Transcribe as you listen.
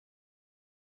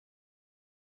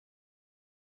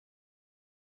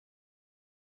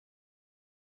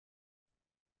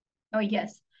Oh,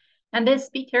 yes. And the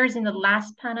speakers in the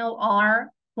last panel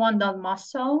are Juan Dal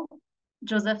Maso,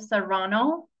 Joseph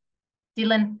Serrano,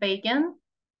 Dylan Fagan,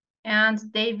 and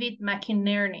David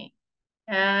McInerney.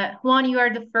 Juan, you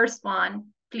are the first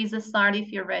one. Please start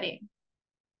if you're ready.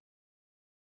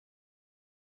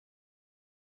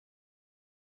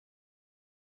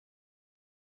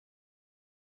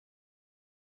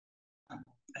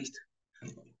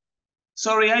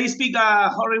 Sorry, I speak a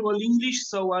horrible English,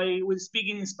 so I will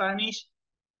speak in Spanish.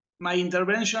 My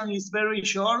intervention is very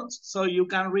short, so you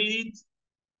can read it,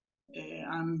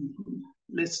 and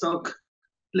let's talk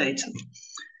later.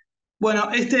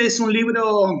 Bueno, este es un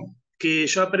libro que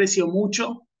yo aprecio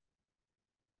mucho,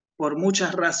 por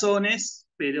muchas razones,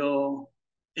 pero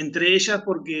entre ellas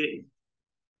porque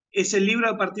es el libro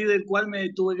a partir del cual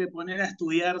me tuve que poner a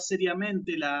estudiar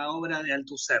seriamente la obra de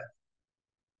Althusser.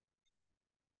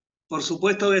 Por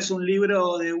supuesto que es un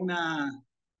libro de una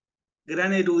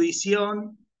gran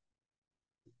erudición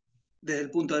desde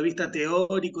el punto de vista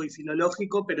teórico y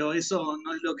filológico, pero eso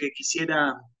no es lo que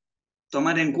quisiera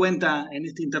tomar en cuenta en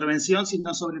esta intervención,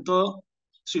 sino sobre todo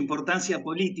su importancia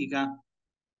política.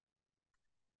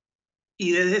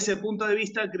 Y desde ese punto de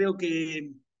vista creo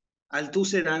que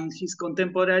Althusser and His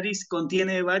Contemporaries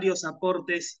contiene varios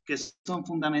aportes que son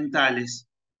fundamentales.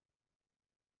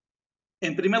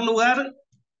 En primer lugar,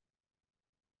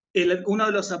 uno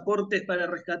de los aportes para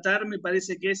rescatar me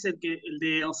parece que es el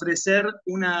de ofrecer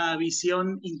una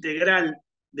visión integral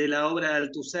de la obra de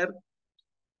Althusser,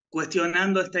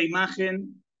 cuestionando esta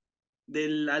imagen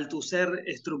del Althusser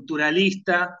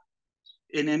estructuralista,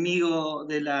 enemigo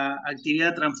de la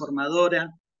actividad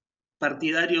transformadora,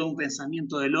 partidario de un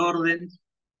pensamiento del orden,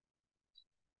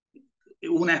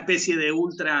 una especie de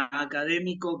ultra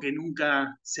académico que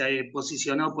nunca se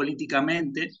posicionó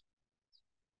políticamente.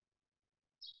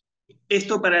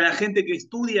 Esto para la gente que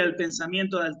estudia el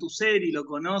pensamiento de Althusser y lo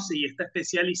conoce y está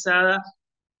especializada,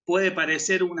 puede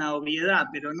parecer una obviedad,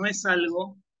 pero no es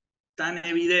algo tan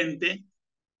evidente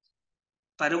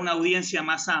para una audiencia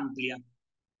más amplia.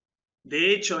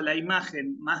 De hecho, la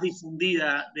imagen más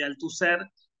difundida de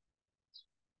Althusser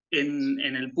en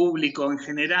el público en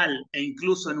general, e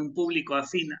incluso en un público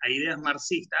afín a ideas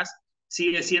marxistas,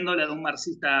 sigue siendo la de un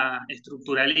marxista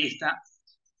estructuralista,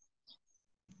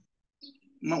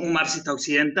 un marxista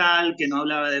occidental que no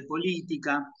hablaba de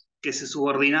política, que se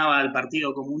subordinaba al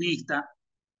Partido Comunista,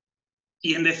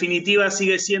 y en definitiva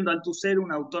sigue siendo Althusser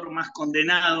un autor más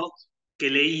condenado que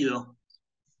leído.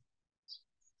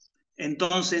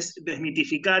 Entonces,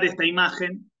 desmitificar esta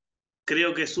imagen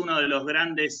creo que es uno de los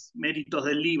grandes méritos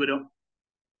del libro.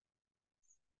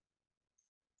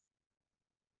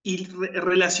 Y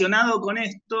relacionado con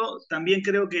esto, también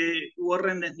creo que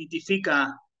Warren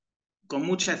desmitifica con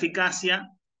mucha eficacia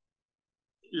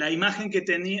la imagen que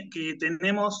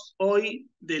tenemos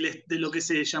hoy de lo que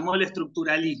se llamó el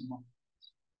estructuralismo.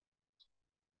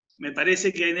 Me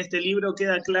parece que en este libro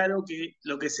queda claro que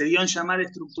lo que se dio en llamar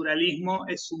estructuralismo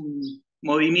es un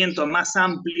movimiento más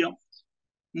amplio,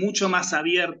 mucho más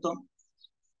abierto,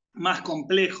 más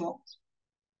complejo,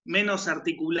 menos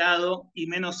articulado y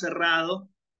menos cerrado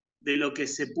de lo que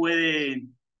se puede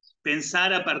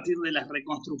pensar a partir de las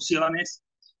reconstrucciones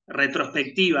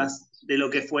retrospectivas de lo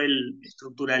que fue el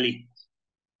estructuralismo.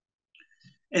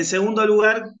 En segundo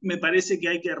lugar, me parece que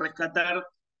hay que rescatar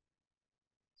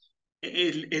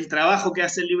el trabajo que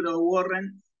hace el libro de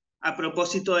Warren a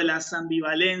propósito de las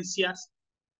ambivalencias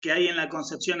que hay en la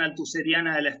concepción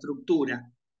althusseriana de la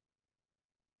estructura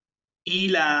y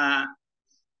la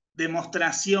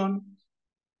demostración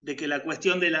de que la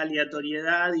cuestión de la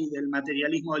aleatoriedad y del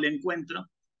materialismo del encuentro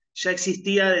ya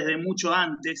existía desde mucho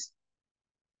antes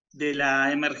de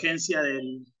la emergencia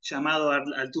del llamado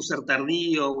Althusser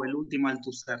tardío o el último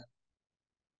Althusser.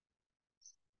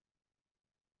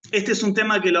 Este es un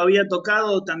tema que lo había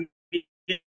tocado también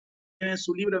en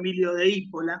su libro Emilio de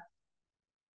Ippola,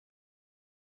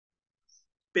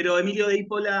 pero Emilio de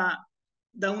Ippola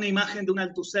da una imagen de un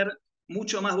Althusser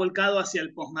mucho más volcado hacia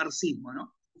el posmarxismo,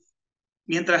 ¿no?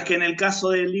 Mientras que en el caso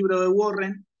del libro de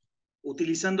Warren,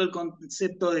 utilizando el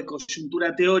concepto de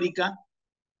coyuntura teórica,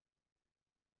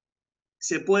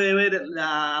 se puede ver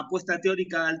la apuesta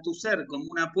teórica de Althusser como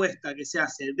una apuesta que se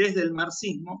hace desde el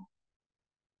marxismo,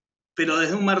 pero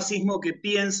desde un marxismo que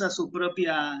piensa su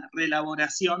propia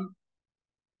reelaboración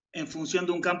en función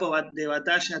de un campo de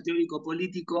batalla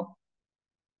teórico-político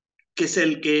que es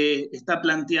el que está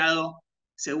planteado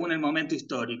según el momento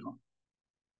histórico.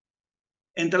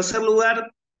 En tercer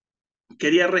lugar,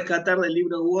 quería rescatar del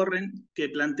libro de Warren que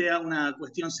plantea una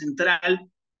cuestión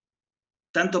central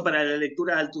tanto para la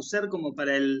lectura de Althusser como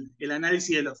para el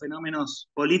análisis de los fenómenos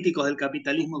políticos del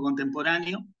capitalismo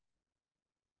contemporáneo,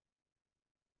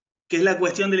 que es la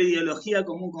cuestión de la ideología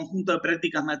como un conjunto de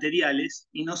prácticas materiales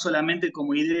y no solamente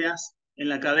como ideas en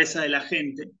la cabeza de la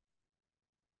gente,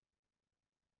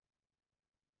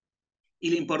 y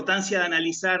la importancia de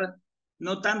analizar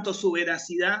no tanto su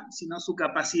veracidad, sino su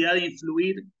capacidad de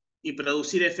influir y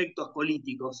producir efectos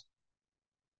políticos.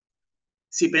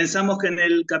 Si pensamos que en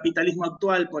el capitalismo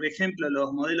actual, por ejemplo,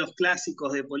 los modelos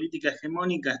clásicos de política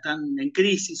hegemónica están en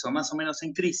crisis o más o menos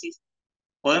en crisis,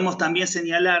 podemos también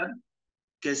señalar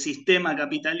que el sistema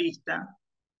capitalista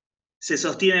se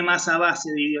sostiene más a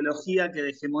base de ideología que de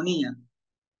hegemonía.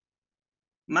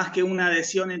 Más que una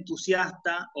adhesión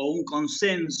entusiasta o un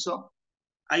consenso,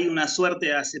 hay una suerte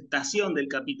de aceptación del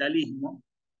capitalismo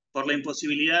por la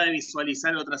imposibilidad de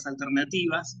visualizar otras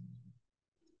alternativas.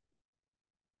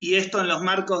 Y esto en los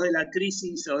marcos de la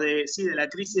crisis, de la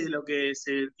crisis de lo que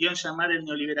se dio en llamar el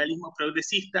neoliberalismo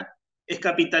progresista, es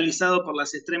capitalizado por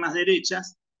las extremas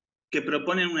derechas, que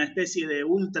proponen una especie de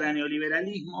ultra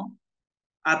neoliberalismo,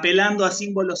 apelando a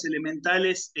símbolos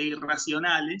elementales e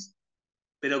irracionales,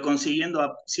 pero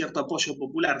consiguiendo cierto apoyo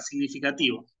popular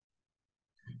significativo.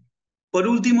 Por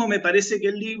último, me parece que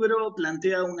el libro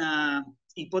plantea una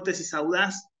hipótesis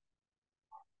audaz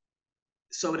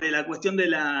sobre la cuestión de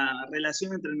la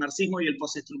relación entre el marxismo y el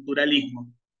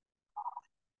postestructuralismo.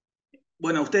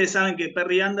 Bueno, ustedes saben que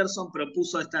Perry Anderson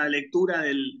propuso esta lectura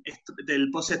del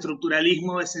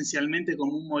postestructuralismo esencialmente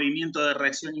como un movimiento de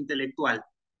reacción intelectual.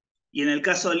 Y en el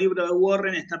caso del libro de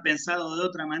Warren está pensado de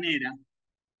otra manera.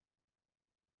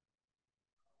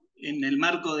 En el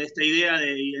marco de esta idea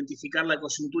de identificar la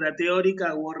coyuntura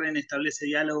teórica, Warren establece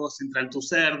diálogos entre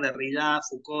Althusser, Derrida,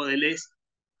 Foucault, Deleuze,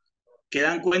 que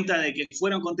dan cuenta de que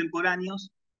fueron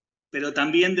contemporáneos, pero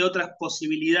también de otras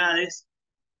posibilidades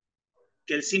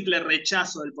que el simple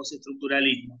rechazo del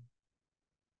postestructuralismo.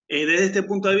 Desde este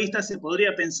punto de vista se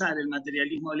podría pensar el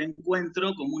materialismo del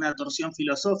encuentro como una torsión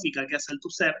filosófica que hace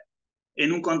Althusser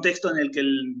en un contexto en el que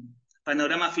el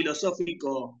panorama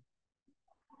filosófico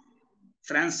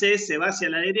francés se va hacia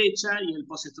la derecha y el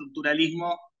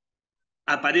postestructuralismo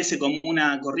aparece como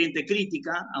una corriente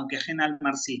crítica, aunque ajena al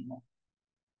marxismo.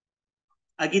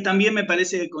 Aquí también me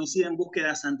parece que coinciden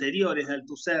búsquedas anteriores de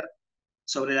Althusser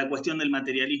sobre la cuestión del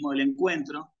materialismo del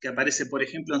encuentro, que aparece, por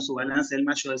ejemplo, en su balance del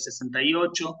mayo del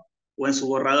 68 o en su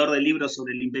borrador de libros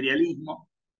sobre el imperialismo,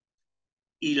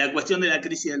 y la cuestión de la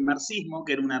crisis del marxismo,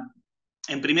 que era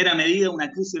en primera medida una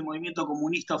crisis del movimiento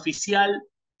comunista oficial,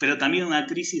 pero también una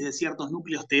crisis de ciertos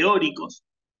núcleos teóricos.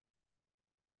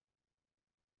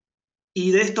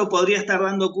 Y de esto podría estar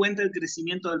dando cuenta el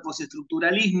crecimiento del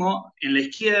postestructuralismo en la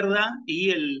izquierda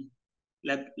y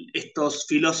estos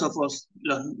filósofos,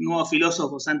 los nuevos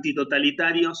filósofos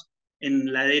antitotalitarios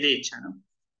en la derecha, ¿no?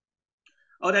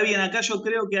 Ahora bien, acá yo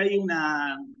creo que hay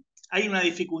una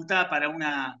dificultad para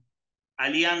una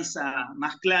alianza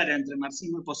más clara entre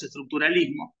marxismo y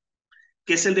postestructuralismo,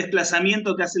 que es el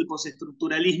desplazamiento que hace el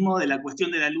postestructuralismo de la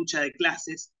cuestión de la lucha de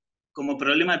clases como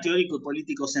problema teórico y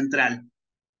político central.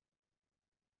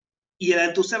 Y el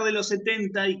Althusser de los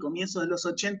 70 y comienzos de los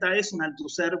 80 es un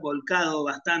Althusser volcado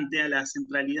bastante a la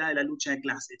centralidad de la lucha de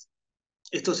clases.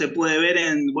 Esto se puede ver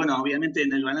obviamente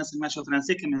en el balance del mayo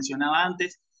francés que mencionaba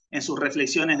antes, en sus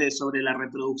reflexiones sobre la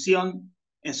reproducción,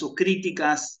 en sus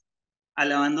críticas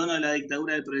al abandono de la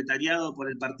dictadura del proletariado por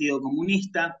el Partido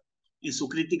Comunista, en su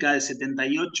crítica del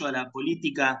 78 a la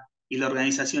política y la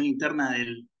organización interna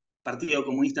del Partido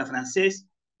Comunista francés,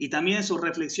 y también en sus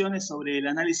reflexiones sobre el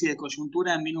análisis de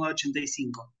coyuntura en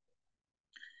 1985.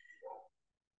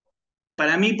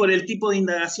 Para mí, por el tipo de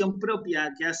indagación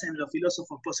propia que hacen los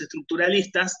filósofos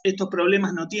postestructuralistas, estos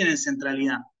problemas no tienen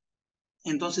centralidad.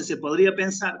 Entonces se podría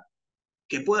pensar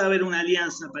que puede haber una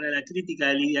alianza para la crítica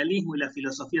del idealismo y la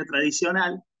filosofía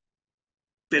tradicional,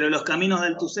 pero los caminos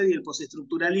del Althusser y el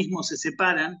postestructuralismo se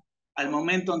separan al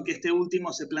momento en que este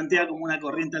último se plantea como una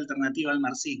corriente alternativa al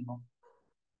marxismo.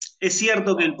 Es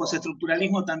cierto que el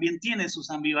postestructuralismo también tiene sus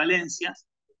ambivalencias.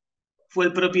 Fue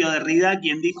el propio Derrida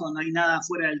quien dijo no hay nada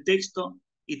fuera del texto,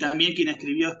 y también quien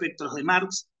escribió Espectros de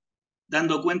Marx,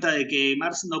 dando cuenta de que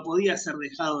Marx no podía ser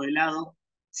dejado de lado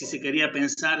si se quería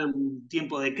pensar un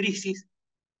tiempo de crisis.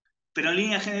 Pero en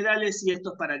líneas generales, y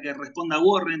esto es para que responda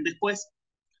Warren después,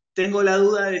 tengo la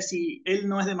duda de si él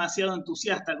no es demasiado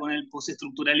entusiasta con el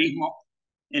postestructuralismo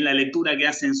en la lectura que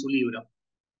hace en su libro.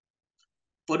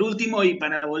 Por último, y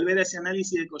para volver a ese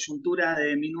análisis de coyuntura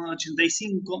de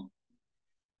 1985,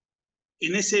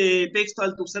 en ese texto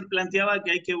Althusser planteaba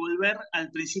que hay que volver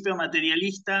al principio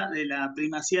materialista de la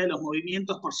primacía de los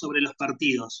movimientos por sobre los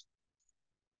partidos.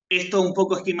 Esto un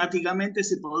poco esquemáticamente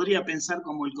se podría pensar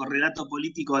como el correlato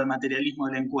político del materialismo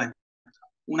del encuentro,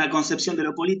 una concepción de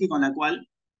lo político en la cual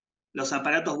los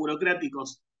aparatos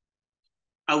burocráticos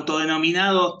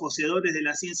autodenominados poseedores de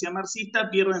la ciencia marxista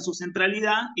pierden su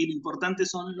centralidad y lo importante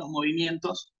son los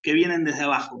movimientos que vienen desde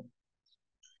abajo.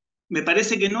 Me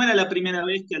parece que no era la primera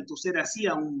vez que Althusser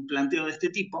hacía un planteo de este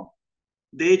tipo.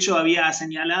 De hecho, había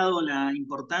señalado la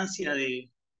importancia de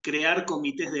crear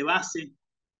comités de base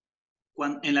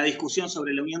en la discusión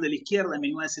sobre la Unión de la Izquierda en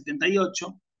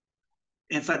 1978,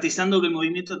 enfatizando que el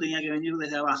movimiento tenía que venir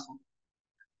desde abajo.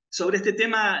 Sobre este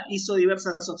tema hizo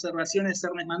diversas observaciones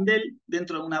Ernest Mandel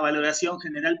dentro de una valoración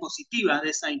general positiva de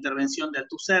esa intervención de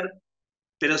Althusser,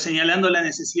 pero señalando la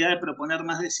necesidad de proponer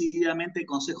más decididamente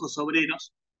consejos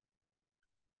obreros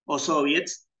o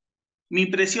soviets. Mi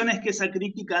impresión es que esa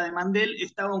crítica de Mandel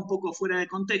estaba un poco fuera de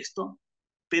contexto,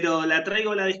 pero la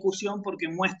traigo a la discusión porque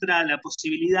muestra la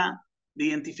posibilidad de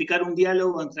identificar un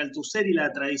diálogo entre Althusser y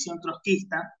la tradición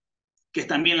trotskista, que es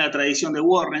también la tradición de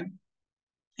Warren,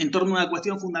 en torno a una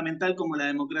cuestión fundamental como la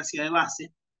democracia de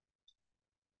base.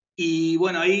 Y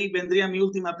bueno, ahí vendría mi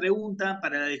última pregunta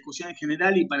para la discusión en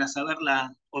general y para saber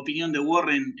la opinión de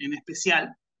Warren en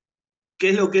especial.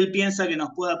 ¿Qué es lo que él piensa que nos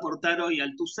puede aportar hoy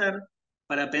Althusser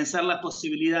para pensar las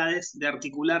posibilidades de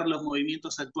articular los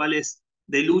movimientos actuales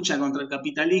de lucha contra el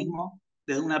capitalismo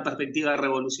desde una perspectiva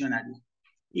revolucionaria?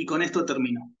 Y con esto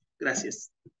termino.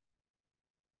 Gracias.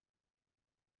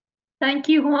 Thank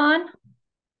you, Juan.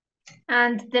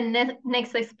 And the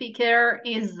next speaker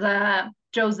is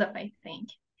Joseph, I think.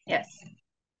 Yes.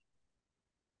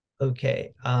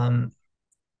 Okay. I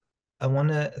want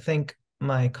to thank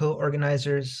my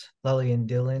co-organizers, Lali and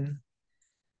Dylan,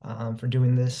 for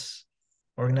doing this,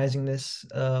 organizing this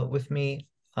with me.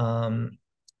 When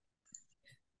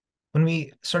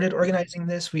we started organizing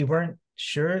this, we weren't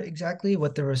sure exactly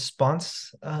what the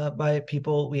response by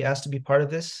people we asked to be part of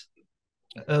this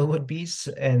would be.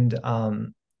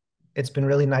 And it's been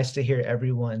really nice to hear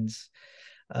everyone's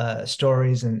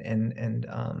stories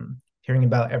and hearing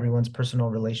about everyone's personal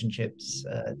relationships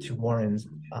to Warren's.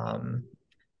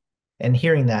 And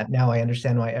hearing that, now I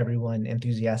understand why everyone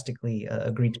enthusiastically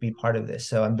agreed to be part of this.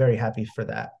 So I'm very happy for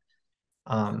that.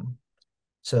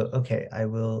 Okay, I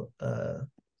will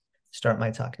start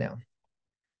my talk now.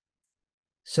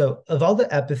 So of all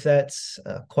the epithets,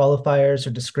 qualifiers,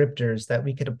 or descriptors that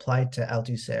we could apply to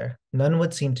Althusser, none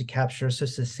would seem to capture so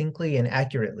succinctly and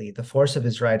accurately the force of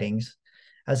his writings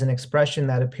as an expression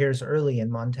that appears early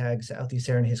in Montag's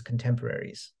Althusser and his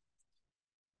Contemporaries.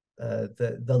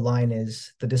 The line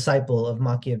is, the disciple of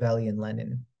Machiavelli and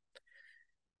Lenin.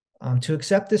 To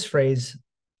accept this phrase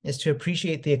is to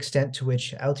appreciate the extent to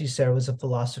which Althusser was a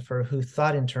philosopher who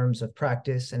thought in terms of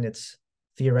practice and its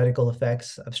theoretical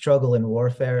effects, of struggle and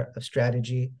warfare, of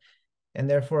strategy, and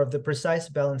therefore of the precise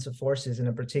balance of forces in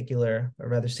a particular, or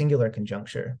rather singular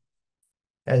conjuncture.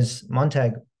 As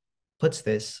Montag puts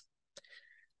this,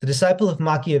 the disciple of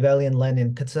Machiavelli and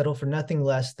Lenin could settle for nothing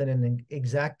less than an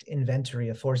exact inventory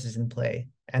of forces in play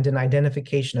and an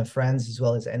identification of friends as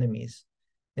well as enemies.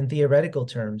 In theoretical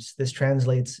terms, this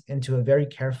translates into a very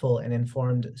careful and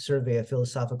informed survey of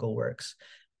philosophical works,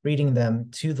 reading them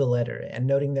to the letter and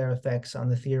noting their effects on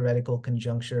the theoretical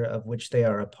conjuncture of which they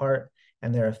are a part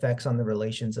and their effects on the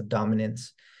relations of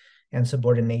dominance and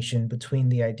subordination between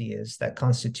the ideas that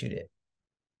constitute it.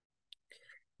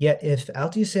 Yet if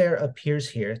Althusser appears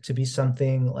here to be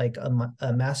something like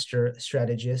a master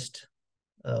strategist,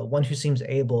 one who seems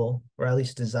able, or at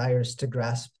least desires, to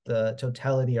grasp the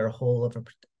totality or whole of a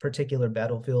particular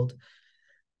battlefield,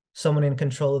 someone in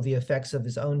control of the effects of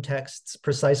his own texts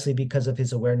precisely because of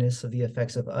his awareness of the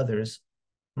effects of others,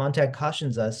 Montag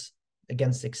cautions us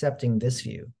against accepting this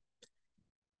view.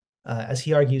 As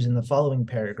he argues in the following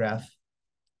paragraph,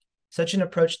 such an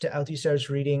approach to Althusser's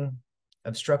reading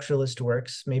of structuralist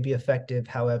works may be effective,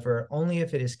 however, only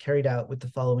if it is carried out with the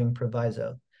following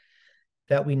proviso: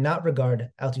 that we not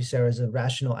regard Althusser as a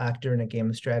rational actor in a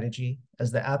game of strategy,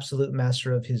 as the absolute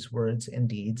master of his words and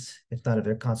deeds, if not of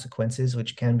their consequences,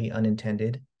 which can be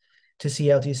unintended. To see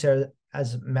Althusser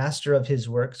as master of his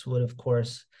works would, of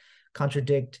course,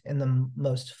 contradict in the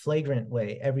most flagrant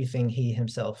way everything he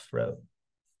himself wrote.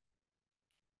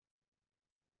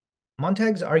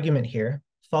 Montag's argument here,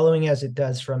 following as it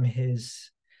does from his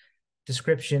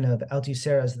description of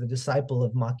Althusser as the disciple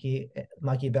of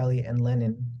Machiavelli and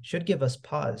Lenin, should give us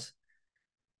pause.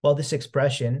 While this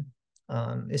expression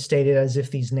is stated as if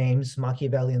these names,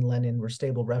 Machiavelli and Lenin, were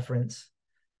stable reference,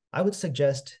 I would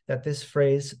suggest that this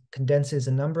phrase condenses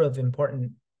a number of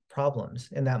important problems,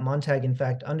 and that Montag, in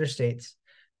fact, understates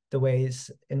the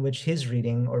ways in which his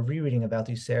reading or rereading of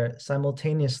Althusser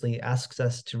simultaneously asks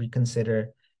us to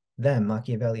reconsider them,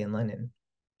 Machiavelli and Lenin.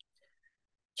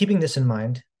 Keeping this in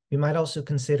mind, we might also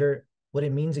consider what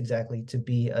it means exactly to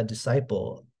be a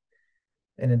disciple.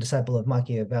 and a disciple of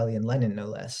Machiavelli and Lenin, no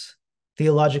less.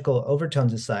 Theological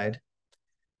overtones aside,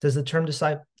 does the term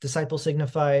disciple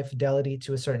signify fidelity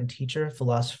to a certain teacher,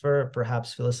 philosopher, or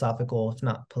perhaps philosophical, if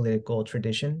not political,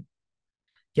 tradition?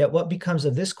 Yet what becomes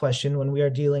of this question when we are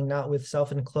dealing not with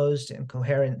self-enclosed and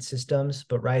coherent systems,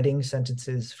 but writing,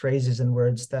 sentences, phrases, and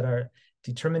words that are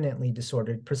determinately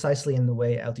disordered precisely in the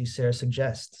way Althusser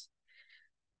suggests?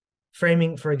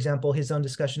 Framing, for example, his own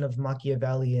discussion of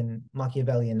Machiavelli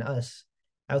and us,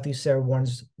 Althusser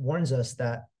warns us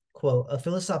that, quote, a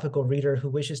philosophical reader who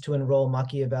wishes to enroll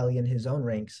Machiavelli in his own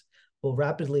ranks will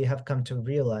rapidly have come to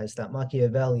realize that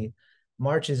Machiavelli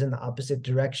marches in the opposite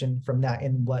direction from that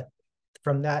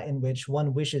in which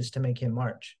one wishes to make him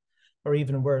march, or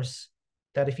even worse,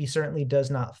 that if he certainly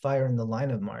does not fire in the line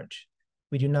of march,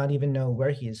 we do not even know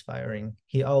where he is firing.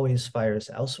 He always fires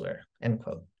elsewhere, end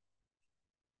quote.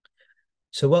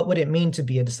 So what would it mean to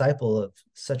be a disciple of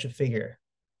such a figure?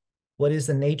 What is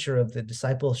the nature of the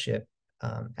discipleship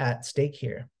at stake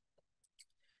here?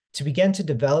 To begin to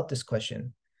develop this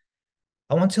question,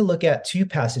 I want to look at two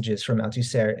passages from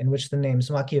Althusser in which the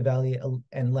names Machiavelli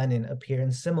and Lenin appear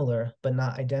in similar but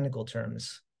not identical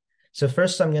terms. So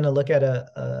first, I'm going to look at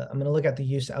the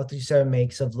use Althusser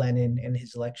makes of Lenin in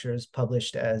his lectures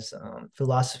published as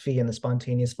Philosophy and the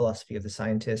Spontaneous Philosophy of the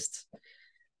Scientists.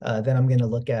 Then I'm going to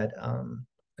look at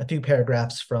a few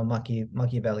paragraphs from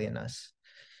Machiavelli and us.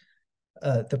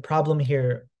 The problem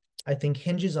here, I think,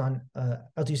 hinges on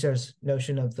Althusser's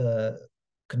notion of the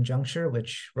conjuncture,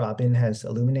 which Robin has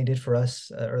illuminated for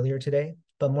us earlier today,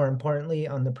 but more importantly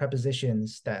on the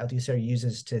prepositions that Althusser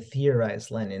uses to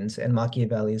theorize Lenin's and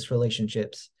Machiavelli's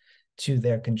relationships to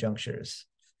their conjunctures.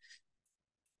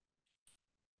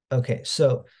 Okay,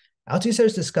 so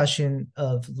Althusser's discussion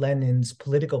of Lenin's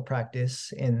political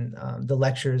practice in the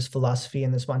lectures Philosophy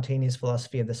and the Spontaneous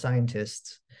Philosophy of the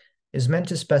Scientists is meant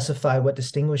to specify what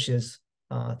distinguishes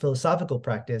philosophical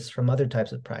practice from other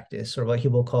types of practice, or what he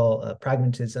will call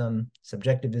pragmatism,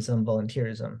 subjectivism,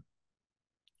 volunteerism.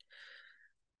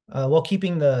 While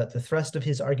keeping the thrust of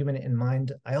his argument in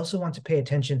mind, I also want to pay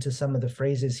attention to some of the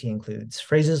phrases he includes,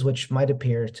 phrases which might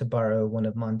appear to borrow one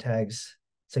of Montag's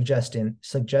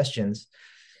suggestions,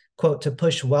 quote, to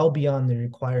push well beyond the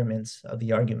requirements of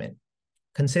the argument.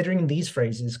 Considering these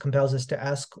phrases compels us to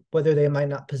ask whether they might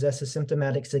not possess a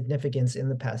symptomatic significance in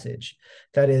the passage,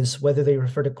 that is, whether they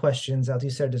refer to questions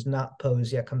Althusser does not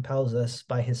pose yet compels us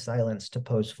by his silence to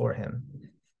pose for him.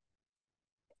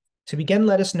 To begin,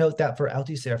 let us note that for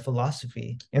Althusser,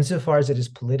 philosophy, insofar as it is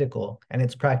political and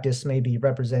its practice may be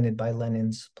represented by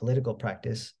Lenin's political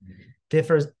practice,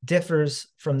 differs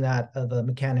from that of a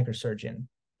mechanic or surgeon,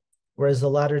 whereas the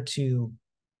latter two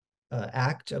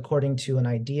act according to an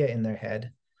idea in their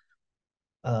head.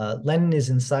 Lenin is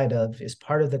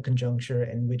part of the conjuncture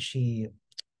in which he,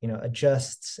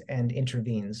 adjusts and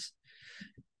intervenes.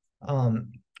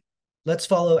 Let's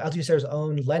follow Althusser's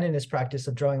own Leninist practice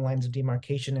of drawing lines of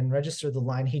demarcation and register the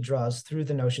line he draws through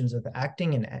the notions of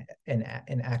acting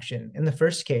and action. In the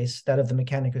first case, that of the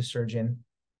mechanic or surgeon,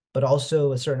 but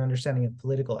also a certain understanding of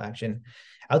political action,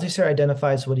 Althusser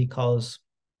identifies what he calls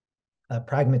a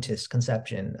pragmatist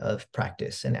conception of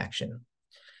practice and action.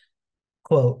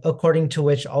 Quote, according to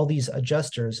which all these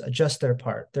adjusters adjust their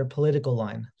part, their political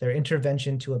line, their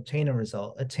intervention to obtain a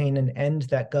result, attain an end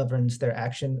that governs their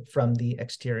action from the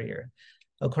exterior.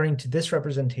 According to this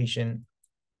representation,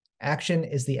 action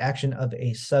is the action of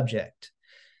a subject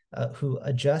who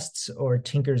adjusts or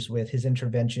tinkers with his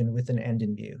intervention with an end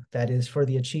in view, that is, for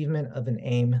the achievement of an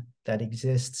aim that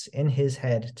exists in his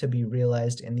head to be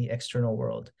realized in the external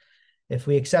world. If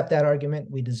we accept that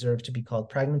argument, we deserve to be called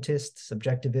pragmatists,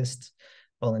 subjectivists,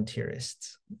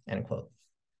 volunteerists, end quote.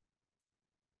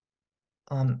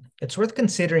 It's worth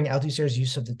considering Althusser's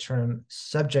use of the term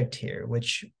subject here,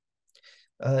 which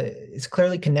is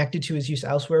clearly connected to his use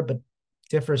elsewhere, but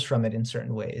differs from it in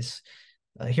certain ways.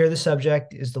 Here, the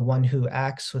subject is the one who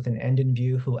acts with an end in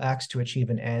view, who acts to achieve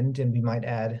an end, and we might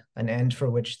add an end for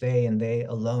which they and they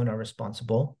alone are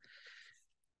responsible.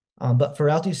 But for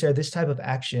Althusser, this type of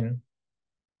action,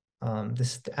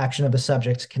 this action of a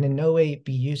subject, can in no way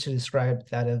be used to describe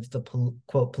that of the,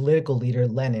 quote, political leader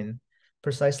Lenin,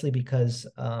 precisely because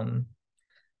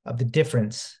of the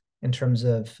difference in terms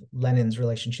of Lenin's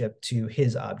relationship to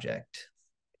his object.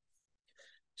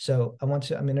 So I'm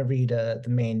going to read the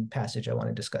main passage I want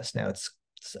to discuss now. It's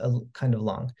kind of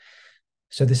long.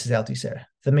 So this is Althusser.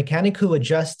 The mechanic who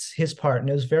adjusts his part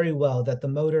knows very well that the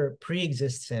motor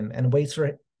pre-exists him and waits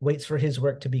for his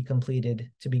work to be completed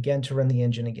to begin to run the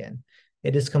engine again.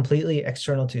 It is completely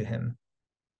external to him.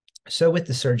 So with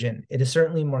the surgeon, it is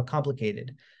certainly more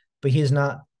complicated, but he is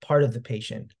not part of the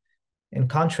patient. In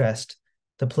contrast,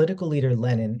 The political leader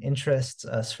Lenin interests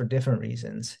us for different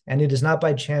reasons, and it is not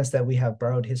by chance that we have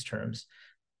borrowed his terms,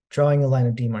 drawing a line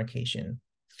of demarcation,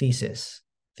 thesis,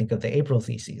 think of the April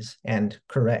theses, and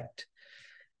correct.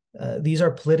 These are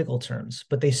political terms,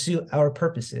 but they suit our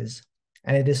purposes,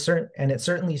 and it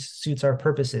certainly suits our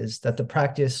purposes that the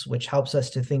practice which helps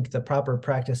us to think the proper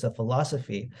practice of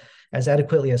philosophy as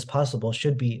adequately as possible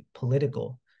should be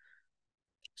political.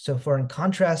 So for in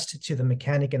contrast to the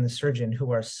mechanic and the surgeon,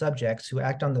 who are subjects who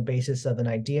act on the basis of an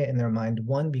idea in their mind,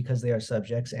 one, because they are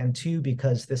subjects, and two,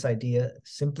 because this idea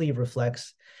simply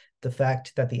reflects the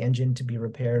fact that the engine to be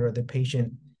repaired or the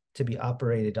patient to be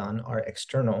operated on are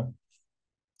external,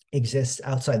 exists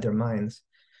outside their minds.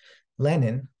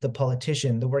 Lenin, the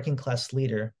politician, the working class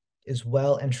leader, is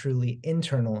well and truly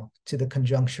internal to the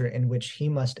conjuncture in which he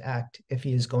must act if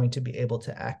he is going to be able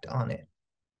to act on it.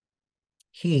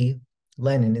 He,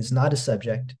 Lenin, is not a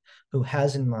subject who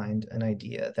has in mind an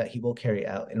idea that he will carry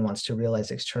out and wants to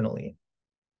realize externally.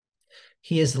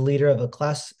 He is the leader of a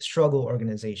class struggle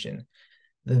organization,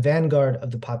 the vanguard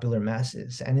of the popular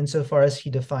masses, and insofar as he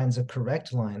defines a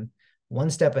correct line,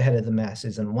 one step ahead of the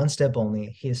masses and one step only,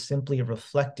 he is simply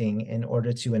reflecting in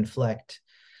order to inflect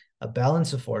a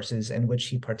balance of forces in which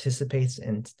he participates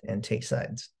and takes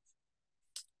sides.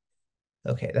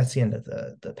 Okay, that's the end of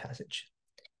the passage.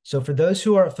 So for those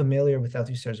who are familiar with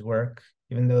Althusser's work,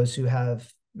 even those who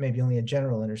have maybe only a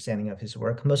general understanding of his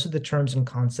work, most of the terms and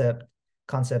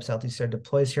concepts Althusser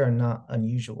deploys here are not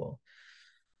unusual.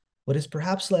 What is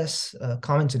perhaps less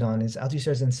commented on is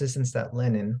Althusser's insistence that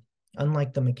Lenin,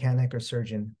 unlike the mechanic or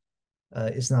surgeon,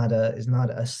 is not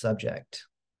a subject.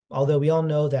 Although we all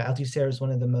know that Althusser is one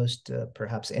of the most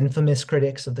perhaps infamous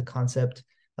critics of the concept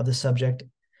of the subject,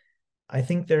 I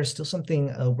think there's still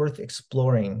something worth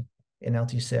exploring in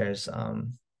Althusser's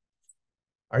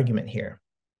argument here.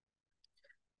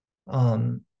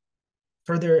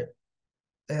 Further,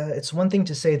 it's one thing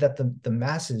to say that the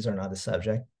masses are not a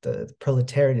subject, the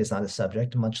proletariat is not a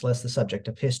subject, much less the subject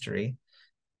of history.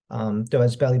 Though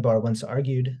as Balibar once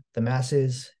argued, the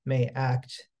masses may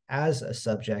act as a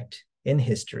subject in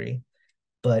history,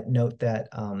 but note that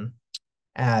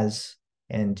as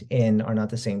and in are not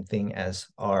the same thing as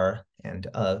are and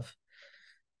of.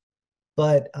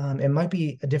 But it might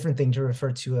be a different thing to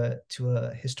refer to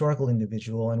a historical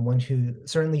individual and one who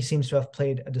certainly seems to have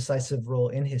played a decisive role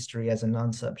in history as a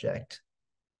non-subject.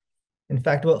 In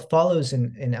fact, what follows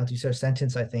in Althusser's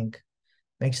sentence, I think,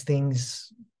 makes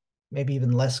things maybe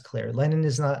even less clear. Lenin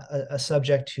is not a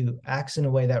subject who acts in a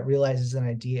way that realizes an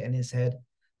idea in his head,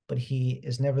 but he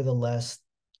is nevertheless,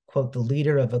 quote, the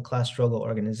leader of a class struggle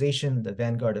organization, the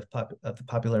vanguard of the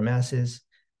popular masses,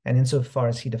 and insofar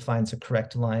as he defines a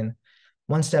correct line,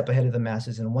 one step ahead of the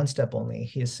masses and one step only,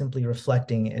 he is simply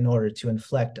reflecting in order to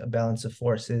inflect a balance of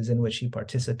forces in which he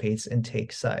participates and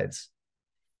takes sides.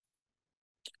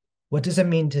 What does it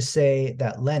mean to say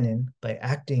that Lenin, by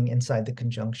acting inside the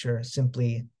conjuncture,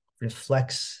 simply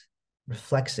reflects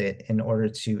it in order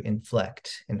to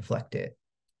inflect it?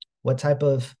 What type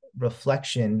of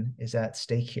reflection is at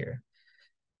stake here?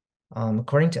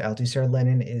 According to Althusser,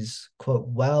 Lenin is, quote,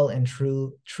 well and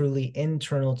truly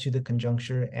internal to the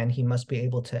conjuncture, and he must be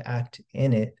able to act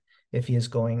in it if he is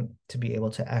going to be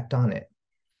able to act on it.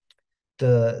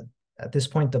 At this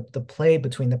point, the play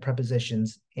between the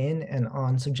prepositions in and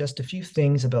on suggest a few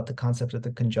things about the concept of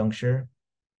the conjuncture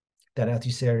that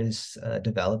Althusser is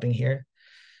developing here.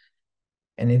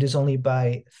 And it is only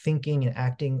by thinking and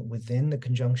acting within the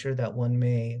conjuncture that one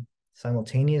may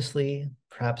simultaneously,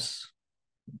 perhaps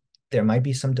there might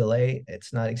be some delay,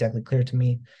 it's not exactly clear to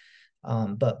me,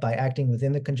 but by acting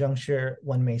within the conjuncture,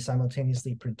 one may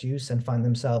simultaneously produce and find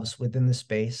themselves within the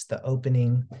space, the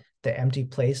opening, the empty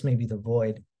place, maybe the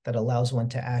void, that allows one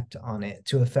to act on it,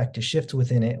 to effect a shift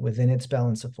within it, within its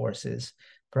balance of forces,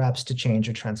 perhaps to change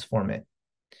or transform it.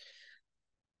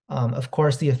 Of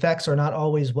course, the effects are not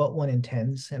always what one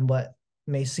intends, and what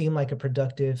may seem like a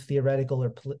productive theoretical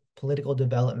or political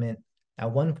development at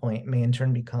one point may in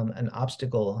turn become an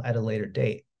obstacle at a later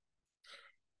date.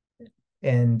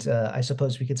 And I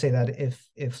suppose we could say that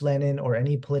if Lenin or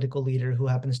any political leader who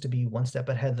happens to be one step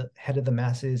ahead of the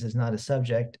masses is not a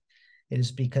subject, it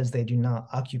is because they do not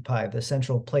occupy the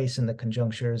central place in the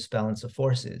conjuncture's balance of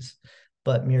forces,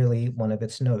 but merely one of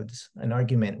its nodes, an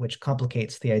argument which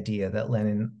complicates the idea that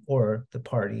Lenin or the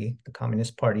party, the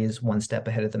Communist Party, is one step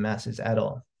ahead of the masses at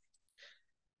all.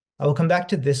 I will come back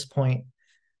to this point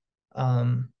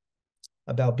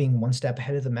about being one step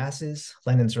ahead of the masses,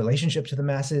 Lenin's relationship to the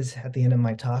masses at the end of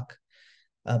my talk.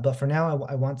 But for now,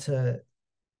 I want to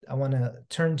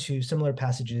turn to similar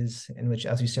passages in which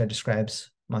Althusser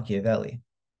describes Machiavelli.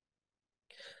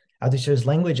 Althusser's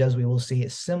language, as we will see,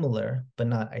 is similar, but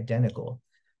not identical.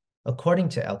 According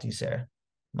to Althusser,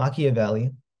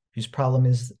 Machiavelli, whose problem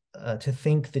is to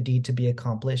think the deed to be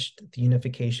accomplished, the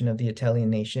unification of the Italian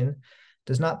nation,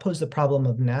 does not pose the problem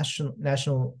of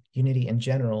national unity in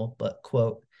general, but,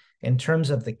 quote, in terms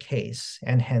of the case,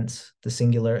 and hence the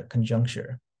singular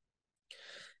conjuncture.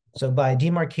 So by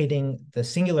demarcating the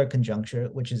singular conjuncture,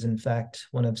 which is in fact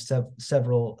one of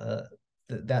several,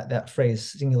 that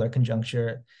phrase, singular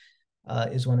conjuncture,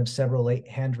 is one of several late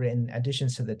handwritten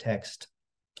additions to the text.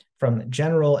 From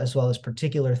general as well as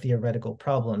particular theoretical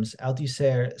problems,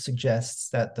 Althusser suggests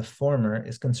that the former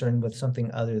is concerned with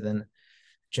something other than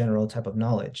general type of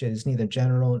knowledge. It is neither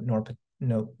general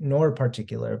nor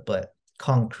particular, but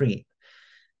concrete.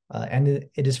 And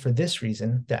it is for this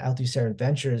reason that Althusser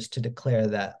ventures to declare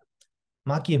that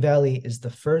Machiavelli is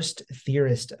the first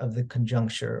theorist of the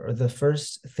conjuncture, or the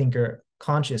first thinker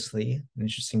consciously, an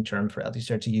interesting term for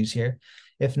Althusser to use here,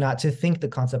 if not to think the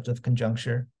concept of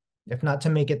conjuncture, if not to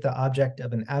make it the object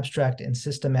of an abstract and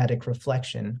systematic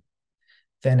reflection,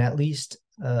 then at least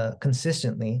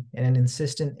consistently, in an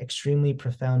insistent, extremely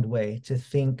profound way, to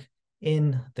think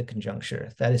in the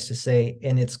conjuncture, that is to say,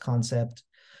 in its concept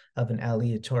of an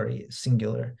aleatory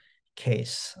singular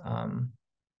case.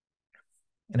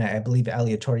 And I believe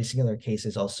aleatory singular case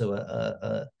is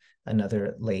also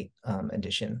another late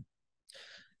addition.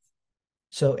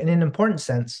 So in an important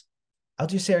sense,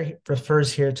 Althusser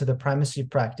refers here to the primacy of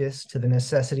practice, to the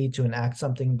necessity to enact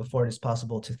something before it is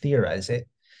possible to theorize it.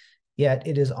 Yet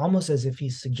it is almost as if he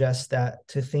suggests that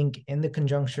to think in the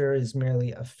conjuncture is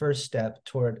merely a first step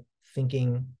toward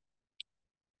thinking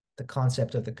the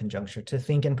concept of the conjuncture, to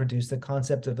think and produce the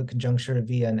concept of a conjuncture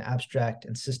via an abstract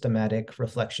and systematic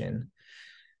reflection.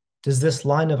 Does this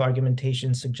line of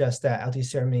argumentation suggest that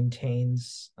Althusser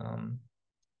maintains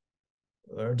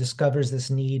or discovers this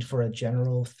need for a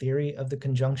general theory of the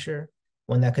conjuncture,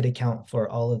 one that could account for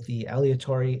all of the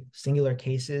aleatory singular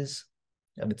cases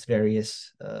of its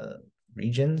various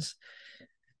regions?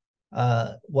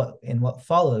 What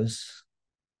follows,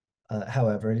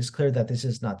 however, it is clear that this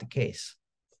is not the case.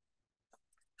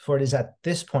 For it is at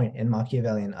this point in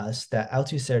Machiavellian Us that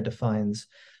Althusser defines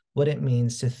what it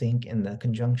means to think in the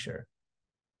conjuncture.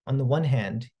 On the one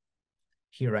hand,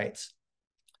 he writes,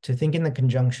 to think in the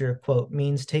conjuncture, quote,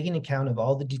 means taking account of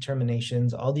all the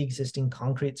determinations, all the existing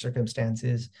concrete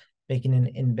circumstances, making an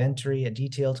inventory, a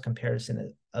detailed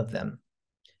comparison of them,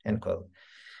 end quote.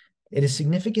 It is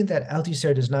significant that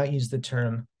Althusser does not use the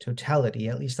term totality,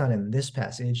 at least not in this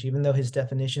passage, even though his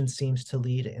definition seems to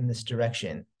lead in this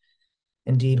direction.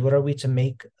 Indeed, what are we to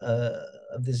make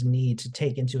of this need to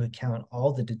take into account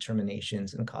all the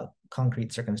determinations and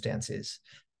concrete circumstances?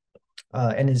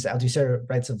 And as Althusser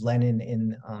writes of Lenin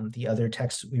in the other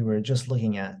text we were just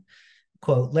looking at,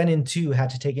 quote, Lenin too had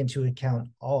to take into account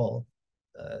all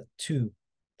the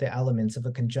elements of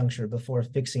a conjuncture before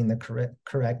fixing the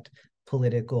correct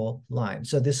political line.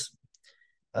 So this,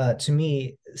 to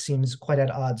me, seems quite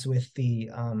at odds with the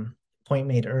point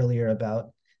made earlier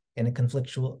about in a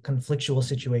conflictual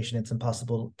situation, it's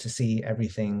impossible to see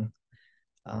everything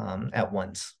at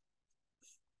once.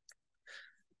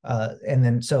 And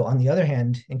then, so on the other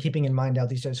hand, in keeping in mind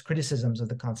Althusser's criticisms of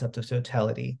the concept of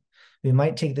totality, we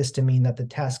might take this to mean that the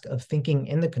task of thinking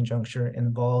in the conjuncture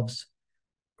involves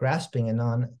grasping a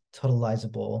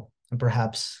non-totalizable and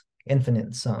perhaps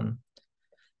infinite sum,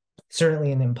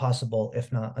 certainly an impossible,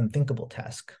 if not unthinkable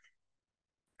task.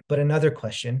 But another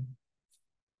question,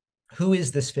 who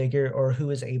is this figure, or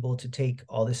who is able to take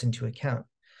all this into account?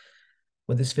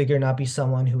 Would this figure not be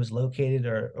someone who is located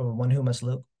or one who must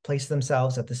place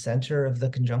themselves at the center of the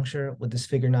conjuncture? Would this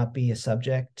figure not be a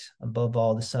subject, above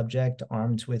all the subject,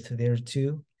 armed with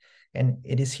virtù? And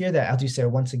it is here that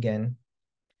Althusser once again,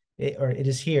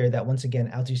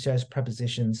 Althusser's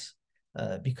prepositions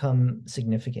become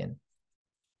significant.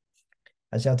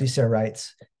 As Althusser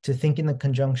writes, to think in the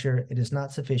conjuncture, it is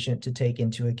not sufficient to take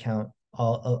into account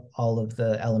all of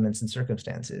the elements and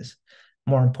circumstances.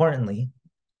 More importantly,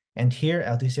 and here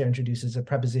Althusser introduces a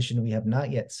preposition we have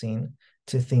not yet seen,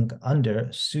 to think under,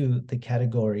 sous, the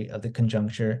category of the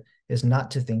conjuncture, is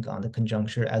not to think on the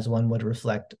conjuncture as one would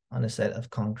reflect on a set of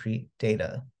concrete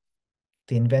data.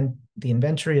 The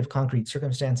inventory of concrete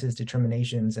circumstances,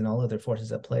 determinations, and all other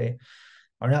forces at play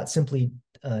are not simply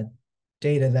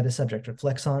data that a subject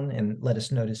reflects on. And let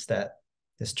us notice that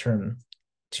this term,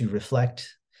 to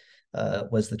reflect,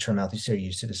 was the term Althusser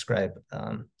used to describe,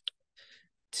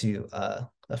 to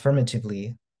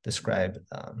affirmatively describe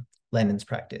Lenin's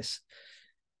practice.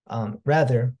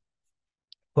 Rather,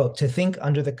 quote, to think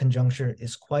under the conjuncture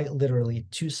is quite literally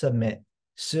to submit,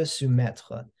 se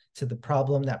soumettre, to the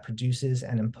problem that produces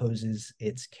and imposes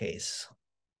its case.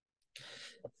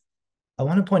 I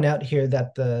want to point out here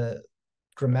that the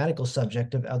grammatical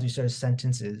subject of Althusser's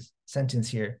sentence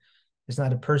here is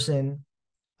not a person,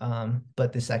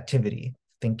 but this activity,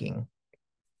 thinking.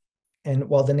 And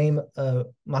while the name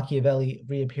Machiavelli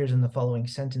reappears in the following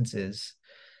sentences,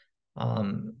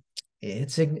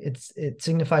 it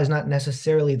signifies not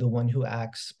necessarily the one who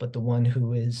acts, but the one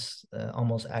who is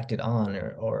almost acted on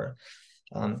or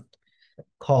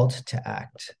called to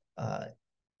act.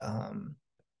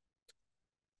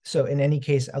 So in any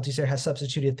case, Althusser has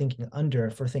substituted thinking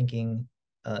under for thinking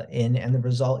in, and the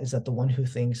result is that the one who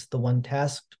thinks, the one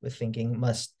tasked with thinking,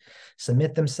 must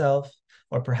submit themselves,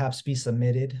 or perhaps be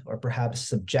submitted, or perhaps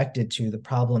subjected to the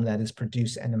problem that is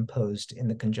produced and imposed in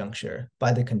the conjuncture,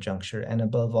 by the conjuncture, and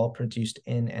above all produced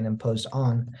in and imposed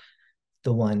on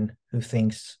the one who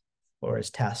thinks or is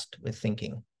tasked with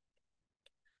thinking.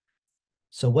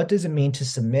 So what does it mean to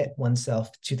submit oneself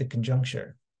to the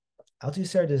conjuncture?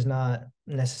 Althusser does not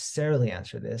necessarily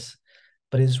answer this,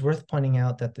 but it is worth pointing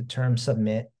out that the term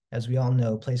submit, as we all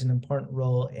know, plays an important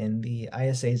role in the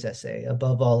ISA's essay,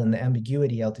 above all in the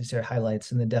ambiguity Althusser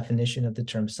highlights in the definition of the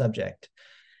term subject.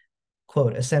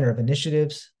 Quote, a center of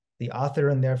initiatives, the author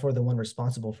and therefore the one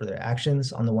responsible for their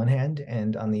actions on the one hand,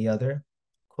 and on the other,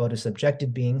 quote, a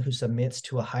subjected being who submits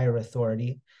to a higher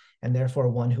authority, and therefore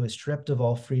one who is stripped of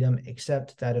all freedom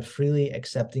except that of freely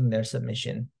accepting their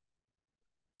submission.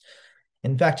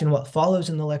 In fact, in what follows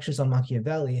in the lectures on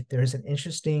Machiavelli, there is an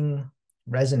interesting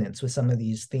resonance with some of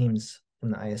these themes from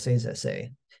the ISA's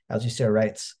essay. Althusser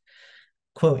writes,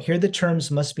 quote, here the terms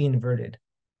must be inverted.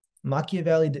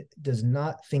 Machiavelli does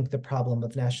not think the problem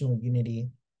of national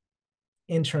unity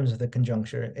in terms of the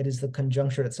conjuncture. It is the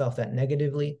conjuncture itself that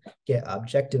negatively, yet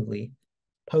objectively,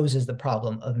 poses the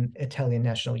problem of Italian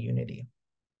national unity.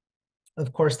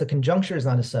 Of course, the conjuncture is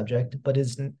not a subject, but it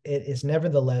is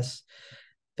nevertheless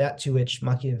that to which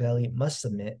Machiavelli must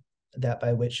submit, that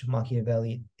by which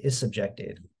Machiavelli is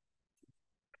subjected.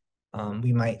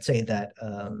 We might say that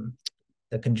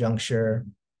the conjuncture,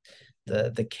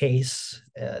 the case,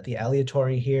 the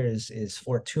aleatory here is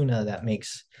Fortuna that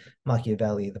makes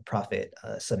Machiavelli, the prophet,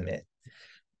 submit.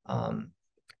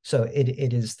 So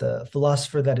it is the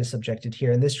philosopher that is subjected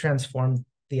here, and this transformed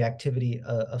the activity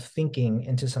of thinking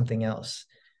into something else.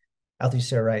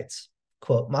 Althusser writes,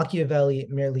 quote, Machiavelli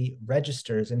merely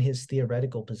registers in his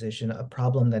theoretical position a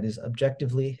problem that is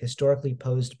objectively, historically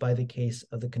posed by the case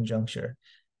of the conjuncture,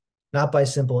 not by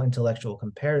simple intellectual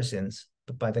comparisons,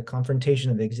 but by the confrontation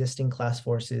of existing class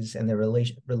forces and their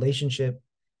relationship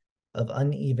of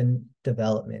uneven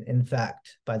development, in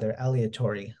fact, by their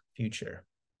aleatory future.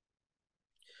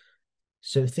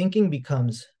 So thinking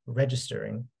becomes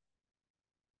registering,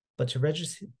 but to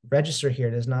register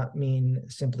here does not mean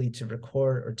simply to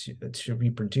record or to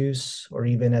reproduce, or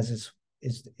even, as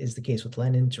is the case with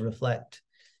Lenin, to reflect.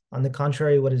 On the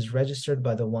contrary, what is registered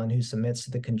by the one who submits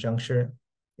to the conjuncture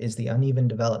is the uneven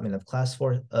development of class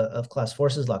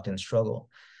forces locked in struggle.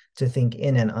 To think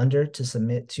in and under, to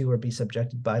submit to or be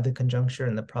subjected by the conjuncture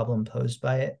and the problem posed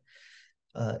by it,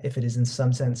 if it is in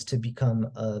some sense to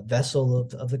become a vessel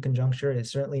of the conjuncture,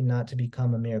 it's certainly not to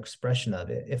become a mere expression of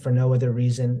it, if for no other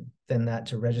reason than that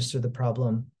to register the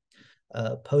problem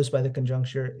posed by the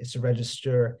conjuncture is to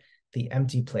register the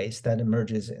empty place that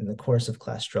emerges in the course of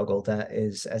class struggle that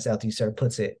is, as Althusser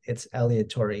puts it, its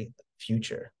aleatory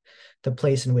future, the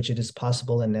place in which it is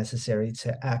possible and necessary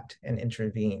to act and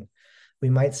intervene. We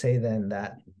might say then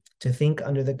that to think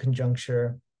under the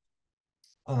conjuncture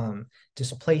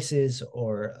displaces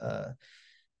or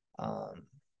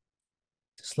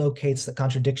dislocates the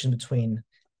contradiction between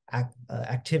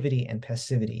activity and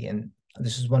passivity. And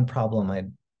this is one problem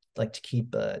I'd like to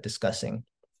keep discussing.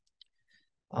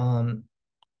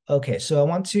 Okay, so I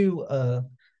want to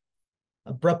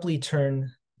abruptly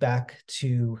turn back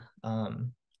to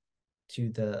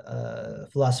the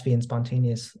philosophy and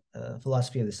spontaneous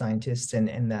philosophy of the scientists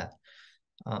and that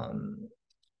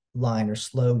line or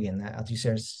slogan that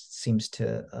Althusser seems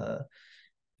to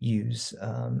use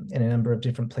in a number of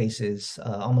different places,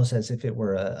 almost as if it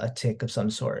were a tick of some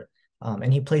sort.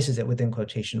 And he places it within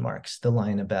quotation marks, the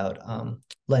line about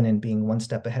Lenin being one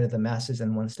step ahead of the masses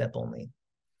and one step only,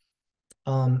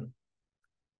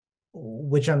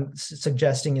 which I'm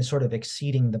suggesting is sort of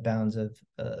exceeding the bounds of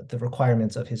the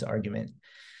requirements of his argument.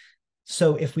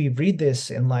 So if we read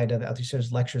this in light of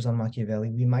Althusser's lectures on Machiavelli,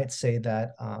 we might say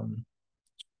that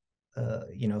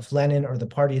if Lenin or the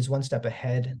party is one step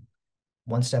ahead,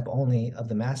 one step only of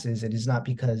the masses, it is not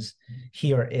because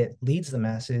he or it leads the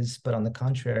masses, but on the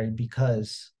contrary,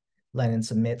 because Lenin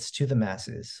submits to the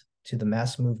masses to the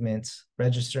mass movements,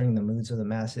 registering the moods of the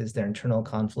masses, their internal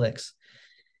conflicts,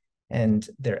 and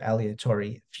their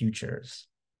aleatory futures.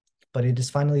 But it is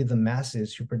finally the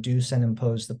masses who produce and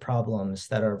impose the problems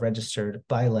that are registered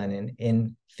by Lenin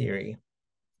in theory.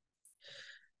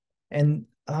 And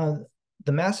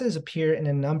the masses appear in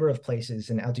a number of places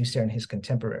in Althusser and his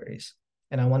contemporaries.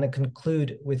 And I want to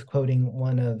conclude with quoting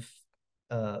one of,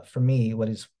 for me, what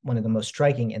is one of the most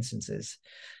striking instances.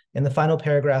 In the final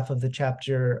paragraph of the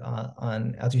chapter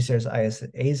on Althusser's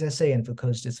ISA's essay and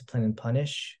Foucault's Discipline and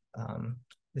Punish,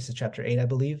 this is chapter 8, I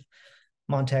believe,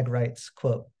 Montag writes,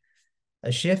 quote,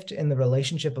 "A shift in the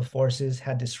relationship of forces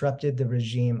had disrupted the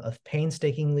regime of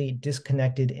painstakingly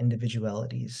disconnected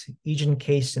individualities, each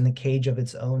encased in the cage of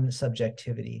its own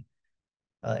subjectivity,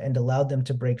 and allowed them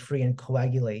to break free and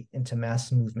coagulate into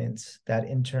mass movements that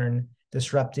in turn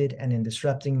disrupted and in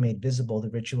disrupting made visible the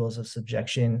rituals of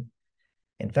subjection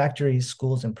in factories,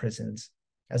 schools, and prisons.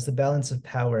 As the balance of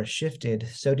power shifted,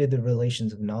 so did the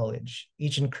relations of knowledge.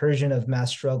 Each incursion of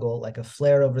mass struggle, like a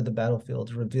flare over the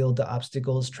battlefield, revealed the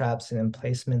obstacles, traps, and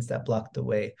emplacements that blocked the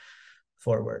way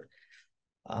forward."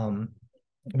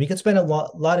 We could spend a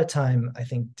lot of time, I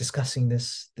think, discussing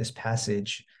this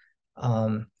passage,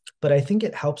 but I think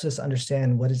it helps us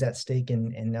understand what is at stake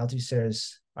in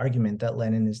Althusser's argument that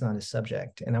Lenin is not a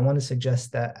subject. And I want to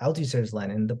suggest that Althusser's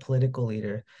Lenin, the political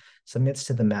leader, submits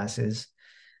to the masses.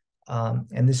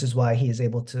 And this is why he is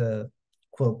able to,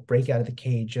 quote, break out of the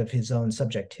cage of his own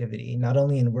subjectivity, not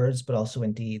only in words, but also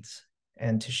in deeds,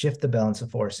 and to shift the balance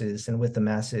of forces and with the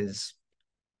masses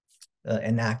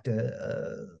enact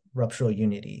a ruptural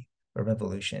unity or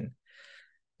revolution.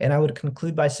 And I would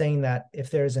conclude by saying that if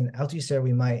there is an Althusser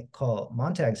we might call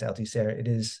Montag's Althusser, it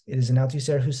is an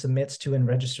Althusser who submits to and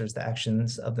registers the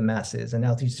actions of the masses, an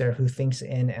Althusser who thinks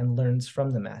in and learns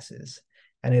from the masses.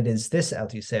 And it is this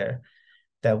Althusser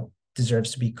that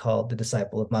deserves to be called the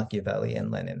disciple of Machiavelli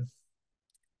and Lenin.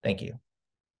 Thank you.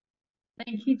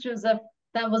 Thank you, Joseph.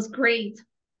 That was great.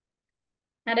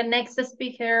 And the next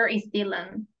speaker is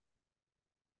Dylan.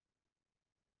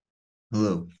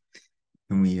 Hello.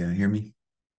 Can we hear me?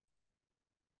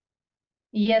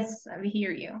 Yes, we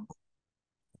hear you.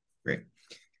 Great.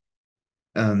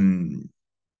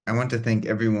 I want to thank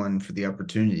everyone for the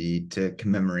opportunity to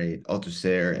commemorate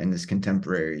Althusser and his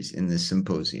contemporaries in this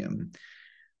symposium.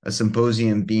 A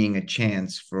symposium being a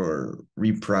chance for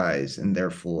reprise and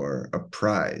therefore a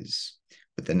prize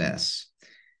with an S.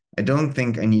 I don't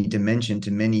think I need to mention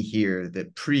to many here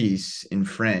that prise in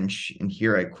French, and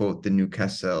here I quote the New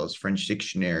Cassell's French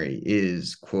dictionary,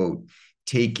 is, quote,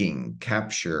 taking,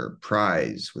 capture,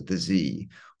 prize with a Z,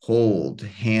 hold,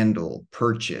 handle,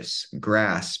 purchase,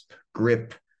 grasp,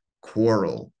 grip,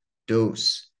 quarrel,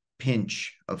 dose,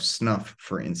 pinch of snuff,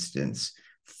 for instance,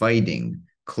 fighting,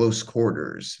 close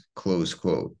quarters, close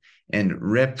quote, and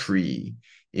repris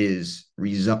is,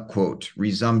 quote,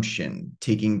 resumption,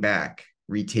 taking back,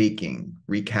 retaking,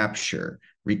 recapture,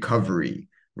 recovery,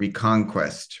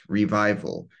 reconquest,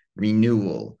 revival,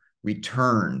 renewal,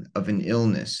 return of an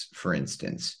illness, for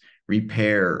instance,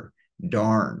 repair,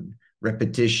 darn,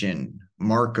 repetition,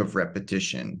 mark of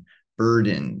repetition,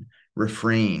 burden,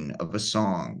 refrain of a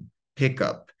song,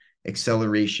 pickup,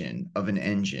 acceleration of an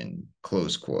engine,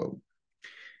 close quote.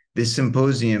 This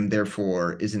symposium,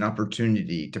 therefore, is an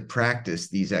opportunity to practice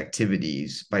these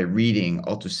activities by reading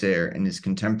Althusser and his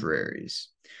contemporaries.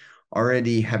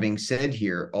 Already having said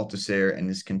here Althusser and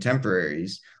his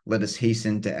contemporaries, let us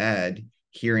hasten to add,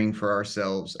 hearing for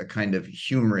ourselves a kind of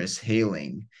humorous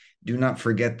hailing, do not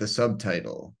forget the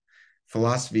subtitle.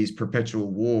 Philosophy's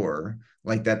Perpetual War,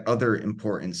 like that other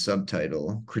important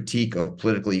subtitle, Critique of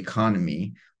Political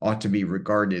Economy, ought to be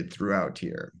regarded throughout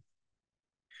here.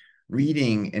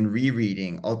 Reading and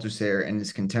rereading Althusser and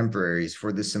his contemporaries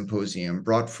for this symposium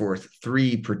brought forth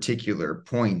three particular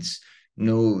points,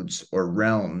 nodes, or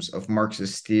realms of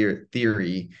Marxist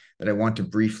theory that I want to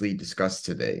briefly discuss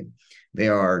today. They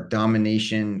are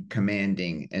domination,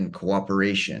 commanding, and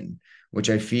cooperation, which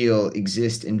I feel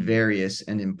exist in various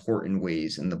and important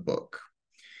ways in the book.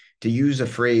 To use a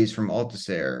phrase from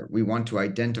Althusser, we want to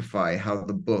identify how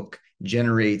the book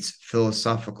generates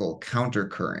philosophical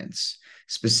countercurrents,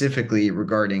 specifically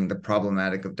regarding the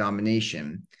problematic of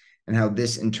domination, and how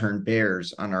this in turn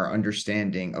bears on our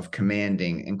understanding of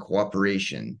commanding and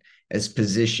cooperation as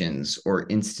positions or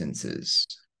instances.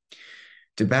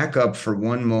 To back up for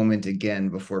one moment again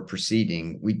before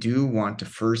proceeding, we do want to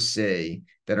first say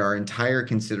that our entire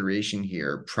consideration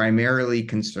here primarily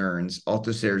concerns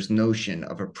Althusser's notion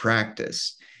of a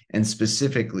practice, and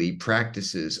specifically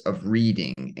practices of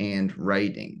reading and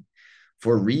writing.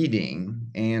 For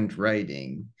reading and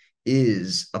writing,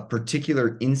 is a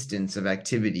particular instance of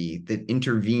activity that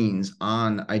intervenes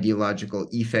on ideological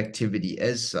effectivity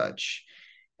as such,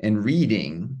 and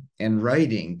reading and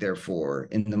writing, therefore,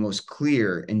 in the most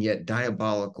clear and yet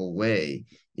diabolical way,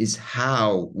 is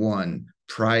how one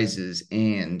prizes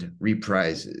and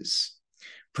reprises.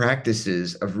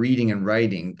 Practices of reading and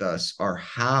writing, thus, are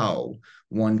how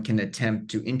one can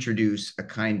attempt to introduce a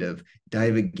kind of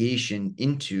divagation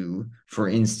into, for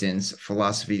instance,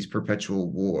 philosophy's perpetual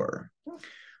war.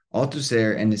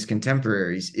 Althusser and his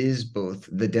contemporaries is both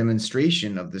the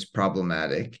demonstration of this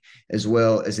problematic as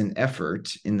well as an effort,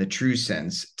 in the true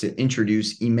sense, to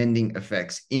introduce emending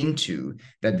effects into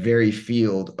that very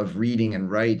field of reading and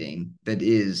writing that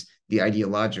is the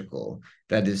ideological,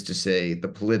 that is to say, the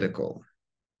political.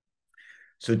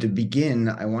 So to begin,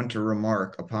 I want to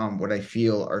remark upon what I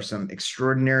feel are some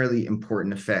extraordinarily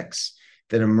important effects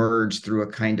that emerge through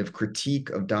a kind of critique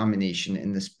of domination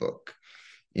in this book.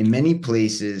 In many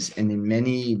places and in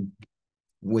many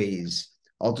ways,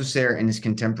 Althusser and his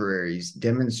contemporaries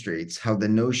demonstrates how the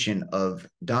notion of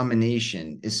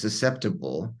domination is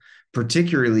susceptible,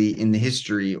 particularly in the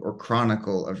history or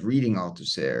chronicle of reading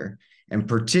Althusser, and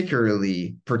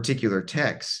particularly particular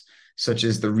texts, such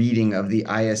as the reading of the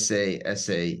ISA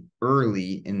essay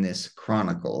early in this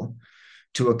chronicle,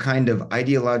 to a kind of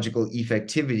ideological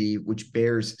effectivity which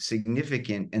bears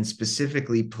significant and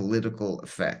specifically political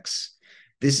effects.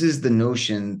 This is the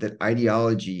notion that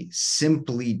ideology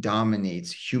simply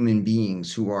dominates human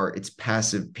beings who are its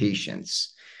passive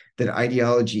patients, that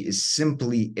ideology is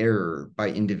simply error by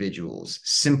individuals,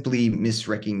 simply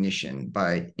misrecognition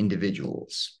by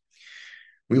individuals.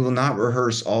 We will not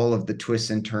rehearse all of the twists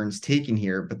and turns taken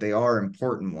here, but they are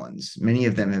important ones. Many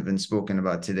of them have been spoken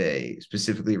about today,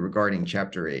 specifically regarding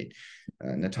chapter 8.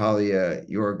 Natalia,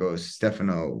 Yorgos,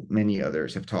 Stefano, many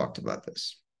others have talked about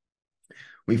this.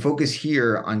 We focus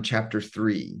here on chapter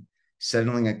 3,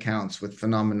 settling accounts with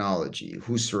phenomenology,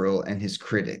 Husserl and his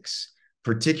critics,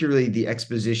 particularly the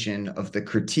exposition of the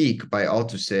critique by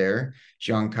Althusser,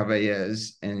 Jean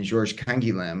Cavaillés, and Georges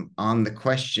Canguilhem on the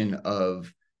question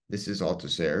of, this is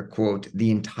Althusser, quote,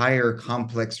 the entire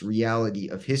complex reality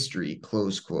of history,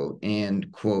 close quote,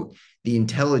 and, quote, the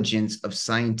intelligence of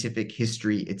scientific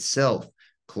history itself,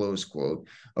 close quote,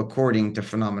 according to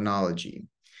phenomenology.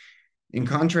 In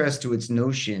contrast to its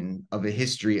notion of a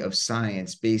history of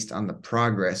science based on the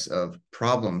progress of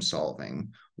problem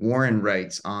solving, Warren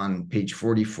writes on page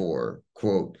 44,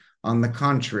 quote, on the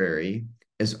contrary,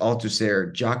 as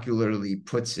Althusser jocularly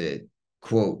puts it,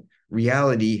 quote,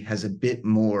 reality has a bit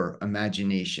more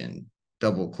imagination,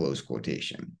 double close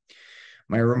quotation.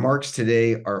 My remarks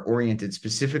today are oriented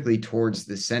specifically towards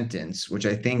this sentence, which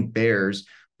I think bears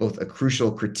both a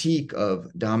crucial critique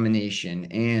of domination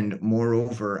and,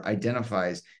 moreover,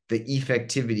 identifies the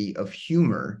effectivity of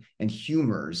humor and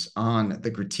humors on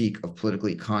the critique of political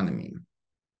economy.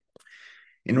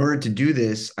 In order to do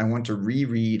this, I want to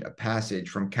reread a passage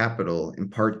from Capital in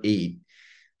part 8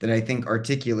 that I think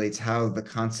articulates how the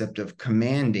concept of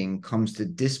commanding comes to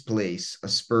displace a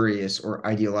spurious or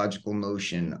ideological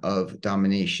notion of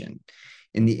domination.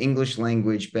 In the English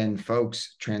language Ben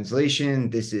Fouth's translation,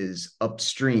 this is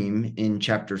upstream in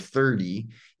chapter 30,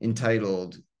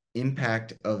 entitled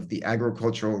Impact of the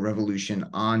Agricultural Revolution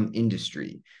on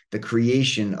Industry, the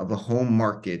Creation of a Home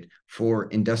Market for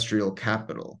Industrial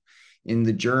Capital. In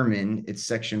the German, it's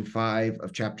section 5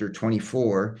 of chapter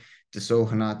 24, Die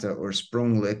sogenannte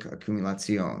ursprüngliche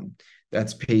Akkumulation.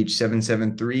 That's page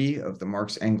 773 of the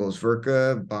Marx Engels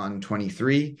Werke, Bond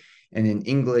 23, and in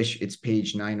English, it's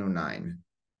page 909.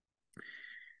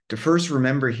 To first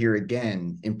remember here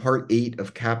again, in part 8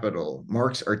 of Capital,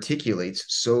 Marx articulates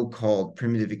so-called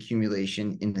primitive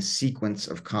accumulation in a sequence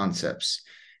of concepts.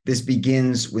 This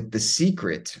begins with the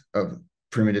secret of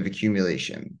primitive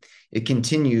accumulation. It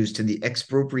continues to the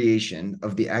expropriation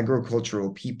of the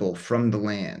agricultural people from the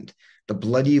land, the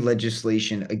bloody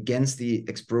legislation against the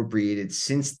expropriated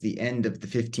since the end of the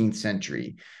 15th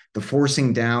century, the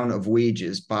forcing down of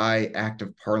wages by act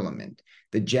of parliament,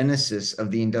 the genesis of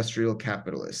the industrial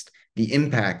capitalist, the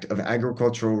impact of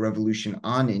agricultural revolution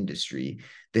on industry,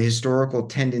 the historical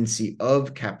tendency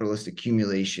of capitalist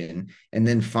accumulation, and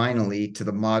then finally to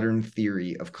the modern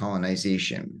theory of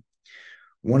colonization.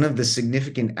 One of the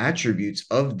significant attributes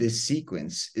of this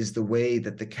sequence is the way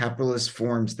that the capitalist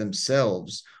forms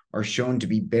themselves are shown to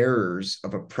be bearers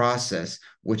of a process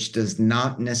which does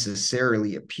not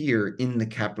necessarily appear in the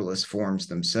capitalist forms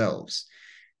themselves.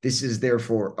 This is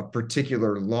therefore a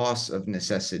particular loss of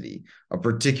necessity, a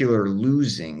particular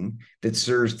losing that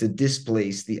serves to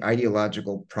displace the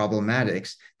ideological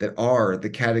problematics that are the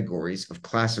categories of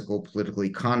classical political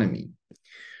economy.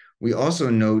 We also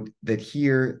note that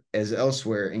here, as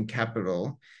elsewhere in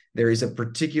Capital, there is a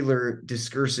particular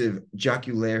discursive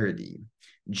jocularity.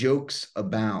 Jokes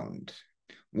abound.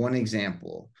 One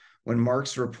example, when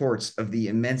Marx reports of the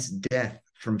immense death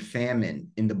from famine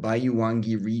in the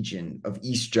Banyuwangi region of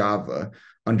East Java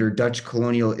under Dutch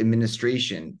colonial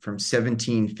administration from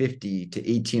 1750 to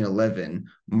 1811,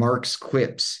 Marx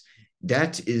quips,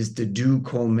 "Dat is de doux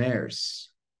commerce."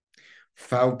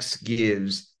 Fouth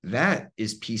gives, "That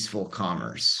is peaceful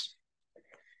commerce."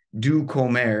 Doux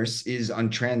commerce is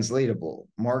untranslatable.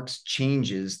 Marx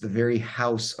changes the very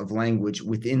house of language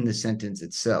within the sentence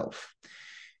itself.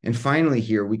 And finally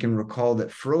here, we can recall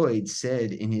that Freud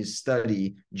said in his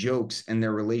study, Jokes and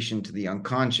Their Relation to the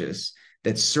Unconscious,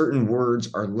 that certain words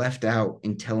are left out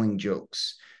in telling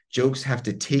jokes. Jokes have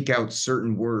to take out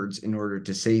certain words in order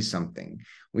to say something.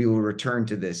 We will return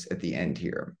to this at the end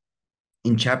here.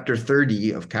 In chapter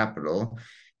 30 of Capital,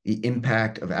 The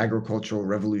Impact of Agricultural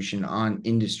Revolution on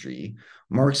Industry,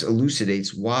 Marx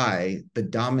elucidates why the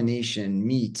domination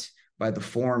meet by the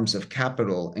forms of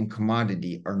capital and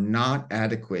commodity are not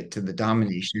adequate to the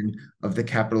domination of the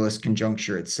capitalist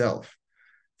conjuncture itself.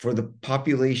 For the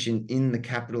population in the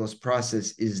capitalist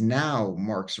process is now,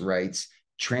 Marx writes,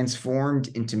 transformed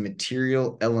into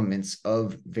material elements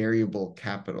of variable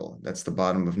capital. That's the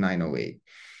bottom of 908.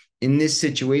 In this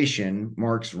situation,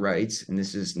 Marx writes, and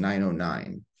this is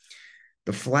 909,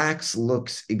 the flax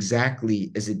looks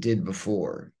exactly as it did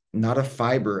before. Not a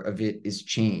fiber of it is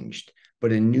changed,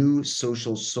 but a new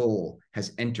social soul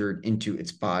has entered into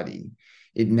its body.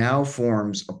 It now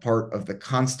forms a part of the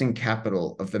constant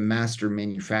capital of the master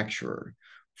manufacturer.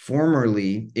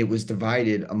 Formerly, it was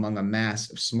divided among a mass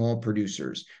of small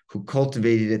producers who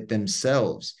cultivated it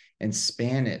themselves and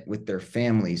span it with their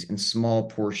families in small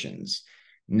portions.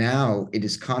 Now it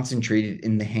is concentrated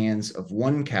in the hands of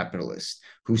one capitalist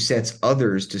who sets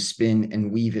others to spin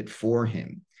and weave it for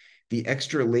him. The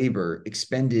extra labor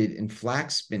expended in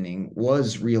flax spinning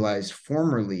was realized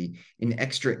formerly in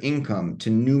extra income to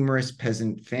numerous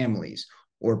peasant families,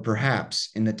 or perhaps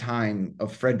in the time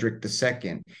of Frederick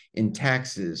II in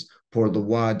taxes pour le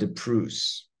roi de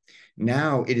Prusse.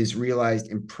 Now it is realized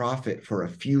in profit for a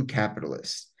few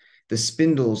capitalists. The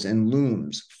spindles and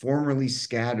looms formerly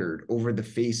scattered over the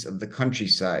face of the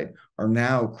countryside are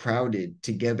now crowded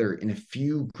together in a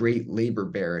few great labor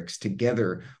barracks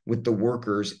together with the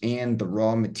workers and the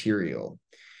raw material.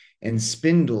 And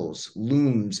spindles,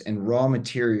 looms, and raw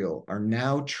material are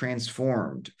now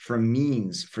transformed from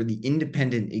means for the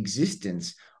independent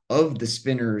existence of the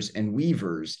spinners and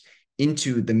weavers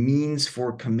into the means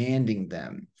for commanding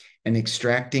them and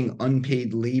extracting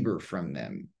unpaid labor from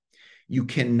them. You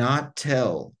cannot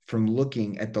tell from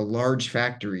looking at the large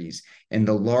factories and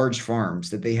the large farms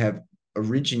that they have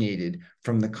originated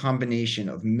from the combination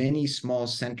of many small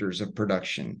centers of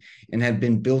production and have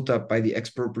been built up by the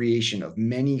expropriation of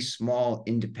many small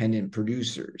independent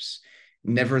producers.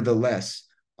 Nevertheless,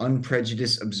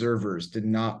 unprejudiced observers did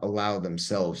not allow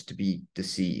themselves to be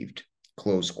deceived.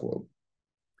 Close quote.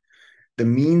 The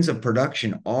means of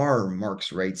production are,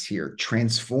 Marx writes here,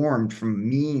 transformed from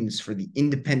means for the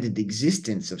independent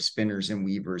existence of spinners and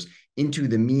weavers into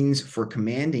the means for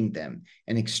commanding them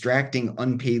and extracting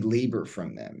unpaid labor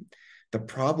from them. The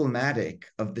problematic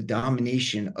of the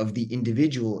domination of the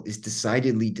individual is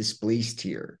decidedly displaced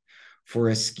here. For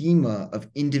a schema of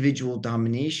individual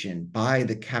domination by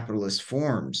the capitalist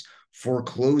forms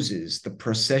forecloses the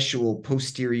processual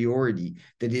posteriority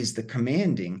that is the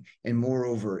commanding and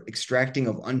moreover extracting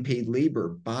of unpaid labor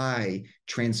by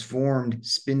transformed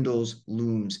spindles,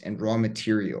 looms, and raw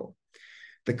material.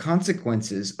 The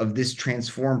consequences of this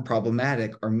transformed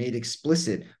problematic are made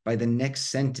explicit by the next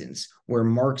sentence where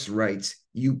Marx writes,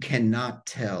 "You cannot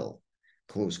tell,"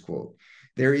 close quote.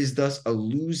 There is thus a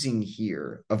losing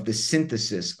here of the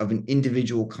synthesis of an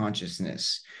individual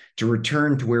consciousness. To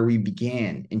return to where we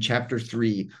began in chapter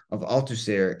 3 of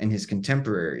Althusser and his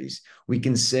contemporaries, we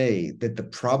can say that the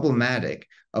problematic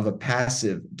of a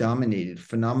passive, dominated,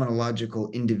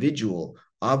 phenomenological individual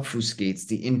obfuscates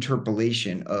the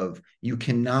interpolation of "you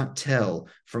cannot tell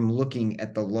from looking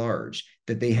at the large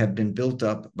that they have been built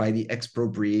up by the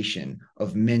expropriation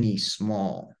of many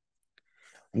small."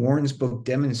 Warren's book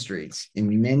demonstrates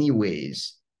in many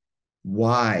ways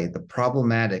why the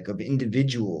problematic of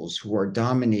individuals who are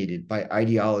dominated by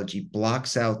ideology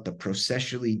blocks out the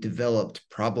processually developed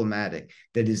problematic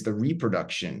that is the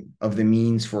reproduction of the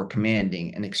means for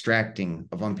commanding and extracting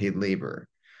of unpaid labor.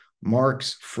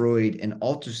 Marx, Freud, and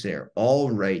Althusser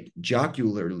all write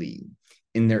jocularly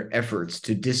in their efforts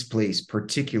to displace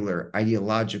particular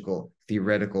ideological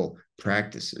theoretical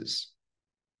practices.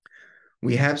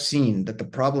 We have seen that the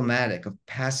problematic of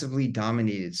passively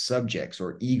dominated subjects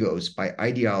or egos by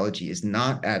ideology is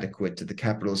not adequate to the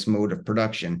capitalist mode of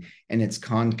production and its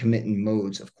concomitant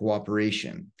modes of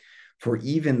cooperation. For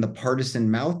even the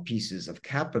partisan mouthpieces of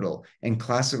capital and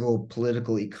classical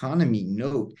political economy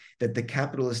note that the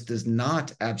capitalist does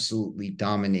not absolutely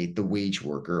dominate the wage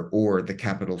worker or the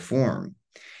capital form.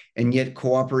 And yet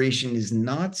cooperation is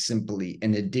not simply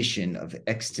an addition of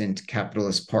extant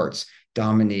capitalist parts,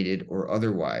 dominated or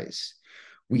otherwise.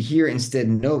 We here instead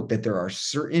note that there are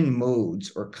certain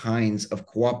modes or kinds of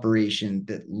cooperation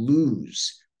that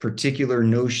lose particular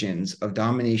notions of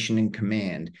domination and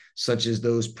command, such as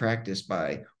those practiced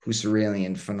by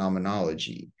Husserlian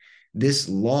phenomenology. This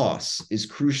loss is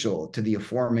crucial to the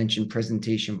aforementioned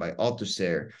presentation by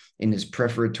Althusser in his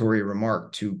prefatory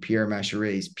remark to Pierre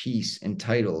Macheret's piece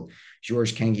entitled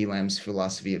Georges Canguilhem's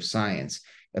Philosophy of Science,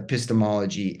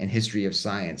 Epistemology and History of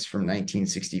Science from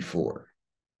 1964.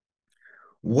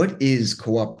 What is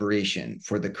cooperation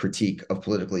for the critique of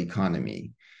political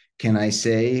economy? Can I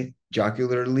say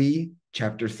jocularly,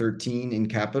 chapter 13 in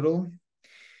Capital?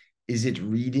 Is it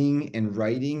reading and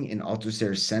writing in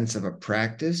Althusser's sense of a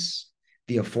practice,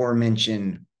 the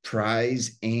aforementioned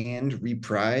prize and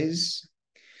reprise?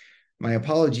 My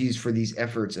apologies for these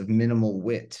efforts of minimal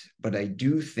wit, but I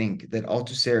do think that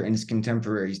Althusser and his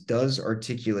contemporaries does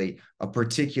articulate a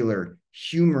particular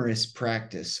humorous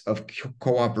practice of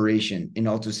cooperation in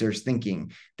Althusser's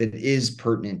thinking that is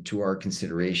pertinent to our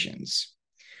considerations.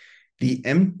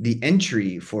 The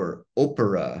entry for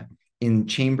opera in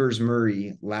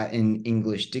Chambers-Murray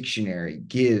Latin-English Dictionary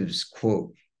gives,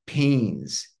 quote,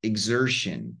 pains,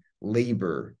 exertion,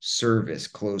 labor, service,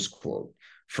 close quote.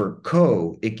 For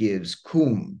co, it gives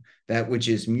cum, that which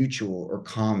is mutual or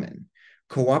common.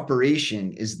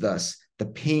 Cooperation is thus the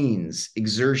pains,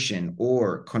 exertion,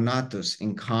 or conatus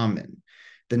in common.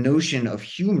 The notion of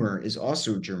humor is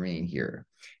also germane here.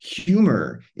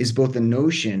 Humor is both the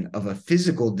notion of a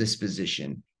physical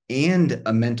disposition and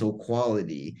a mental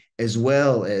quality, as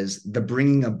well as the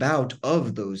bringing about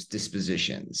of those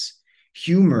dispositions.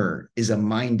 Humor is a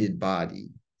minded body.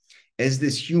 As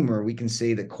this humor, we can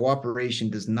say that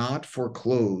cooperation does not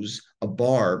foreclose a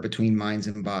bar between minds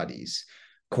and bodies.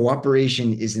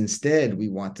 Cooperation is instead, we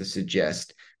want to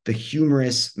suggest, the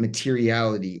humorous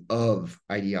materiality of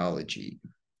ideology.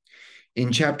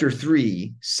 In chapter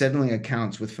 3, Settling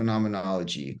Accounts with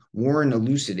Phenomenology, Warren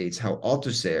elucidates how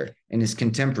Althusser and his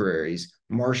contemporaries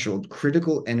marshaled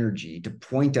critical energy to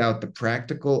point out the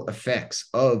practical effects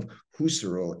of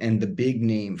Husserl and the big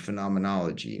name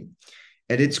phenomenology.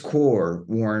 At its core,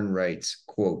 Warren writes,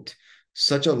 quote,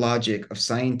 such a logic of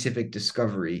scientific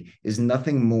discovery is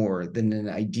nothing more than an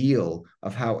ideal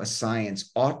of how a science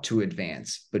ought to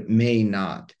advance, but may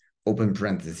not, open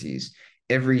parentheses.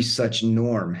 Every such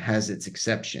norm has its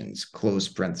exceptions, close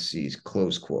parentheses,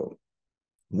 close quote.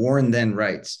 Warren then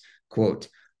writes, quote,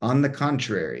 on the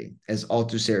contrary, as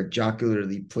Althusser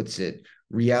jocularly puts it,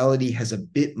 reality has a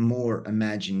bit more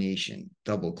imagination,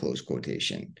 double close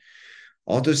quotation.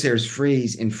 Althusser's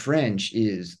phrase in French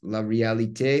is la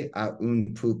réalité a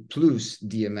un peu plus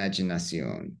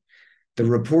d'imagination. The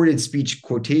reported speech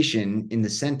quotation in the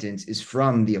sentence is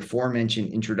from the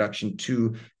aforementioned introduction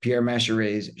to Pierre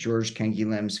Macheret's Georges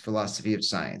Canguilhem's Philosophy of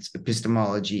Science,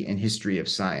 Epistemology and History of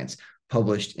Science,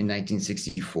 published in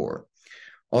 1964.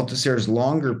 Althusser's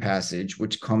longer passage,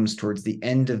 which comes towards the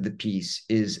end of the piece,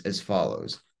 is as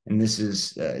follows. And this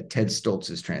is Ted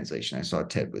Stoltz's translation. I saw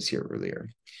Ted was here earlier.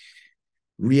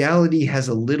 Reality has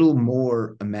a little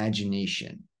more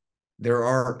imagination. There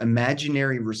are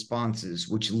imaginary responses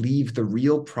which leave the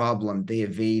real problem they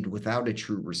evade without a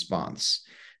true response.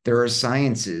 There are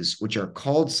sciences which are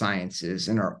called sciences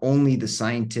and are only the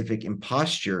scientific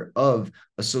imposture of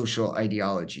a social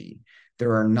ideology.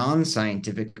 There are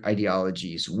non-scientific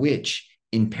ideologies which,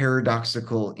 in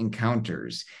paradoxical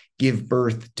encounters, give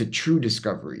birth to true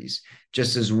discoveries,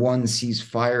 just as one sees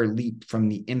fire leap from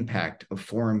the impact of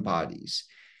foreign bodies.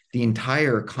 The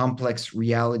entire complex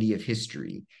reality of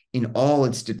history, in all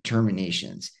its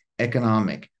determinations,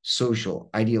 economic, social,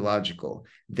 ideological,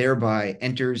 thereby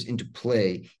enters into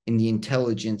play in the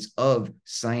intelligence of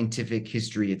scientific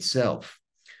history itself.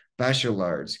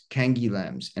 Bachelard's,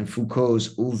 Canguilhem's, and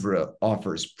Foucault's oeuvre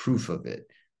offers proof of it,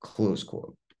 close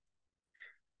quote.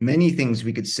 Many things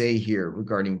we could say here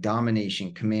regarding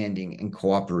domination, commanding, and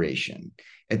cooperation.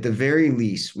 At the very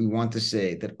least, we want to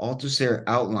say that Althusser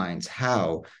outlines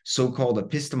how so-called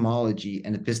epistemology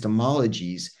and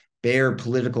epistemologies bear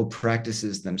political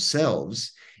practices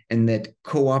themselves, and that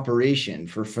cooperation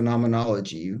for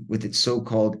phenomenology with its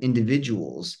so-called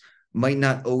individuals might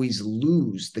not always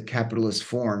lose the capitalist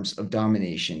forms of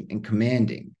domination and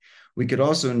commanding. We could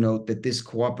also note that this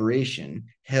cooperation,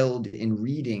 held in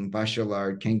reading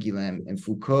Bachelard, Canguilhem, and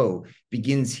Foucault,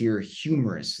 begins here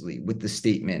humorously with the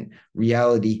statement,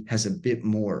 reality has a bit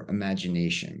more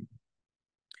imagination.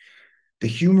 The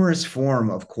humorous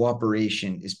form of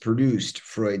cooperation is produced,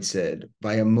 Freud said,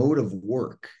 by a mode of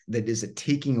work that is a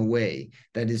taking away,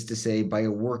 that is to say, by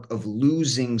a work of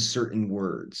losing certain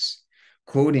words.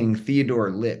 Quoting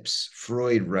Theodore Lipps,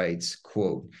 Freud writes,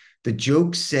 quote, "The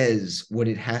joke says what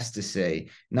it has to say,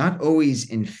 not always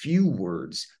in few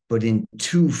words, but in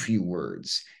too few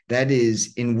words. That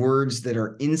is, in words that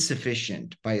are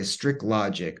insufficient by a strict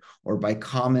logic or by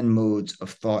common modes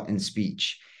of thought and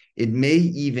speech. It may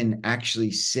even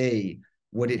actually say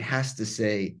what it has to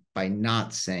say by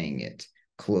not saying it,"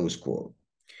 close quote.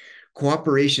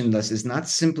 Cooperation, thus, is not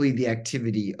simply the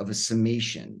activity of a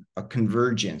summation, a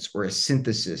convergence, or a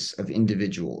synthesis of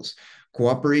individuals.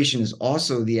 Cooperation is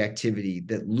also the activity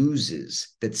that loses,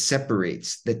 that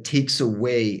separates, that takes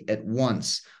away at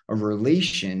once a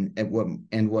relation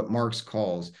and what Marx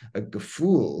calls a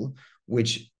Gefühl,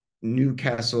 which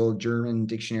Newcastle German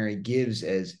Dictionary gives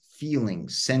as feeling,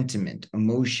 sentiment,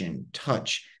 emotion,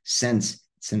 touch, sense,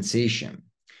 sensation.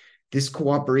 This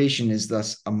cooperation is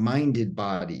thus a minded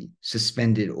body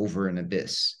suspended over an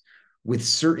abyss. With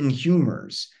certain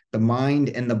humors, the mind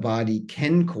and the body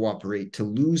can cooperate to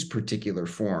lose particular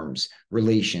forms,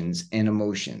 relations, and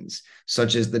emotions,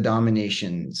 such as the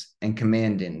dominations and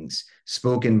commandings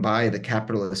spoken by the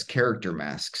capitalist character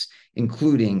masks,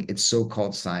 including its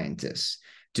so-called scientists.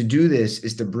 To do this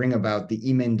is to bring about the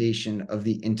emendation of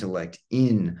the intellect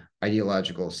in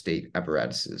ideological state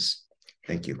apparatuses.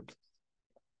 Thank you.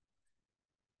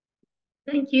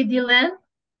 Thank you, Dylan.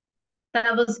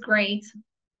 That was great.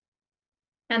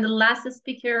 And the last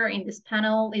speaker in this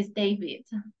panel is David.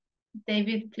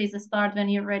 David, please start when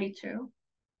you're ready to.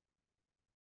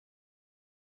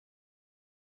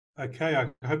 Okay,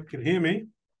 I hope you can hear me.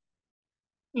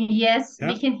 Yes,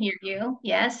 Yeah. we can hear you.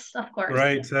 Yes, of course.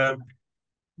 Great.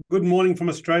 Good morning from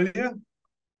Australia.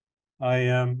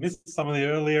 I missed some of the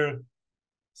earlier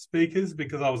speakers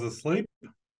because I was asleep.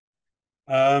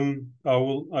 I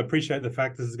appreciate the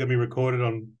fact this is going to be recorded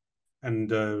on and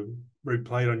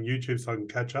replayed on YouTube so I can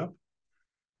catch up.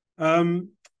 I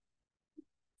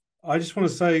just want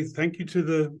to say thank you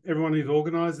to everyone who's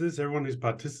organised this, everyone who's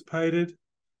participated,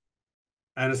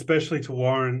 and especially to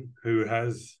Warren, who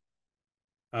has,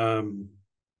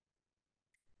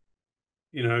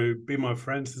 been my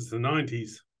friend since the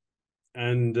 90s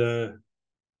and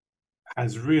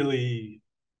has really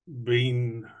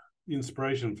been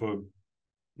inspiration for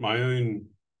my own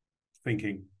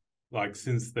thinking, like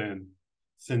since then.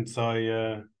 Since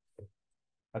I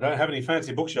don't have any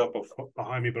fancy bookshelf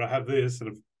behind me, but I have this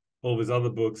and all of his other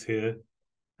books here.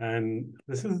 And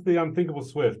this is The Unthinkable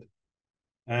Swift.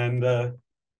 And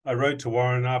I wrote to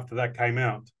Warren after that came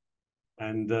out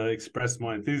and expressed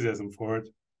my enthusiasm for it.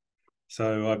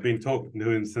 So I've been talking to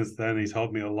him since then. He's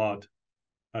helped me a lot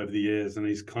over the years, and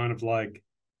he's kind of like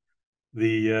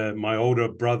my older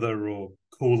brother or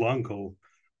cool uncle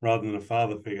rather than a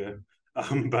father figure.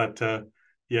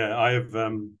 Yeah, I have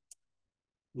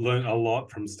learned a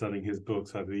lot from studying his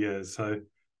books over the years. So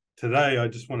today I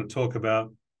just want to talk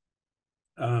about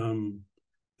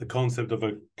the concept of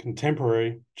a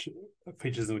contemporary, which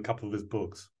features in a couple of his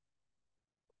books.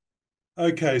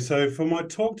 Okay, so for my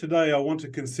talk today, I want to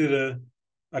consider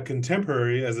a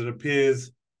contemporary as it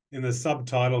appears in the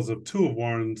subtitles of two of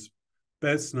Warren's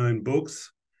best-known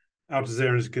books, Althusser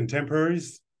and his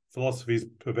Contemporaries, Philosophy's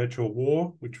Perpetual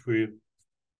War, which we're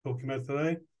talking about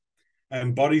today,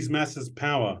 and Bodies, Masses,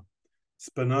 Power,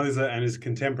 Spinoza and his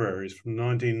Contemporaries from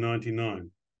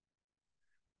 1999.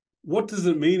 What does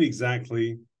it mean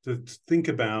exactly to think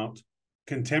about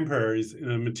contemporaries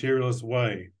in a materialist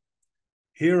way?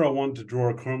 Here I want to draw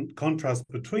a contrast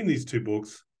between these two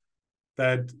books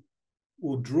that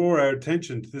will draw our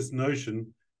attention to this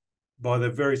notion by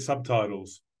their very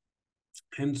subtitles,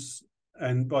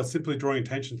 and by simply drawing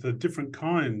attention to the different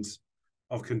kinds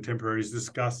of contemporaries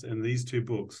discussed in these two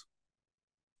books.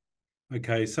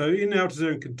 Okay, so in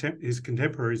Althusser and his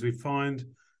Contemporaries, we find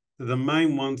that the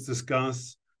main ones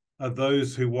discussed are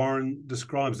those who Warren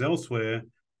describes elsewhere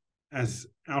as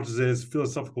Althusser's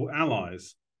philosophical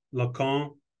allies,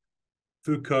 Lacan,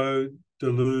 Foucault,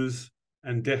 Deleuze,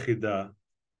 and Derrida.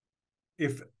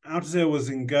 If Althusser was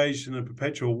engaged in a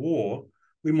perpetual war,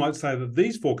 we might say that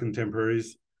these four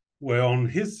contemporaries were on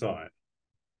his side.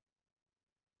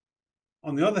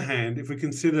 On the other hand, if we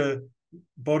consider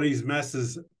Bodies,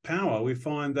 Masses, Power, we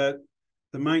find that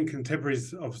the main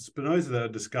contemporaries of Spinoza that are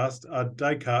discussed are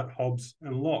Descartes, Hobbes,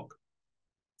 and Locke.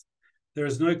 There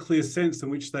is no clear sense in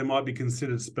which they might be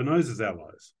considered Spinoza's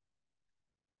allies.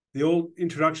 The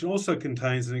introduction also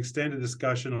contains an extended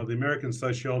discussion of the American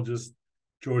sociologist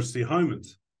George C.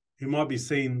 Homans, who might be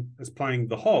seen as playing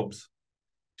the Hobbes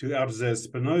to Althusser's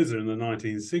Spinoza in the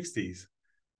 1960s,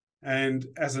 and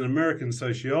as an American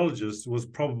sociologist was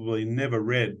probably never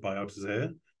read by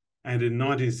Althusser, and in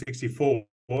 1964,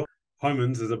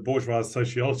 Homans, as a bourgeois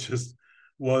sociologist,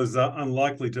 was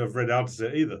unlikely to have read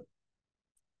Althusser either.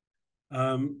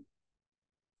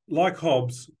 Like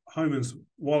Hobbes, Homans,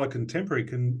 while a contemporary,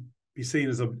 can be seen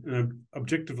as an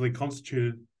objectively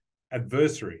constituted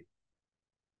adversary.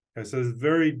 Okay, so there's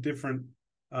very different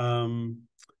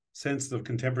senses of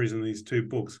contemporaries in these two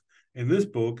books. In this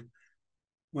book,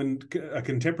 when a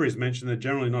contemporary is mentioned, they're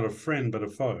generally not a friend, but a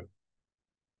foe.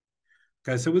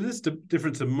 Okay, so with this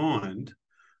difference in mind,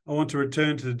 I want to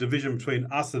return to the division between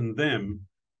us and them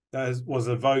that was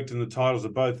evoked in the titles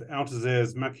of both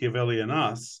Althusser's Machiavelli and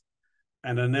Us,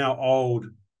 and a now old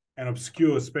and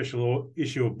obscure special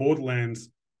issue of Borderlands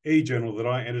e-journal that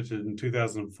I edited in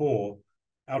 2004,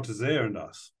 Althusser and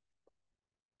Us.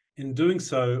 In doing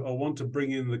so, I want to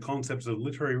bring in the concepts of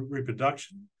literary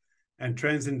reproduction and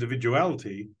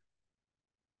transindividuality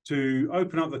to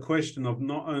open up the question of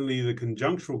not only the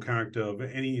conjunctural character of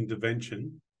any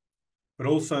intervention, but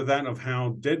also that of how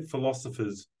dead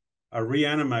philosophers are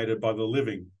reanimated by the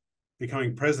living,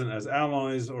 becoming present as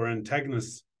allies or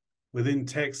antagonists within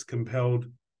texts compelled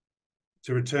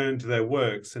to return to their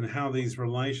works, and how these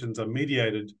relations are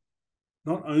mediated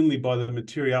not only by the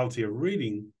materiality of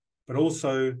reading, but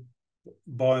also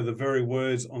by the very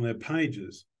words on their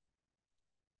pages.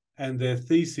 And their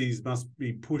theses must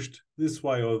be pushed this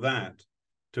way or that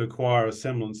to acquire a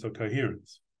semblance of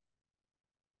coherence.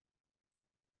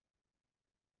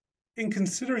 In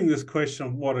considering this question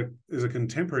of what is a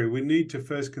contemporary, we need to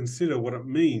first consider what it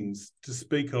means to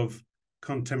speak of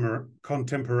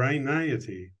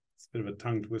contemporaneity. It's a bit of a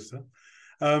tongue twister.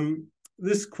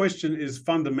 This question is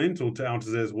fundamental to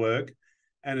Althusser's work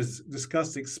and is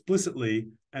discussed explicitly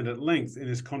and at length in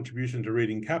his contribution to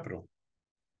Reading Capital,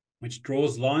 which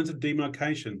draws lines of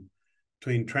demarcation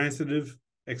between transitive,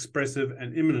 expressive,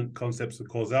 and immanent concepts of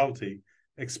causality,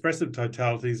 expressive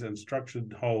totalities and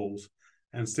structured wholes,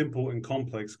 and simple and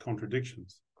complex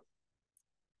contradictions.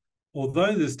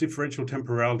 Although this differential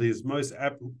temporality is most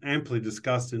amply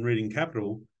discussed in Reading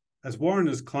Capital, as Warren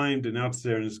has claimed in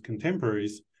Althusser and his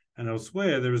contemporaries and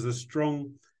elsewhere, there is a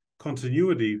strong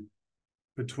continuity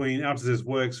between Althusser's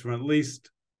works from at least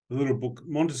the little book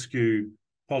Montesquieu,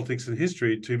 Politics and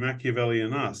History, to Machiavelli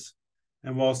and Us.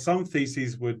 And while some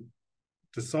theses were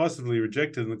decisively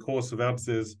rejected in the course of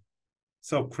Althusser's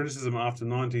self-criticism after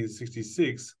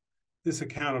 1966, this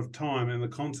account of time and the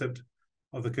concept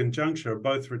of the conjuncture are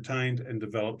both retained and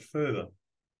developed further.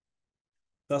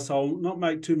 Thus, I'll not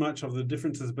make too much of the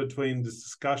differences between this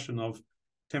discussion of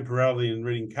temporality in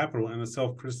Reading Capital and the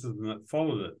self-criticism that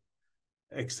followed it,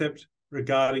 except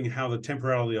regarding how the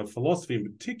temporality of philosophy in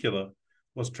particular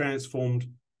was transformed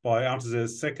by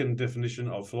Althusser's second definition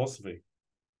of philosophy.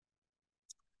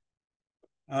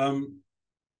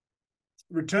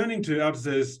 Returning to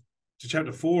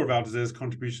chapter 4 of Althusser's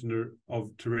contribution to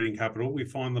Reading Capital, we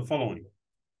find the following.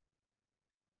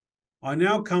 I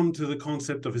now come to the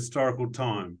concept of historical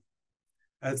time,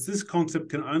 as this concept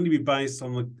can only be based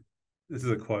on this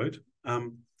is a quote,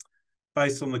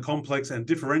 based on the complex and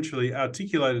differentially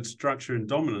articulated structure and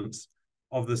dominance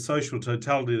of the social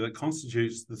totality that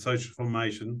constitutes the social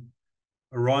formation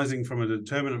arising from a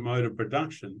determinate mode of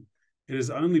production. It is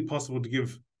only possible to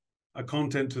give a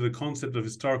content to the concept of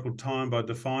historical time by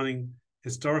defining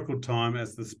historical time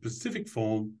as the specific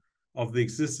form of the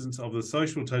existence of the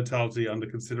social totality under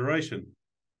consideration,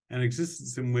 an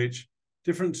existence in which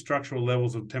different structural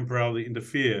levels of temporality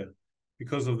interfere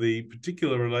because of the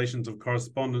particular relations of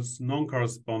correspondence,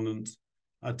 non-correspondence,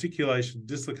 articulation,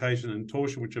 dislocation, and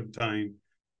torsion which obtain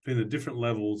between the different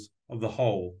levels of the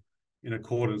whole in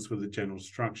accordance with the general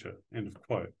structure, end of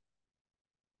quote.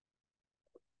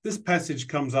 This passage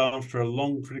comes after a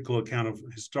long critical account of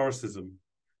historicism,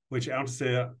 which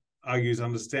Althusser argues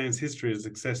understands history as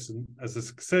a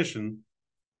succession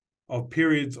of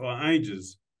periods or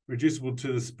ages, reducible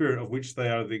to the spirit of which they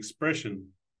are the expression,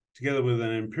 together with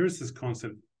an empiricist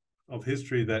concept of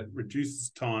history that reduces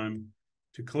time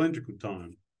to calendrical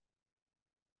time.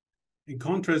 In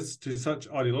contrast to such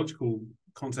ideological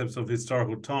concepts of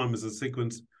historical time as a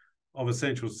sequence of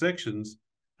essential sections,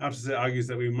 Althusser argues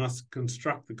that we must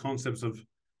construct the concepts of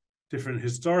different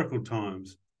historical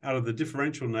times out of the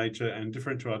differential nature and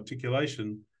differential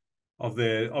articulation of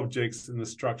their objects in the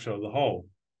structure of the whole.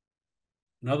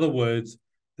 In other words,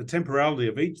 the temporality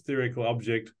of each theoretical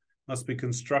object must be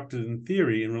constructed in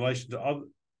theory in relation to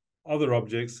other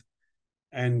objects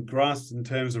and grasped in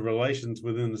terms of relations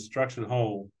within the structured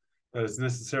whole that is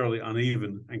necessarily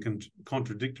uneven and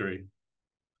contradictory.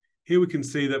 Here we can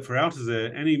see that for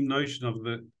Althusser, any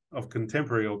notion of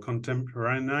contemporary or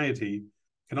contemporaneity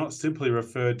cannot simply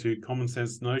refer to common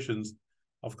sense notions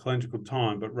of calendrical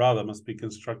time, but rather must be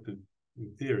constructed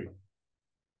in theory.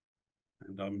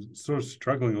 And I'm sort of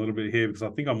struggling a little bit here because I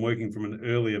think I'm working from an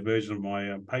earlier version of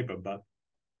my paper, but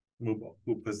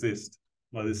we'll persist.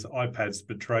 Well, this iPad's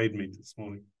betrayed me this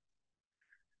morning.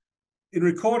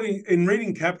 In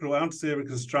reading Capital, Althusser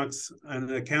constructs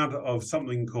an account of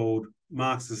something called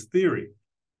Marxist theory,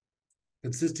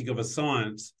 consisting of a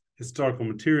science, historical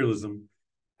materialism,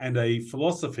 and a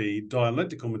philosophy,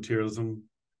 dialectical materialism,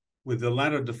 with the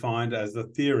latter defined as the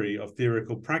theory of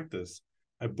theoretical practice,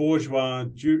 a bourgeois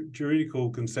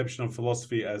juridical conception of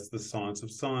philosophy as the science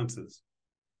of sciences.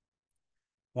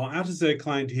 While Althusser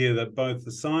claimed here that both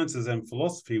the sciences and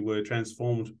philosophy were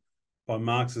transformed by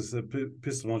Marx's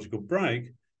epistemological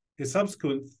break, his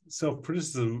subsequent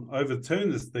self-criticism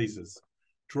overturned this thesis,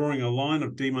 drawing a line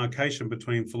of demarcation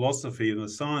between philosophy and the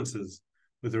sciences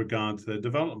with regard to their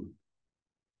development.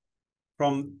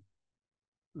 From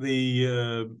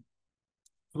the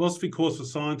philosophy course for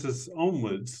scientists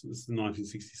onwards, this is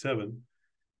 1967,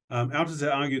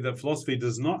 Althusser argued that philosophy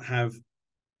does not have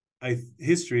a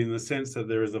history in the sense that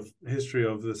there is a history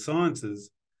of the sciences,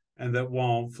 and that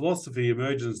while philosophy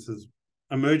emerges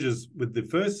with the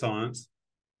first science,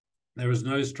 there is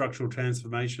no structural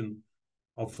transformation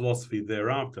of philosophy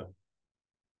thereafter.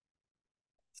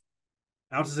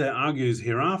 Althusser argues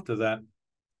hereafter that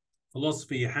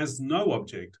philosophy has no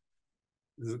object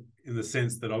in the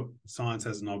sense that science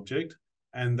has an object,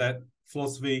 and that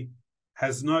philosophy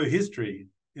has no history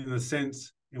in the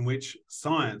sense in which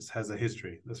science has a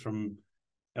history. That's from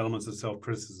Elements of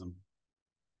Self-Criticism.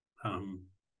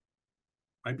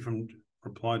 Maybe from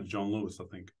Reply to John Lewis, I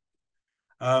think.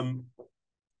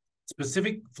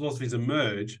 Specific philosophies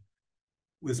emerge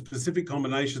with specific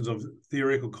combinations of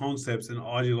theoretical concepts and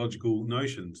ideological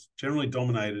notions, generally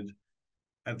dominated,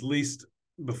 at least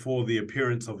before the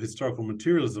appearance of historical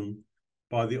materialism,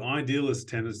 by the idealist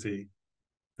tendency,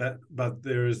 but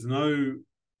there is no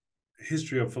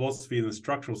history of philosophy in the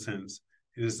structural sense.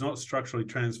 It is not structurally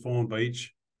transformed by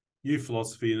each new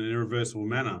philosophy in an irreversible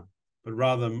manner, but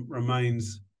rather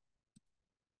remains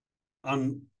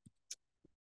marked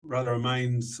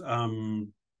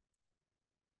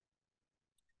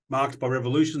by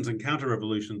revolutions and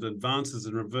counter-revolutions, advances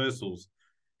and reversals,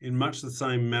 in much the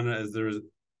same manner as there is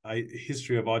a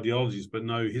history of ideologies, but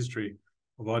no history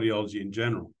of ideology in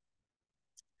general.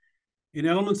 In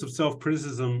Elements of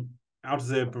Self-Criticism,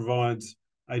 Althusser provides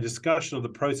a discussion of the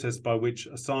process by which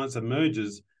a science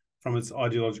emerges from its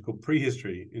ideological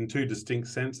prehistory in two distinct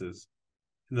senses.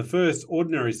 In the first,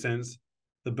 ordinary sense,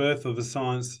 the birth of a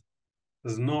science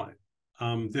does not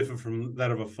differ from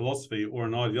that of a philosophy or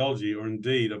an ideology or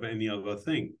indeed of any other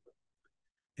thing.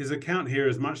 His account here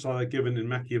is much like that given in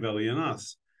Machiavelli and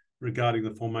Us regarding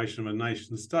the formation of a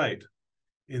nation state,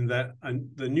 in that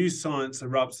the new science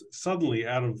erupts suddenly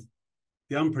out of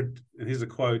the and here's a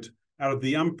quote, out of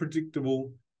the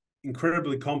unpredictable,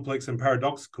 incredibly complex and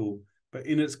paradoxical, but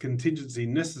in its contingency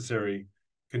necessary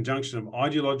conjunction of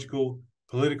ideological,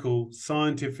 political,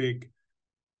 scientific,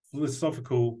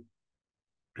 philosophical,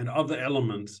 and other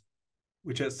elements,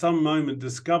 which at some moment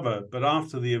discover, but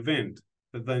after the event,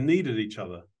 that they needed each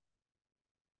other,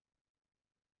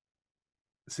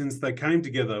 since they came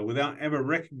together without ever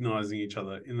recognizing each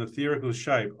other in the theoretical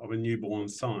shape of a newborn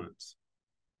science.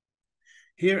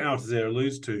 Here Althusser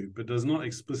alludes to, but does not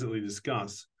explicitly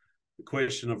discuss, the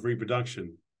question of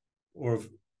reproduction, or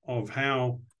of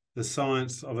how the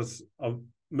science of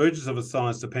emergence of a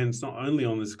science depends not only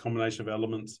on this combination of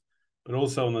elements, but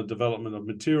also on the development of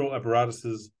material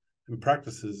apparatuses and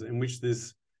practices in which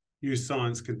this new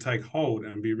science can take hold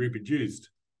and be reproduced,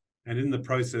 and in the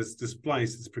process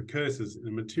displace its precursors in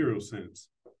a material sense.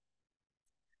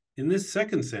 In this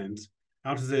second sense,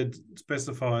 Althusser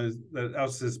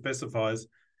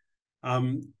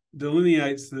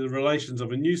delineates the relations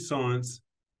of a new science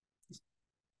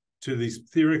to these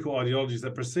theoretical ideologies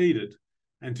that precede it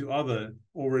and to other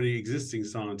already existing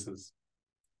sciences.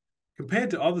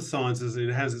 Compared to other sciences, it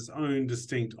has its own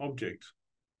distinct object.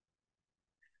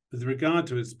 With regard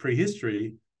to its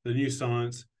prehistory, the new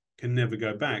science can never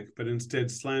go back, but instead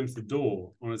slams the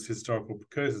door on its historical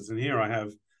precursors. And here I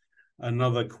have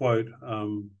another quote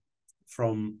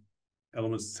from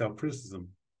Elements of Self-Criticism.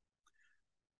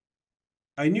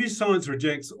 A new science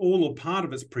rejects all or part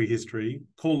of its prehistory,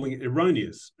 calling it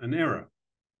erroneous, an error.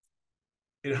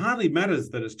 It hardly matters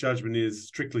that its judgment is,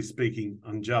 strictly speaking,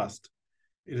 unjust.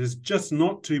 It is just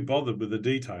not too bothered with the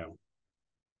detail.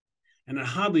 And it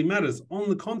hardly matters, on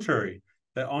the contrary,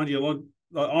 that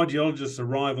ideologists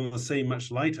arrive on the scene much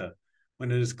later,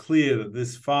 when it is clear that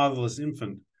this fatherless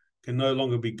infant can no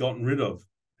longer be gotten rid of,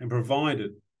 and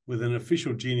provided with an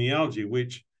official genealogy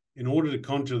which, in order to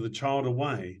conjure the child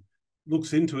away,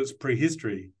 looks into its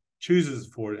prehistory, chooses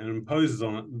for it, and imposes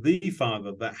on it the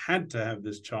father that had to have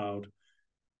this child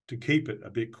to keep it a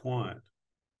bit quiet.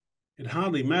 It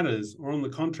hardly matters, or on the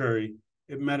contrary,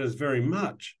 it matters very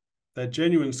much, that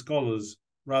genuine scholars,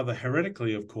 rather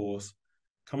heretically of course,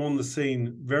 come on the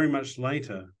scene very much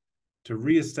later to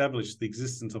re-establish the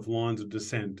existence of lines of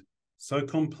descent so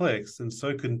complex and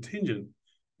so contingent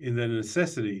in their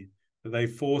necessity that they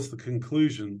force the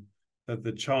conclusion that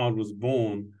the child was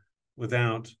born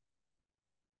without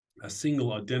a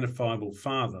single identifiable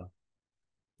father.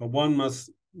 But one must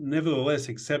nevertheless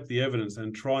accept the evidence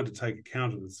and try to take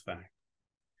account of this fact.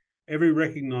 Every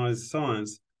recognized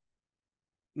science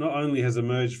not only has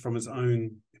emerged from its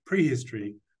own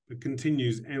prehistory, but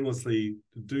continues endlessly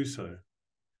to do so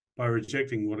by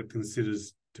rejecting what it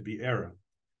considers to be error.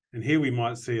 And here we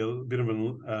might see a bit of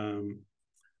an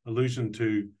allusion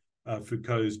to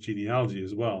Foucault's genealogy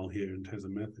as well here in terms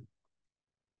of method.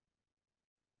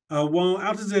 While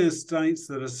Althusser states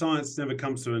that a science never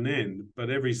comes to an end, but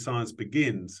every science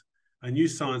begins, a new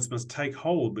science must take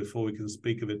hold before we can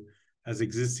speak of it as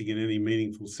existing in any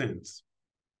meaningful sense.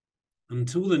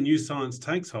 Until the new science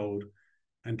takes hold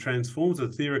and transforms the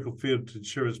theoretical field to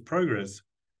ensure its progress,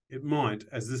 it might,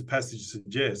 as this passage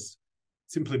suggests,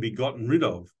 simply be gotten rid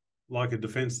of, like a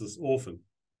defenseless orphan.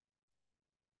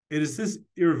 It is this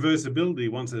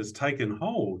irreversibility, once it has taken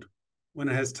hold, when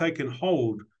it has taken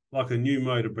hold like a new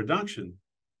mode of production,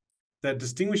 that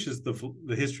distinguishes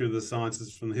the history of the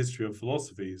sciences from the history of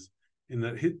philosophies, in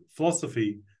that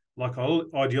philosophy, like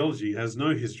ideology, has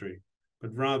no history,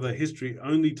 but rather history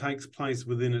only takes place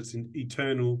within its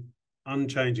eternal,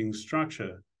 unchanging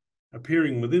structure,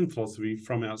 appearing within philosophy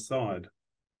from outside.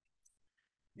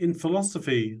 In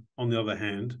philosophy, on the other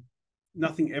hand,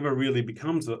 nothing ever really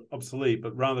becomes obsolete,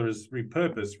 but rather is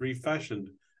repurposed, refashioned,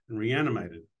 and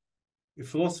reanimated. If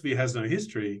philosophy has no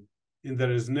history, in that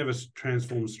it is never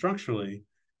transformed structurally,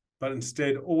 but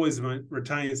instead always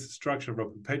retains the structure of a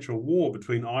perpetual war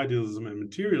between idealism and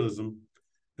materialism,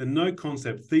 then no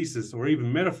concept, thesis, or even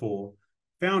metaphor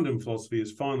found in philosophy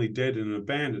is finally dead and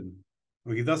abandoned.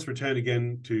 We can thus return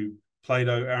again to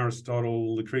Plato,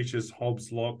 Aristotle, Lucretius,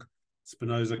 Hobbes, Locke,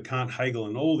 Spinoza, Kant, Hegel,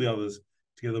 and all the others,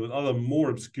 together with other more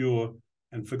obscure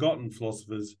and forgotten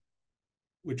philosophers,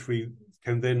 which we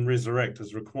can then resurrect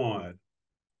as required.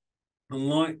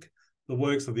 Unlike the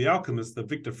works of the alchemists that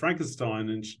Victor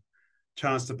Frankenstein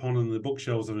chanced upon in the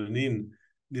bookshelves of an inn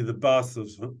near the baths of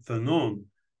Vernon,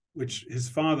 which his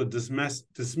father dismissed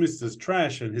as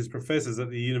trash and his professors at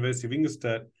the University of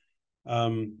Ingolstadt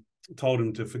told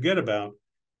him to forget about,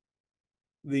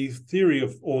 the theory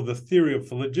of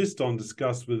phlogiston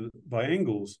discussed by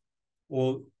Engels,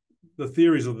 or the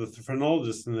theories of the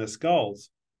phrenologists and their skulls,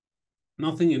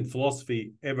 nothing in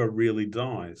philosophy ever really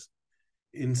dies.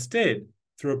 Instead,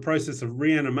 through a process of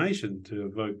reanimation, to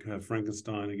evoke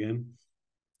Frankenstein again,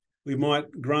 we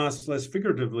might grasp less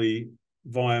figuratively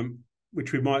via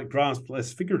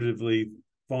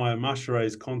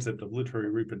Macheret's concept of literary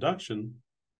reproduction.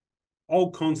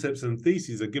 Old concepts and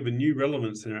theses are given new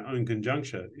relevance in our own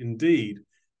conjuncture. Indeed,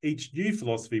 each new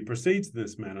philosophy proceeds in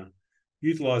this manner,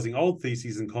 utilizing old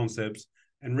theses and concepts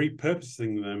and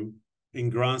repurposing them in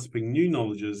grasping new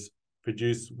knowledges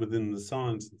produced within the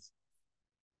sciences.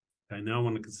 Okay, now I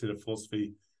want to consider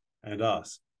philosophy and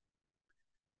us.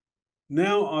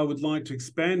 Now I would like to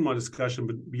expand my discussion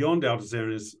beyond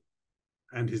Althusser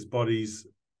and his bodies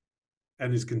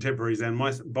and his contemporaries and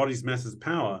bodies, masses,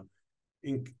 power,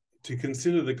 to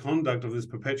consider the conduct of this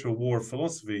perpetual war of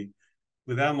philosophy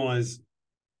with allies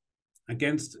and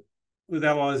against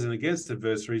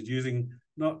adversaries, using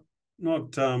not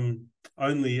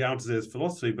only Althusser's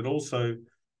philosophy, but also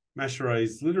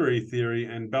Macheret's literary theory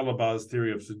and Balabar's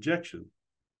theory of subjection,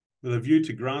 with a view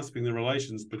to grasping the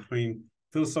relations between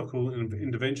philosophical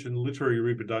intervention, literary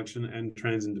reproduction, and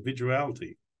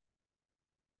transindividuality.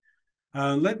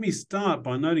 Let me start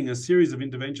by noting a series of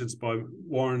interventions by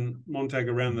Warren Montag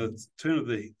around the turn of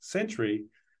the century,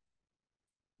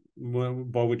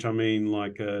 by which I mean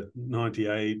like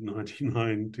 98,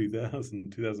 99,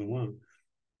 2000, 2001,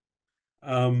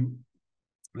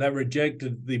 that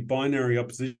rejected the binary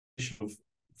opposition of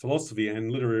philosophy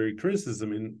and literary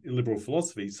criticism in liberal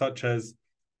philosophy, such as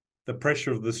The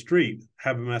Pressure of the Street,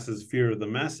 Habermas's Fear of the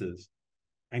Masses,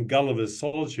 and Gulliver's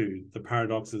Solitude, The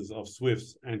Paradoxes of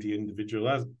Swift's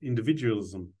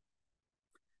Anti-Individualism.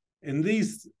 In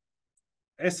these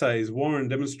essays, Warren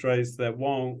demonstrates that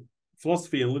while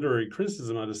philosophy and literary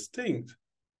criticism are distinct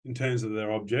in terms of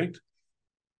their object,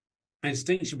 a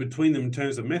distinction between them in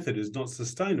terms of method is not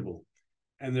sustainable,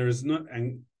 and there is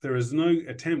no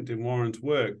attempt in Warren's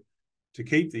work to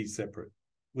keep these separate,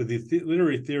 with the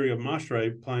literary theory of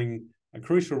Margaret playing a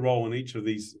crucial role in each of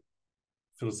these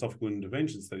philosophical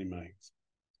interventions that he makes.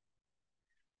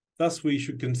 Thus, we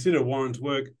should consider Warren's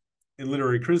work in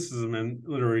literary criticism and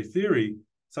literary theory,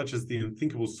 such as The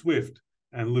Unthinkable Swift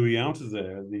and Louis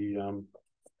Althusser, the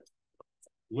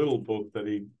little book that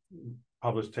he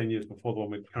published 10 years before the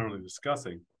one we're currently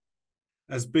discussing,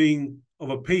 as being of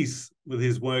a piece with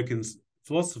his work in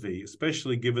philosophy,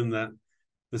 especially given that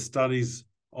the studies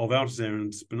of Althusser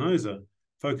and Spinoza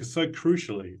focus so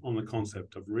crucially on the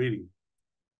concept of reading.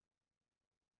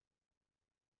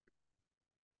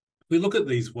 If we look at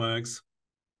these works,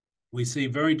 we see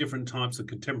very different types of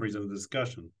contemporaries in the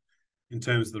discussion in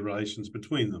terms of the relations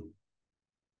between them.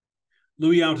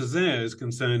 Louis Althusser is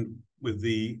concerned with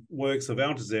the works of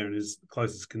Althusser and his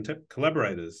closest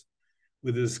collaborators,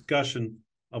 with the discussion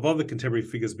of other contemporary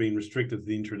figures being restricted to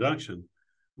the introduction,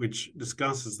 which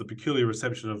discusses the peculiar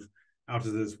reception of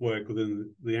Althusser's work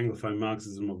within the Anglophone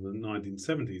Marxism of the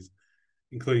 1970s,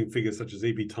 including figures such as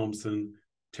E.P. Thompson,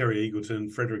 Terry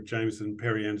Eagleton, Frederick Jameson,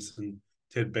 Perry Anderson,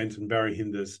 Ted Benton, Barry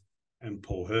Hinders, and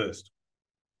Paul Hurst.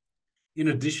 In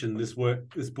addition, this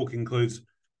book includes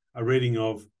a reading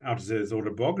of Althusser's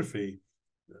autobiography,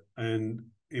 and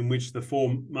in which the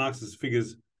four Marxist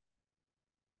figures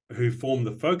who form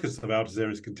the focus of Althusser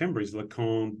and his contemporaries,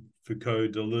 Lacan, Foucault,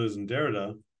 Deleuze, and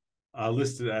Derrida, are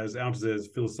listed as Althusser's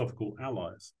philosophical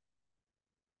allies.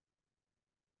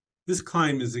 This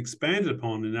claim is expanded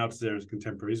upon in Althusser and his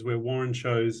contemporaries, where Warren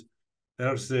shows that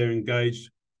Althusser engaged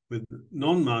with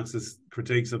non-Marxist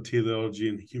critiques of teleology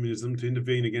and humanism to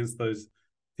intervene against those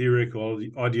theoretical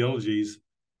ideologies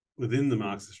within the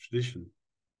Marxist tradition.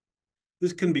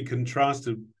 This can be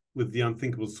contrasted with The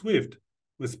Unthinkable Swift,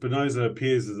 where Spinoza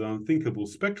appears as an unthinkable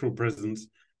spectral presence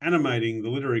animating the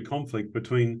literary conflict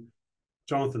between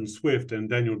Jonathan Swift and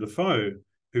Daniel Defoe,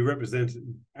 who represented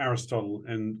Aristotle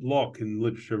and Locke in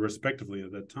literature respectively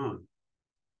at that time.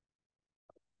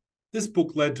 This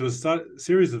book led to a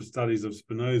series of studies of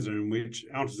Spinoza in which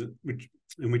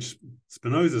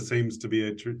Spinoza seems to be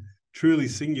a truly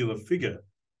singular figure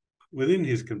within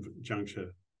his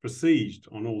conjuncture, besieged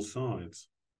on all sides.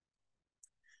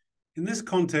 In this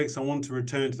context, I want to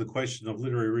return to the question of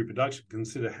literary reproduction,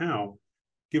 consider how,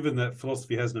 given that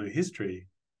philosophy has no history,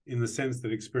 in the sense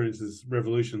that it experiences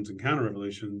revolutions and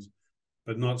counter-revolutions,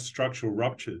 but not structural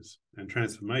ruptures and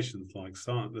transformations like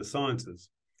the sciences.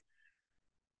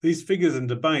 These figures and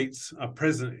debates are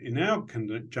present in our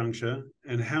conjuncture,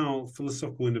 and how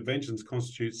philosophical interventions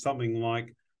constitute something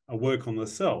like a work on the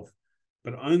self,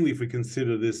 but only if we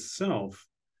consider this self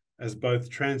as both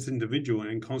trans-individual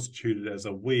and constituted as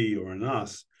a we or an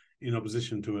us, in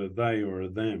opposition to a they or a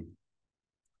them.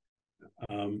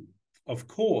 Of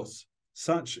course,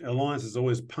 such alliance is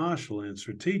always partial and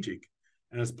strategic,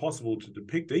 and it's possible to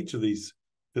depict each of these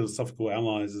philosophical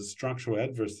allies as structural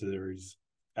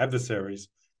adversaries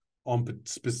on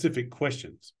specific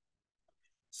questions.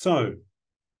 So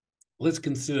let's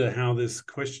consider how this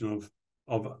question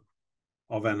of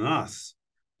an us,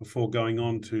 before going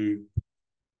on to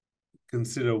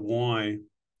consider why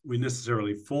we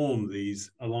necessarily form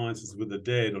these alliances with the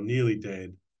dead or nearly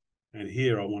dead. And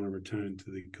here I want to return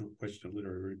to the question of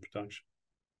literary reproduction.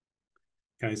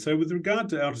 Okay, so with regard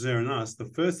to Althusser and us, the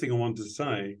first thing I want to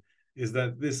say is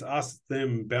that this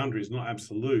us-them boundary is not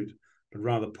absolute, but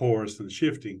rather porous and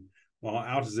shifting, while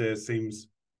Althusser seems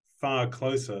far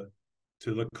closer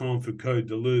to Lacan, Foucault,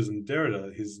 Deleuze, and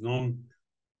Derrida, his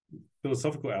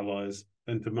non-philosophical allies,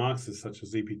 than to Marxists such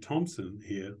as E.P. Thompson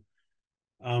here.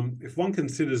 If one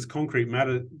considers concrete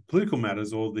political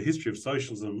matters, or the history of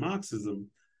socialism and Marxism,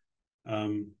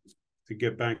 to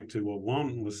get back to what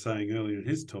Juan was saying earlier in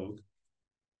his talk,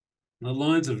 the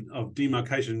lines of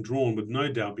demarcation drawn would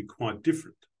no doubt be quite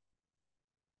different.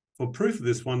 For proof of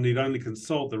this, one need only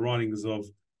consult the writings of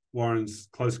Warren's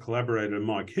close collaborator,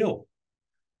 Mike Hill,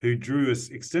 who drew us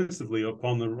extensively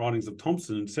upon the writings of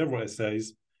Thompson in several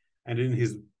essays, and in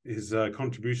his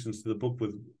contributions to the book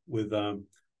with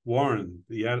Warren,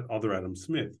 the other Adam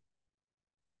Smith.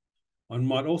 One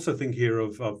might also think here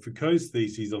of Foucault's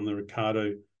theses on the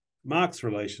Ricardo-Marx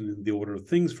relation in The Order of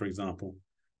Things, for example,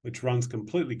 which runs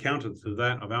completely counter to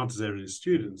that of Althusser and his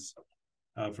students,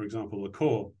 for example,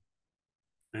 Lacan.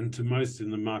 and to most in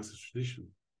the Marxist tradition.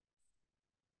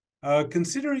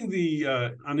 Considering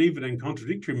the uneven and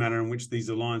contradictory manner in which these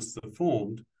alliances are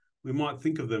formed, we might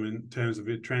think of them in terms of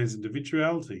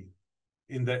transindividuality,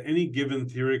 in that any given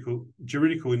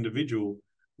juridical individual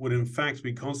would in fact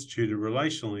be constituted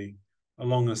relationally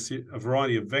along a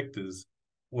variety of vectors,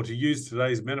 or to use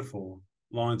today's metaphor,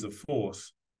 lines of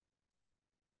force.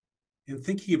 In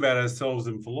thinking about ourselves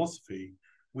in philosophy,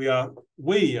 we are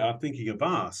thinking of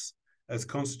us as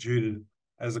constituted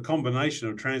as a combination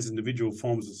of trans-individual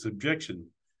forms of subjection,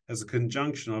 as a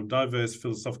conjunction of diverse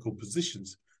philosophical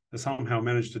positions that somehow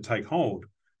manage to take hold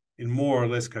in more or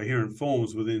less coherent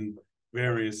forms within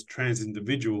various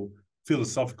trans-individual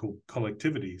philosophical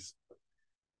collectivities.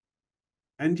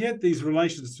 And yet these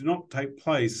relations do not take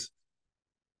place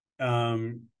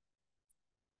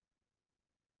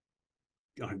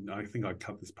I think I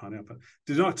cut this part out, but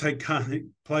do not take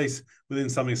place within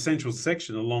some essential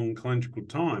section along calendrical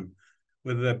time,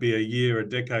 whether that be a year, a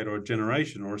decade, or a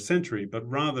generation, or a century, but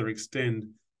rather extend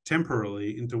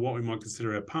temporally into what we might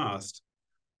consider our past,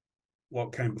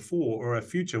 what came before, or our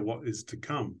future, what is to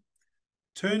come.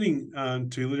 Turning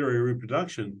to literary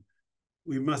reproduction,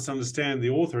 we must understand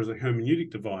the author as a hermeneutic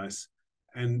device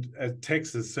and as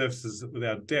text as surfaces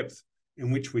without depth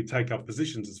in which we take up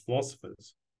positions as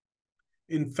philosophers.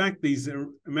 In fact, these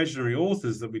imaginary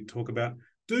authors that we talk about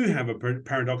do have a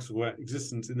paradoxical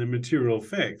existence in their material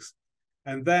effects,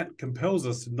 and that compels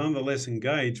us to nonetheless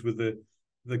engage with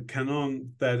the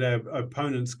canon that our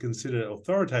opponents consider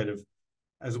authoritative,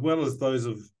 as well as those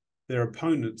of their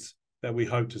opponents that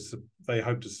they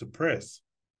hope to suppress.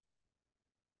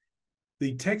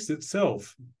 The text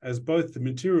itself, as both the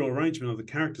material arrangement of the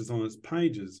characters on its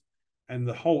pages and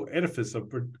the whole edifice of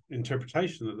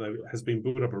interpretation that has been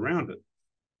built up around it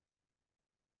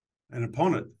and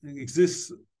upon it,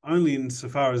 exists only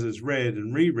insofar as it's read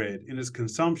and reread in its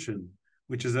consumption,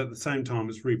 which is at the same time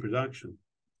its reproduction.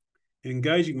 In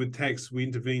engaging with texts, we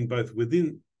intervene both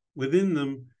within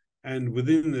them and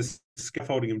within the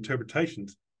scaffolding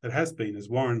interpretations that has been, as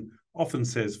Warren often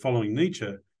says, following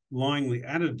Nietzsche, lyingly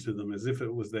added to them as if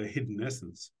it was their hidden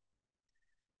essence.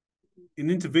 In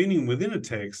intervening within a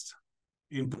text,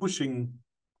 in pushing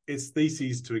its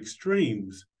theses to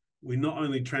extremes, we not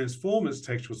only transform its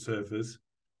textual surface,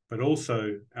 but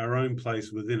also our own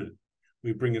place within it.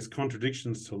 We bring its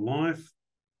contradictions to life,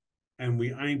 and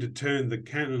we aim to turn the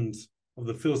canons of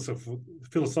the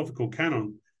philosophical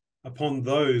canon upon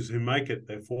those who make it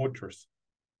their fortress.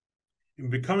 In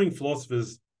becoming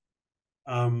philosophers,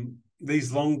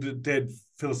 these long-dead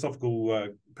philosophical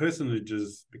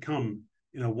personages become,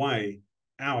 in a way,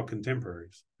 our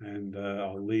contemporaries. And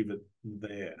I'll leave it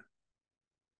there.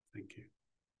 Thank you.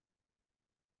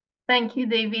 Thank you,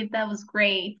 David. That was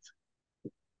great.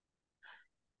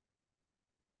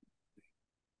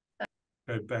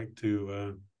 Go back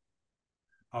to,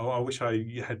 I wish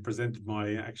I had presented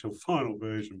my actual final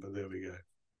version, but there we go.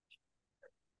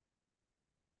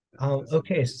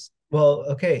 Okay. Well,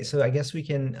 okay. So I guess we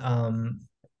can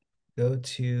go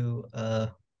to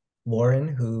Warren,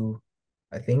 who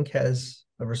I think has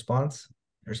a response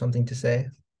or something to say.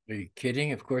 Are you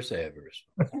kidding? Of course I have a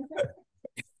response.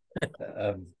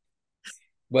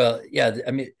 Well, yeah,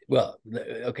 I mean, well,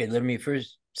 okay, let me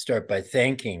first start by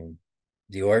thanking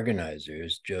the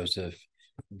organizers, Joseph,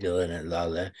 Dylan, and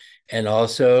Lala, and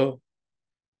also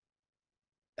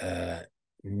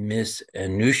Miss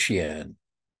Anushian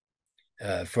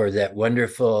for that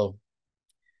wonderful,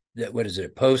 what is it, a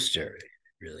poster,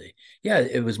 really. Yeah,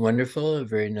 it was wonderful,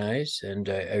 very nice, and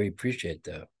I appreciate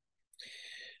that.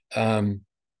 And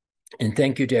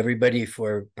thank you to everybody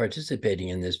for participating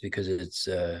in this, because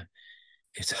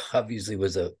it's obviously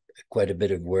was quite a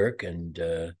bit of work, and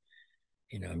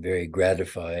you know, I'm very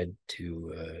gratified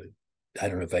to. I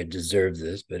don't know if I deserve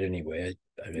this, but anyway,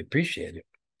 I appreciate it.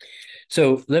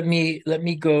 So let me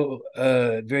go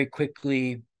very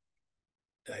quickly,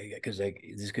 because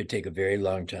this could take a very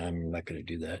long time. I'm not going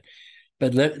to do that,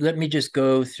 but let me just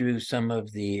go through some of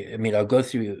the. I mean, I'll go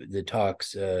through the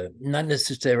talks, not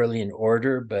necessarily in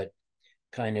order, but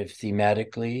kind of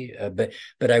thematically,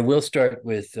 but I will start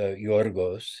with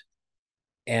Yorgos,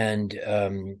 and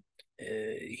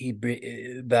he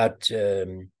about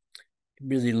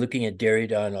really looking at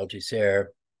Derrida and Althusser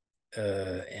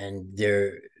and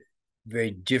their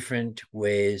very different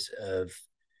ways of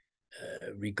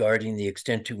regarding the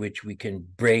extent to which we can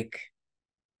break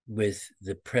with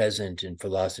the present in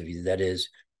philosophy, that is,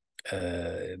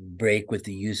 break with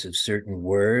the use of certain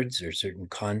words or certain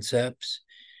concepts.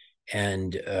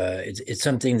 And it's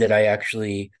something that I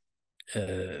actually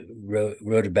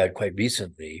wrote about quite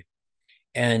recently.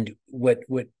 And what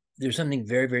there's something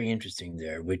very, very interesting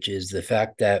there, which is the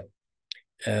fact that,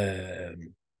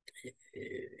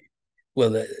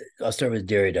 well, I'll start with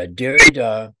Derrida.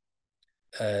 Derrida,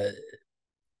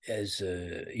 as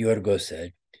Yorgo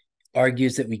said,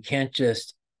 argues that we can't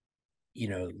just,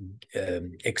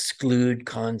 exclude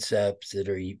concepts that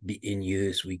are in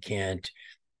use. We can't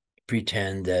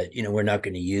pretend that, we're not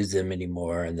going to use them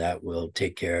anymore and that will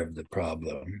take care of the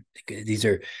problem. These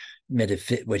are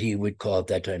what he would call at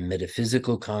that time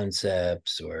metaphysical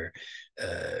concepts, or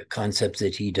concepts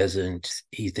that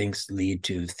he thinks lead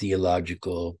to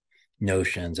theological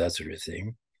notions, that sort of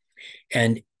thing.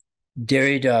 And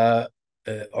Derrida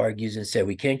argues instead,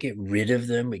 we can't get rid of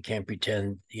them. We can't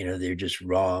pretend, they're just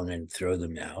wrong and throw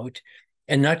them out.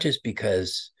 And not just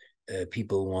because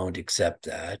people won't accept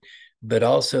that, but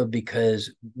also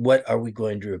because what are we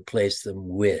going to replace them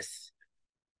with?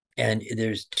 And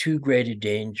there's too great a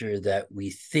danger that we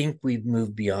think we've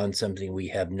moved beyond something we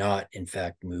have not, in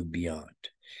fact, moved beyond.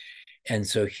 And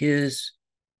so his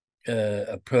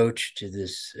approach to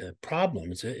this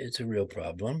problem, it's a real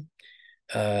problem,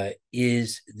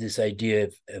 is this idea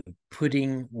of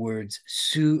putting words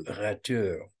sous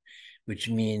rature, which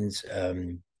means,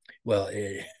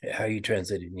 how you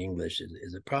translate it in English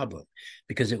is a problem,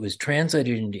 because it was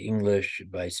translated into English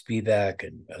by Spivak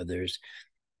and others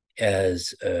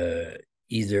as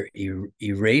either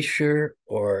erasure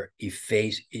or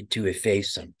to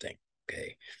efface something,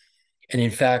 okay? And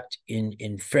in fact,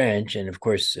 in French, and of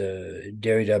course,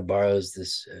 Derrida borrows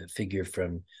this figure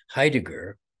from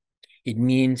Heidegger, it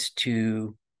means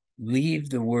to leave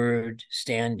the word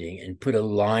standing and put a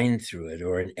line through it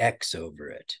or an X over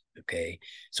it, okay?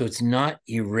 So it's not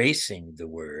erasing the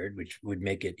word, which would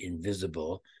make it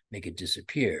invisible, make it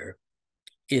disappear.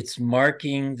 It's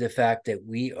marking the fact that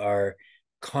we are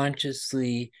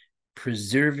consciously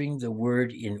preserving the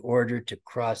word in order to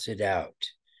cross it out.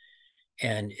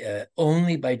 And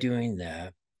only by doing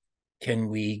that can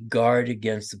we guard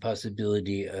against the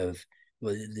possibility of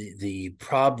the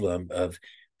problem of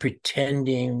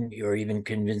pretending or even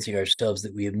convincing ourselves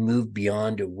that we have moved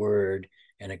beyond a word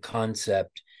and a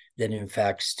concept that in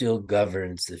fact still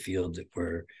governs the field that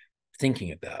we're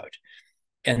thinking about.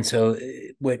 And so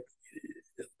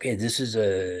this is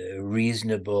a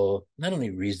reasonable, not only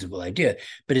reasonable idea,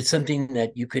 but it's something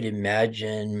that you could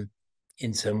imagine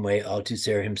in some way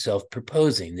Althusser himself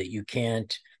proposing, that you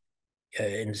can't,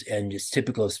 and it's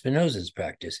typical of Spinoza's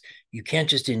practice, you can't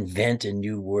just invent a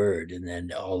new word and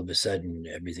then all of a sudden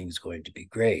everything's going to be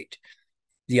great.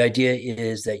 The idea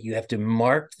is that you have to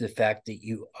mark the fact that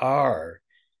you are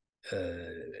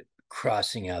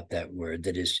crossing out that word,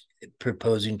 that is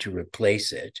proposing to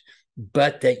replace it,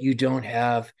 but that you don't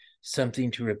have something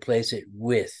to replace it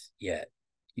with yet.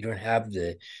 You don't have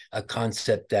a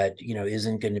concept that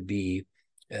isn't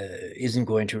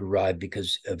going to arrive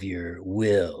because of your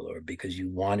will or because you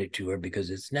want it to or because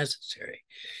it's necessary.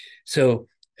 So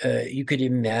you could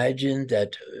imagine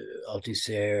that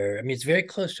Althusser, it's very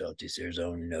close to Althusser's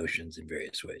own notions in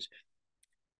various ways.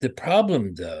 The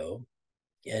problem, though,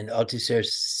 and Althusser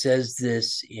says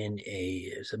this in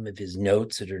some of his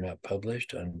notes that are not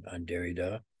published on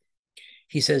Derrida,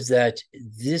 he says that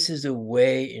this is a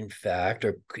way, in fact,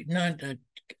 or not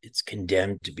it's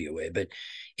condemned to be a way, but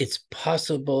it's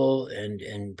possible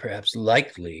and perhaps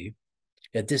likely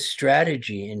that this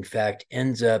strategy, in fact,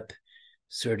 ends up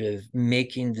sort of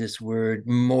making this word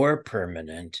more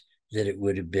permanent than it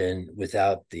would have been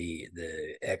without the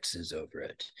X's over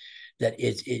it. That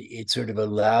it sort of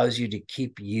allows you to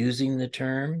keep using the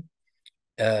term,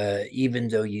 even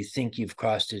though you think you've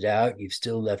crossed it out, you've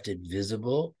still left it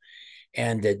visible.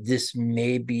 And that this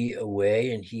may be a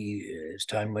way, and as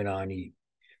time went on,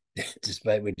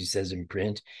 despite what he says in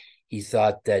print, he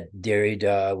thought that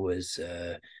Derrida was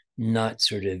not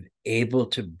sort of able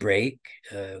to break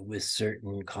with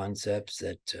certain concepts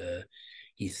that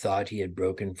he thought he had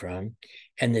broken from,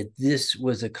 and that this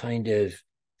was a kind of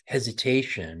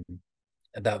hesitation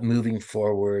about moving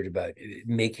forward, about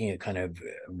making a kind of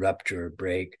rupture or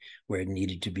break where it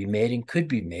needed to be made and could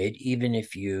be made, even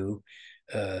if you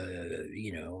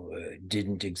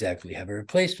didn't exactly have a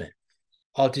replacement.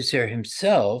 Althusser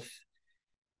himself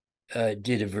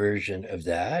did a version of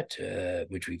that,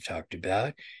 which we've talked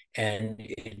about, and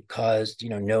it caused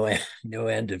no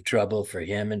end of trouble for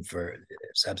him and for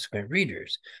subsequent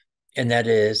readers. And that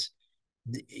is,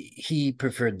 he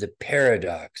preferred the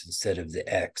paradox instead of the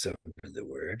X over the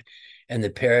word. And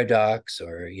the paradox,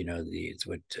 or it's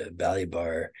what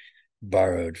Balibar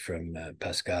borrowed from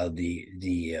Pascal,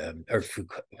 or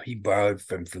Foucault, he borrowed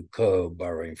from Foucault,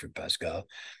 borrowing from Pascal,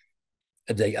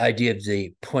 the idea of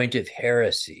the point of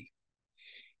heresy.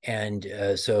 And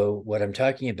so what I'm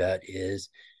talking about is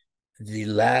the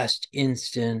last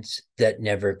instance that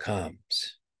never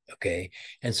comes. Okay.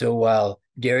 And so while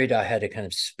Derrida had a kind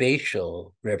of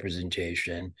spatial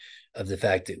representation of the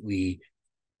fact that we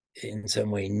in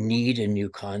some way need a new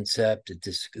concept, that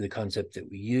the concept that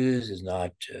we use is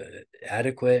not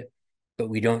adequate, but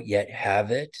we don't yet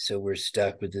have it. So we're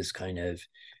stuck with this kind of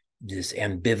this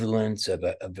ambivalence of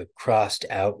a crossed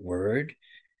out word.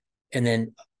 And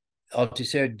then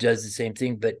Althusser does the same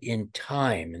thing, but in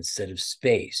time instead of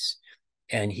space.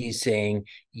 And he's saying,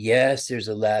 yes, there's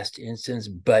a last instance,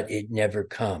 but it never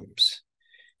comes.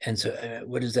 And so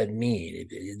what does that mean?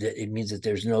 It means that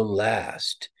there's no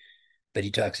last, but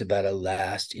he talks about a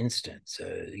last instance,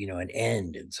 an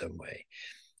end in some way.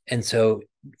 And so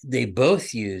they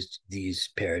both used these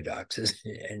paradoxes.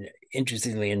 And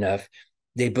interestingly enough,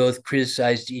 they both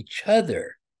criticized each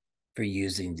other for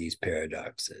using these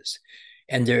paradoxes.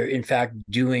 And they're, in fact,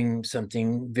 doing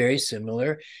something very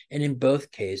similar. And in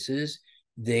both cases,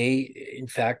 they, in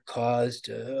fact, caused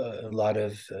a lot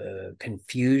of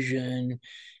confusion.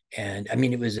 And I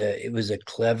mean, it was a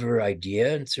clever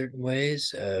idea in certain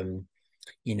ways.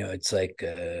 It's like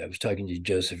I was talking to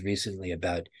Joseph recently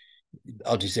about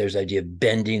Althusser's idea of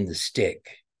bending the stick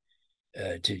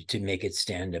to make it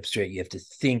stand up straight. You have to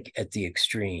think at the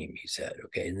extreme, he said.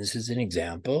 Okay, and this is an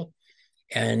example.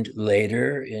 And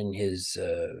later in his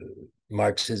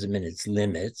Marxism and its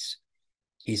limits,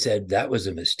 he said that was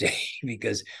a mistake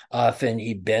because often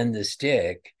he bend the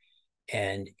stick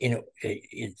and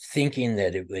thinking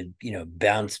that it would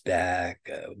bounce back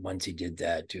once he did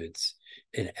that to its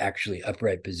an actually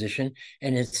upright position,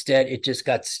 and instead it just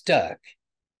got stuck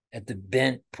at the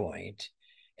bent point,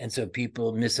 and so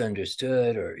people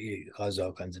misunderstood or caused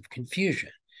all kinds of confusion.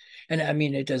 And I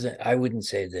mean, I wouldn't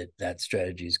say that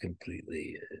strategy is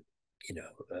completely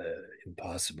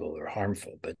impossible or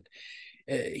harmful, but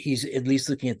he's at least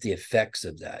looking at the effects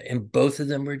of that, and both of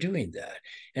them were doing that.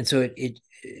 And so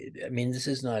I mean, this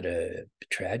is not a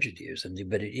tragedy or something,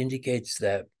 but it indicates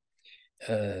that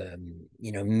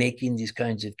making these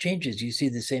kinds of changes, you see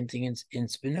the same thing in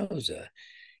Spinoza.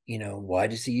 Why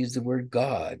does he use the word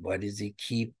God? Why does he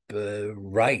keep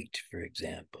right, for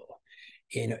example?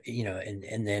 And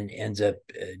then ends up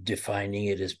defining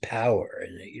it as power.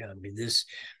 And I mean,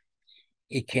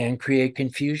 it can create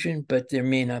confusion, but there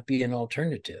may not be an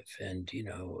alternative. And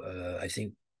I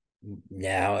think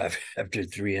now, after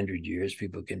 300 years,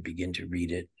 people can begin to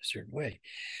read it a certain way.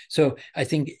 So I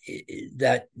think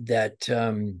that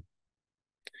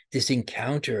this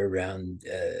encounter around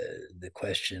the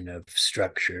question of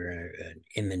structure and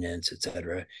immanence,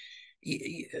 etc.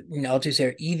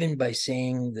 Althusser, even by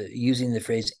using the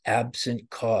phrase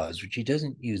absent cause, which he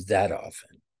doesn't use that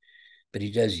often, but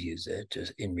he does use it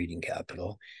just in Reading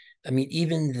Capital. I mean,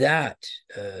 even that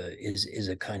is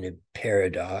a kind of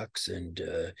paradox, and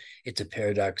it's a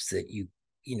paradox that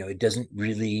it doesn't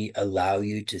really allow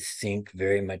you to think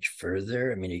very much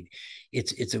further. I mean,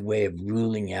 it's a way of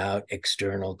ruling out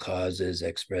external causes,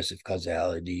 expressive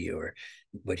causality, or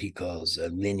what he calls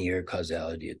linear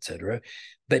causality, etc.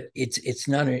 But it's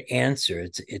not an answer.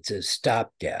 It's a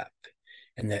stopgap.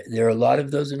 And there are a lot of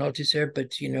those in Althusser,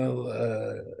 but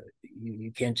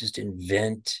you can't just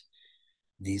invent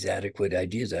these adequate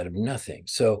ideas out of nothing.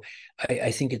 So I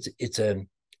think it's a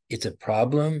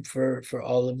problem for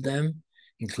all of them,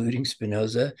 including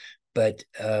Spinoza, but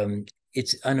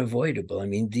it's unavoidable. I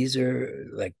mean, these are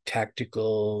like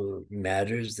tactical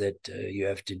matters that you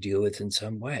have to deal with in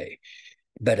some way.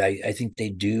 But I think they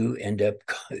do end up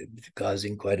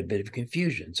causing quite a bit of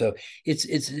confusion. So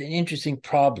it's an interesting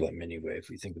problem anyway, if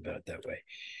we think about it that way.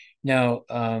 Now,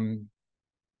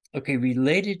 okay,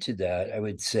 related to that, I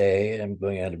would say, I'm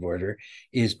going out of order,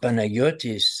 is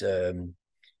Panagiotis'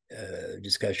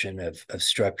 discussion of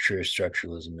structure,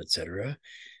 structuralism, etc.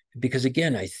 Because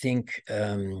again, I think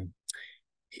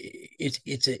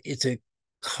it's a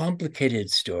complicated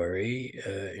story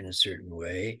in a certain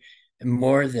way,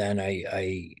 more than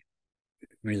I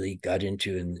really got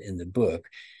into in the book,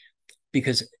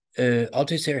 because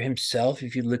Althusser himself,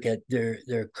 if you look at there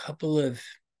are a couple of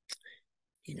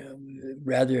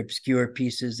rather obscure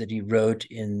pieces that he wrote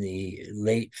in the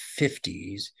late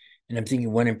 50s, and I'm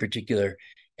thinking one in particular,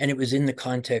 and it was in the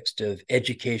context of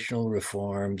educational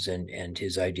reforms and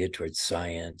his idea towards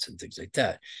science and things like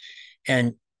that.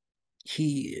 And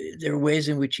there are ways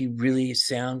in which he really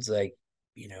sounds like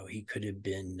he could have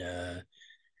been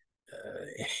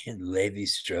in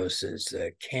Levi-Strauss's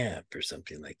camp or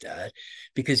something like that,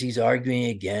 because he's arguing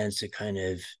against a kind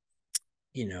of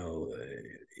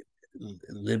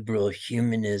liberal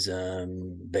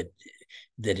humanism, but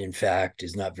that in fact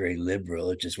is not very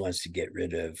liberal. It just wants to get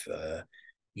rid of,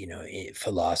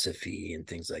 philosophy and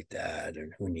things like that,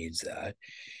 and who needs that?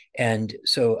 And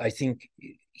so I think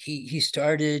he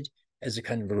started as a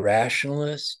kind of a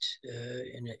rationalist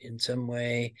in some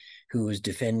way, who was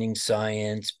defending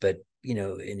science, but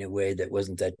in a way that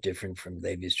wasn't that different from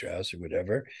Levi-Strauss or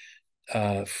whatever,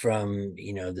 from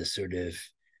the sort of,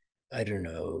 I don't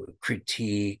know,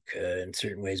 critique in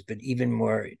certain ways, but even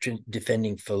more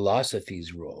defending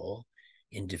philosophy's role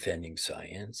in defending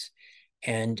science.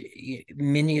 And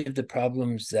many of the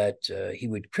problems that he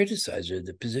would criticize, or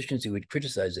the positions he would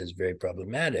criticize as very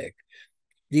problematic,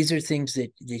 these are things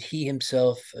that he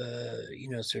himself,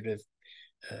 sort of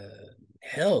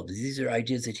held. These are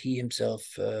ideas that he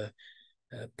himself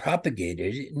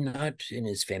propagated, not in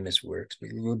his famous works,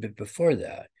 but a little bit before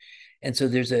that. And so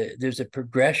there's a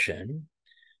progression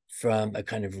from a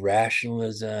kind of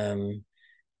rationalism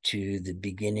to the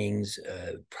beginnings,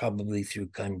 probably through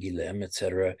Canguilhem, et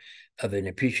cetera, of an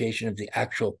appreciation of the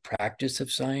actual practice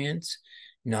of science,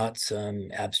 not some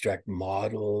abstract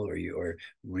model or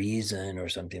reason or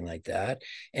something like that.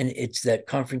 And it's that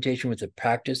confrontation with the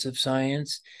practice of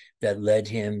science that led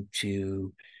him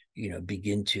to,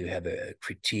 begin to have a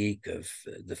critique of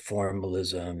the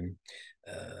formalism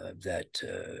that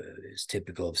is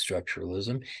typical of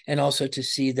structuralism, and also to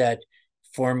see that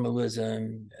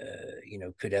formalism,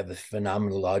 could have a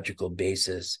phenomenological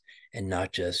basis and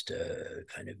not just a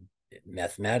kind of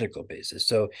mathematical basis.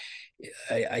 So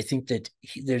I think that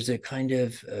there's a kind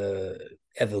of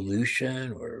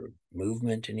evolution or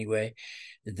movement anyway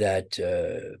that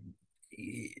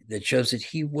that shows that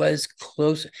he was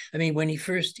close. I mean, when he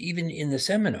first, even in the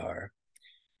seminar,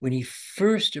 when he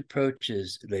first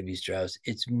approaches Levi-Strauss,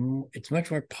 it's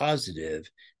much more positive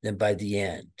than by the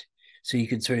end. So you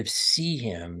can sort of see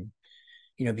him,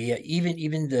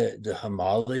 even the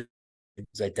homology,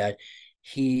 like that,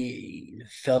 he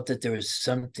felt that there was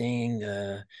something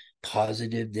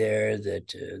positive there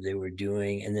that they were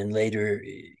doing. And then later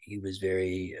he was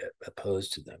very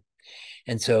opposed to them.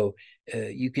 And so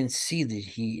you can see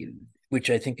that which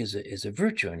I think is a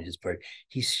virtue on his part,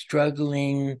 he's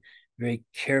struggling very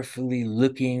carefully,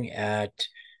 looking at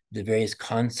the various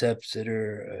concepts that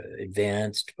are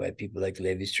advanced by people like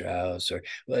Levi-Strauss, or,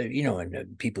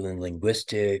 and people in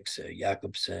linguistics,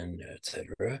 Jacobson,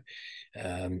 etc.,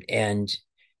 and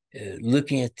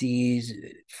looking at these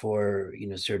for,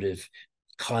 sort of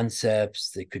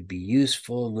concepts that could be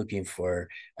useful, looking for,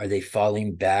 are they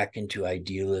falling back into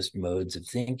idealist modes of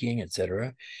thinking,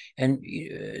 etc. And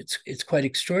it's quite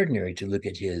extraordinary to look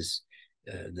at his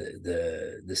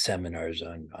the seminars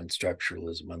on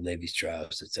structuralism, on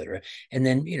Levi-Strauss, etc. And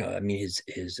then, his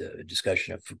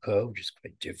discussion of Foucault, which is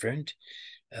quite different,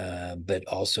 but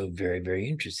also very, very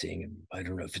interesting. I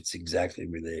don't know if it's exactly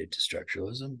related to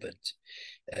structuralism, but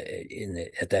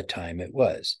at that time it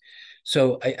was.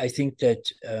 So I think that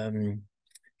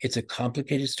it's a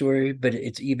complicated story, but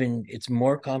it's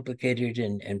more complicated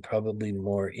and probably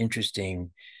more interesting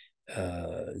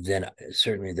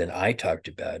certainly than I talked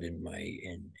about in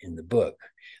the book.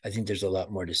 I think there's a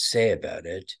lot more to say about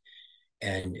it,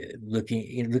 and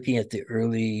looking at the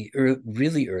really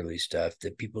early stuff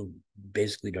that people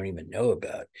basically don't even know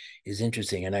about is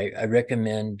interesting. And I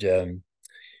recommend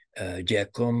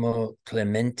Giacomo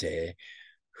Clemente,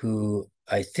 who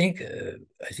I think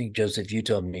Joseph, you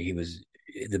told me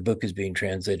the book is being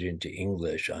translated into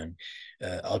English on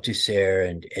Althusser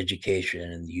and education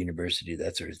and the university,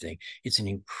 that sort of thing. It's an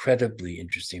incredibly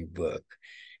interesting book,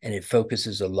 and it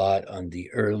focuses a lot on the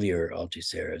earlier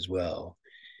Althusser as well.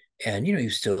 And he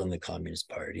was still in the Communist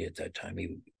Party at that time.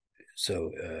 It's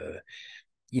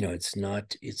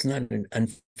not an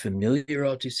unfamiliar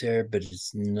Althusser, but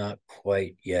it's not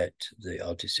quite yet the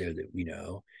Althusser that we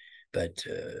know. But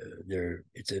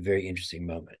it's a very interesting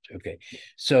moment. Okay,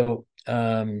 so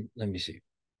let me see.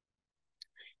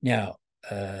 Now,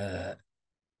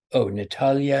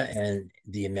 Natalia and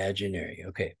the Imaginary.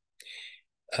 Okay,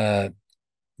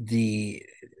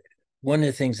 one of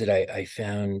the things that I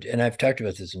found, and I've talked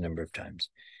about this a number of times,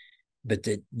 but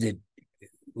that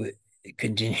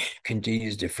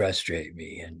continues to frustrate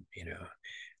me, and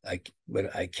I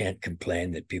can't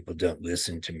complain that people don't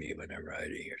listen to me when I'm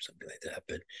writing or something like that.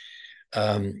 But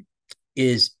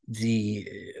is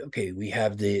we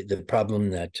have the problem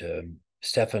that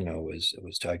Stefano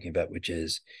was talking about, which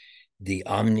is the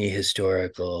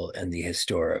omni-historical and the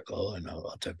historical, and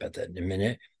I'll talk about that in a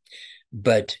minute.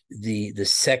 But the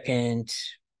second,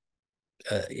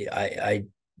 I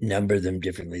number them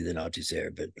differently than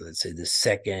Althusser, but let's say the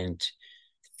second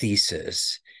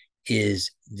thesis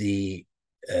is the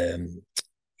the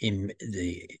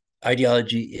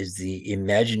ideology is the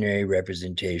imaginary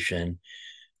representation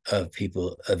of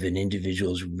people, of an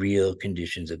individual's real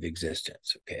conditions of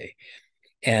existence, okay?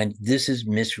 And this is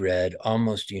misread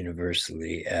almost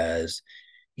universally as,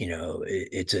 you know,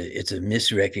 it's a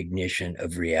misrecognition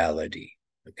of reality,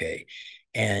 okay?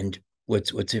 And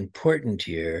what's important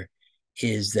here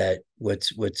is that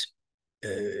what's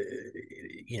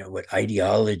you know, what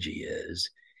ideology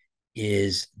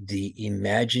is the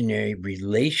imaginary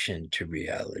relation to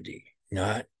reality,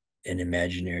 not an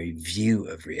imaginary view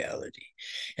of reality.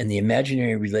 And the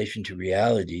imaginary relation to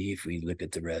reality, if we look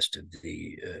at the rest of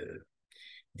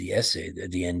the essay,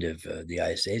 the end of the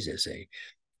ISA's essay,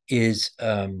 is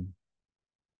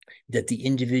that the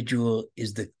individual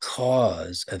is the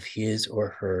cause of his or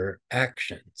her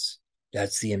actions.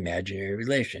 That's the imaginary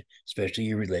relation, especially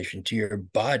your relation to your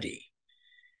body.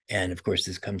 And of course,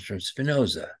 this comes from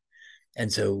Spinoza.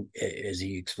 And so, as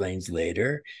he explains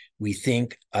later, we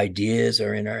think ideas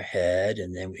are in our head,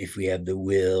 and then if we have the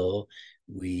will,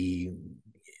 we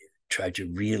try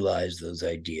to realize those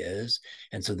ideas.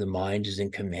 And so the mind is in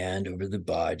command over the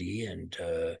body, and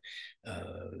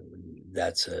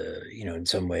that's you know, in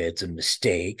some way it's a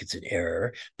mistake, it's an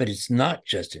error, but it's not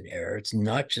just an error. It's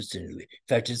not just in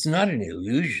fact, it's not an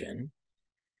illusion,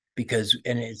 because,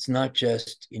 and it's not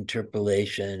just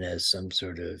interpolation as some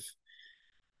sort of,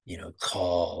 you know,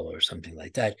 call or something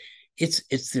like that.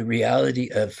 It's the reality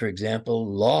of, for example,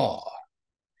 law,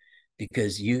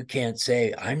 because you can't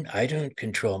say, I don't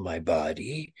control my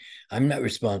body, I'm not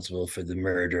responsible for the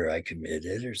murder I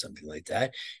committed or something like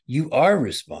that. You are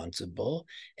responsible,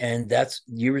 and that's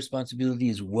your responsibility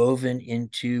is woven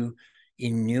into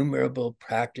innumerable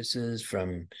practices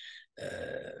from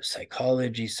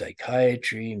psychology,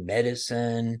 psychiatry,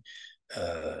 medicine,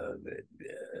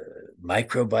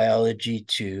 microbiology,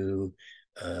 to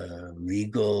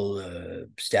legal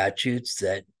statutes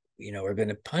that, you know, are going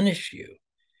to punish you.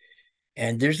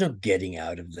 And there's no getting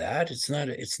out of that. It's not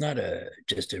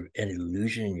just an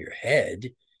illusion in your head.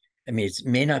 I mean, it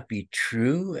may not be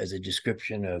true as a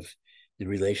description of the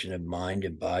relation of mind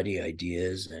and body,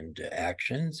 ideas and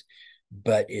actions,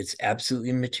 but it's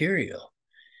absolutely material.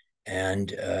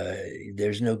 And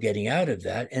there's no getting out of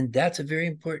that. And that's a very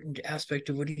important aspect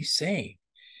of what he's saying.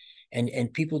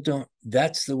 And people don't,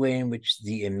 that's the way in which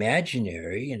the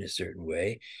imaginary, in a certain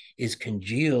way, is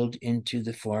congealed into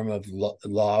the form of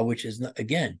law, which is not,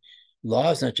 again,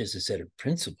 law is not just a set of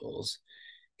principles,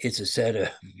 it's a set of,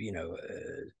 you know,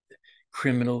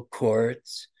 criminal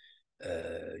courts,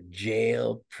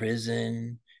 jail,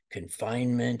 prison,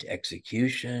 confinement,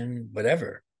 execution,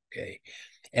 whatever, okay?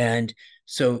 And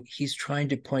so he's trying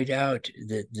to point out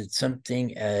that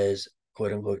something as,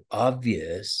 quote unquote,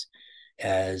 obvious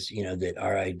as, you know, that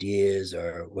our ideas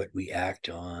are what we act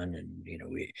on, and, you know,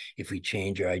 if we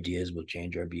change our ideas, we'll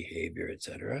change our behavior,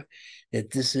 etc. That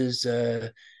this is,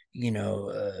 you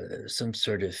know, some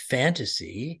sort of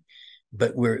fantasy,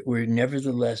 but we're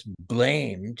nevertheless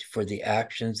blamed for the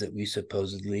actions that we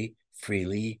supposedly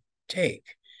freely take.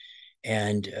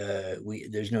 And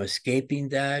there's no escaping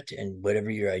that. And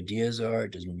whatever your ideas are,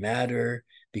 it doesn't matter,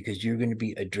 because you're going to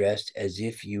be addressed as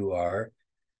if you are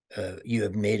you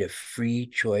have made a free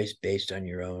choice based on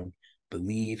your own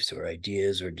beliefs or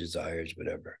ideas or desires,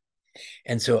 whatever.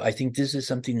 And so I think this is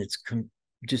something that's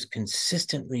just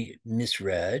consistently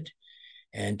misread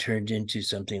and turned into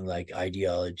something like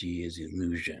ideology is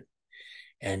illusion.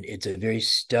 And it's a very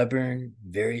stubborn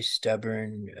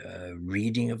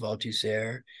reading of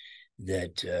Althusser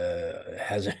that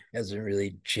hasn't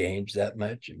really changed that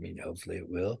much. I mean, hopefully it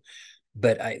will.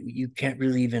 But you can't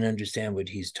really even understand what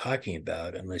he's talking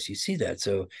about unless you see that.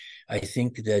 So I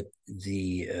think that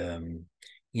the,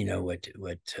 you know, what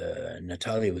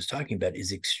Natalia was talking about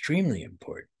is extremely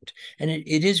important. And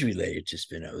it is related to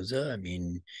Spinoza. I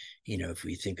mean, you know, if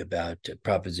we think about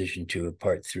Proposition 2 of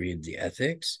Part 3 of the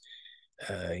Ethics,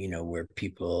 you know, where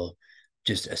people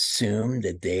just assume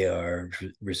that they are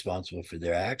responsible for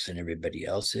their acts and everybody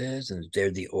else is, and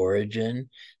they're the origin,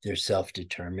 they're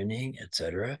self-determining,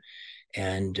 etc.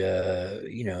 And,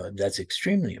 you know, that's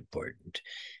extremely important.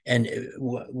 And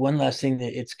one last thing,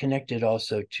 that it's connected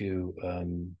also to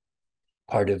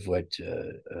part of what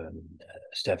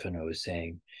Stefano was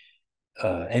saying,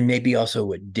 and maybe also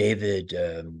what David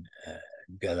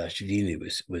Galashvili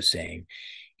was saying.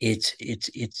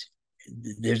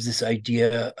 There's this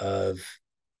idea of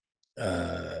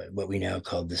what we now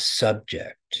call the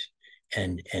subject,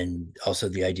 and also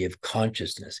the idea of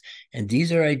consciousness. And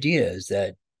these are ideas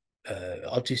that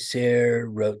Althusser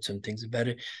wrote some things about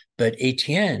it, but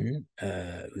Etienne,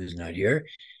 who's not here,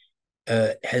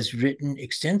 has written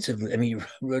extensively. I mean, he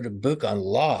wrote a book on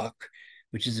Locke,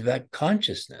 which is about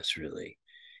consciousness, really.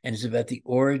 And it's about the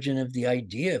origin of the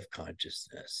idea of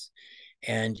consciousness.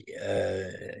 And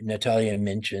Natalia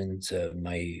mentions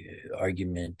my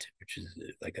argument, which is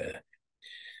like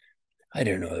I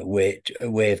don't know, a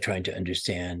way of trying to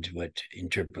understand what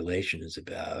interpolation is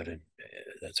about and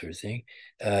that sort of thing.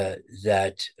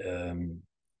 That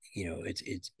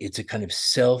it's a kind of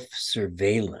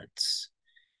self-surveillance,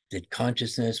 that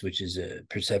consciousness, which is a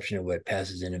perception of what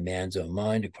passes in a man's own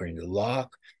mind, according to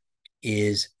Locke,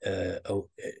 is a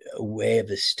way of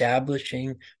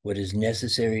establishing what is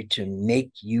necessary to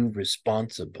make you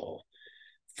responsible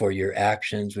for your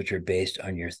actions, which are based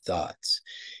on your thoughts.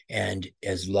 And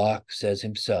as Locke says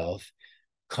himself,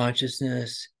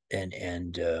 consciousness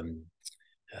and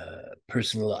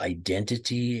personal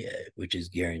identity, which is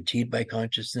guaranteed by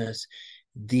consciousness,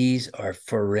 these are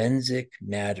forensic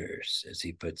matters, as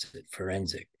he puts it,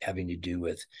 forensic, having to do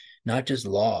with not just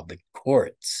law, but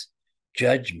courts,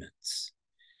 judgments.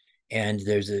 And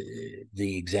there's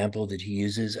the example that he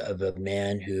uses of a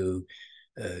man who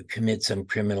commits some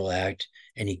criminal act,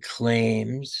 and he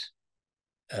claims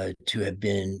to have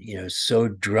been, so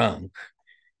drunk,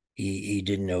 he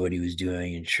didn't know what he was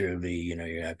doing, and surely,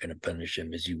 you're not going to punish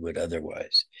him as you would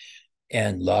otherwise.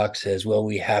 And Locke says, well,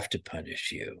 we have to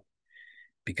punish you.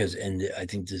 Because, and I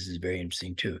think this is very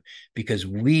interesting too, because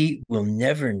we will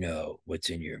never know what's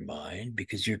in your mind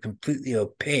because you're completely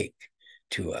opaque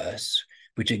to us,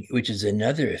 which is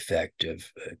another effect of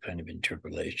kind of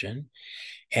interpolation.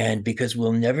 And because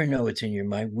we'll never know what's in your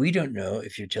mind, we don't know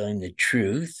if you're telling the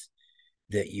truth,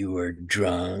 that you were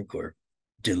drunk or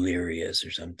delirious or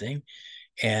something.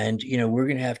 And, we're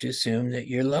going to have to assume that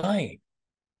you're lying.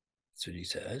 That's what he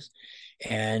says.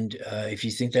 And if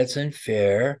you think that's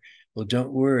unfair, well,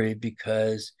 don't worry,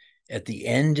 because at the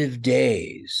end of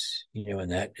days, when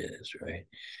that is, right?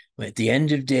 At the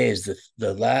end of days,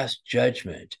 the last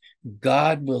judgment,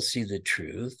 God will see the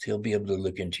truth. He'll be able to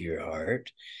look into your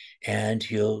heart and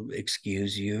he'll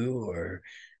excuse you, or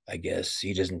I guess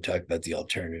he doesn't talk about the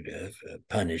alternative,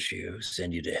 punish you,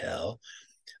 send you to hell.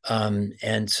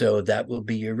 And so that will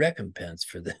be your recompense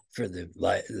for the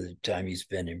time you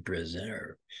spend in prison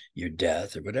or your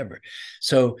death or whatever.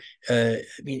 So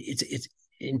it's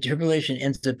interpolation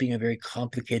ends up being a very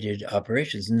complicated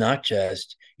operation. It's not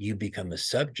just you become a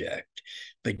subject,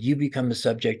 but you become a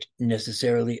subject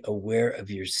necessarily aware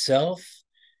of yourself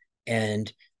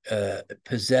and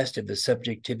possessed of a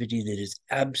subjectivity that is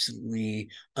absolutely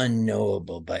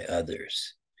unknowable by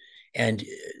others. And,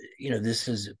 this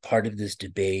is part of this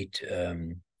debate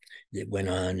that went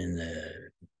on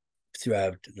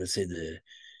throughout, let's say,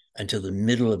 until the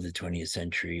middle of the 20th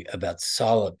century about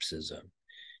solipsism,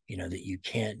 that you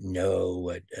can't know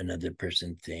what another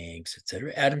person thinks, et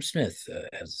cetera. Adam Smith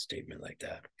has a statement like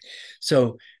that.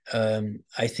 So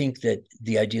I think that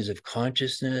the ideas of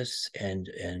consciousness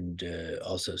and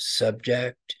also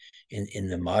subject in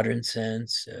the modern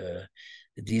sense,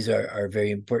 these are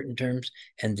very important terms,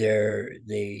 and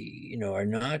they are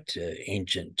not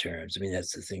ancient terms. I mean,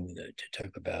 that's the thing to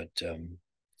talk about.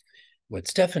 What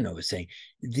Stefano was saying,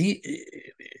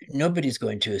 nobody's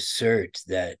going to assert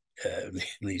that, at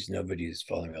least nobody who's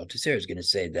following Althusser is going to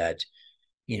say that,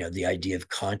 the idea of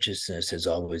consciousness has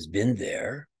always been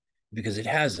there, because it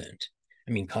hasn't.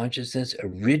 I mean, consciousness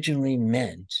originally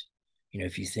meant,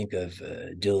 if you think of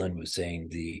Dylan was saying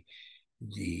the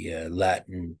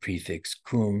Latin prefix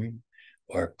cum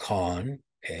or con,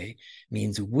 okay,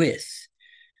 means with.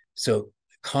 So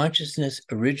consciousness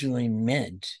originally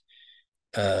meant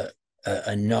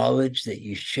a knowledge that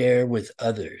you share with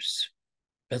others.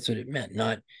 That's what it meant,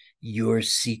 not your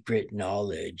secret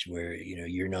knowledge, where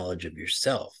your knowledge of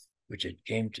yourself, which it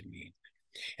came to mean.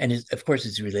 And of course,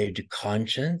 it's related to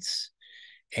conscience.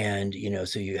 And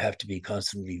so you have to be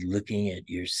constantly looking at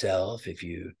yourself if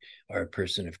you are a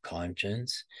person of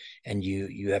conscience, and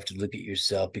you have to look at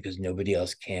yourself because nobody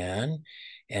else can.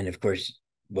 And of course,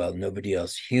 well, nobody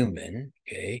else human,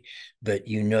 okay? But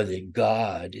that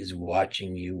God is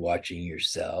watching you, watching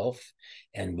yourself,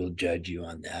 and will judge you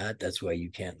on that. That's why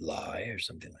you can't lie or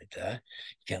something like that.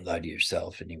 You can't lie to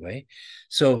yourself anyway.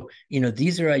 So,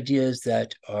 these are ideas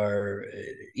that are,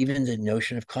 even the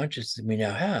notion of consciousness that we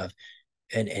now have,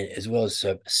 and as well as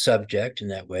subject in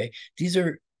that way, these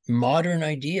are modern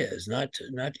ideas, not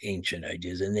ancient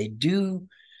ideas. And they do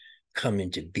come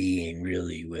into being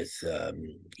really with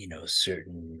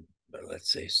certain,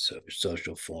 let's say,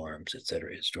 social forms, et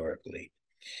cetera, historically.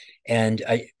 And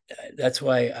that's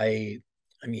why I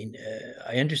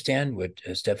understand what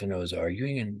Stefano is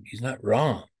arguing, and he's not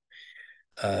wrong.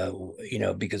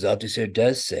 because Althusser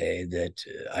does say that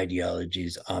ideology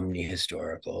is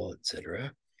omni-historical,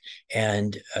 etc.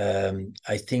 And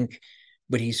I think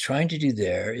what he's trying to do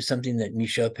there is something that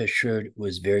Michel Pecheur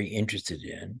was very interested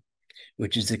in,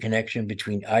 which is the connection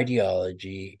between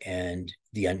ideology and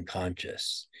the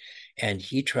unconscious. And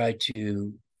he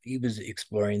was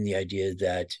exploring the idea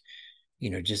that,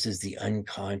 just as the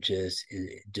unconscious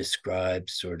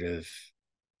describes sort of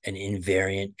an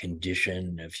invariant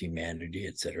condition of humanity,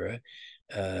 etc.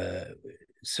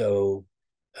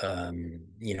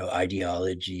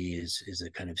 Ideology is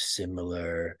a kind of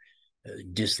similar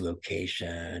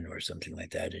dislocation or something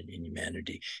like that in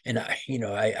humanity. And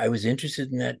I was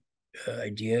interested in that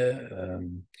idea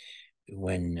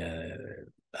when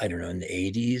I don't know, in the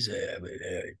 80s,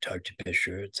 I talked to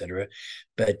Pecheur, etc.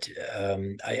 But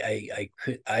I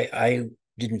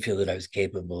didn't feel that I was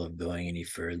capable of going any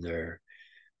further.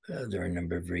 There are a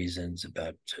number of reasons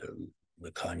about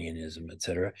Lacanianism,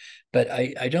 etc. But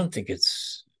I don't think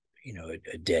it's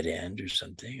a dead end or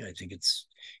something. I think it's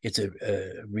a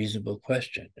reasonable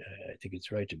question. I think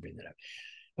it's right to bring that up.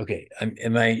 Okay, I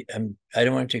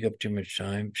don't want to take up too much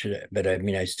time. Should I? But I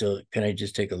mean, can I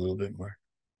just take a little bit more?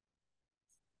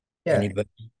 Yeah. Anybody?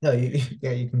 No, you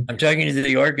can. I'm talking to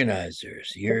the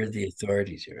organizers. You're the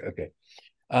authorities here. Okay.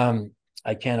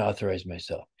 I can't authorize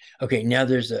myself. Okay, now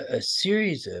there's a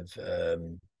series of,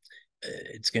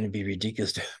 it's going to be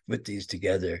ridiculous to put these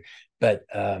together, but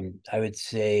I would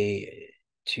say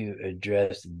to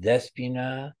address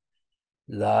Despina,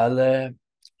 Lale,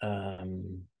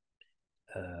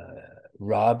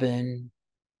 Robin,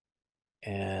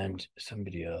 and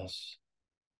somebody else.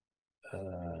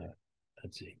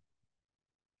 Let's see.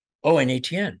 Oh, and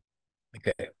Etienne.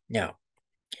 Okay, now,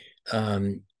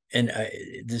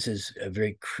 this is a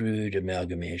very crude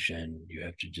amalgamation. You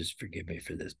have to just forgive me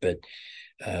for this, but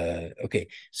okay.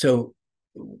 So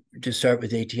to start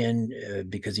with Etienne,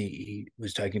 because he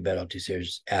was talking about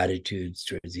Althusser's attitudes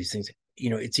towards these things,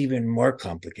 it's even more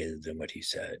complicated than what he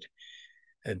said.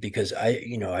 Because I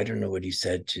don't know what he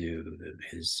said to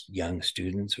his young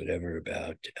students, whatever,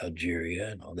 about Algeria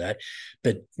and all that.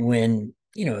 But when,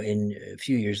 in a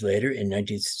few years later, in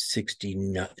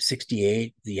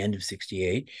 1968, the end of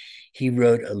 68, he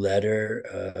wrote a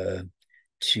letter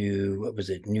to, what was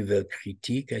it, Nouvelle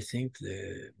Critique, I think,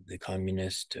 the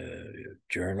communist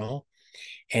journal.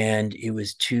 And it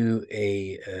was to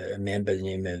a man by the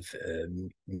name of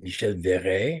Michel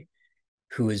Verret,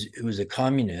 who was a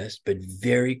communist, but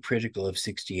very critical of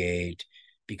 68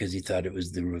 because he thought it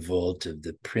was the revolt of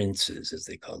the princes, as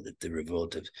they called it, the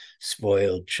revolt of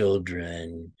spoiled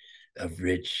children of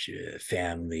rich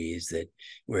families that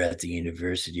were at the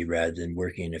university rather than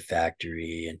working in a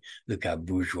factory, and look how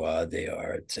bourgeois they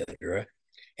are, etc.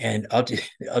 And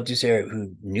Althusser,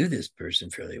 who knew this person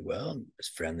fairly well, was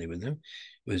friendly with him,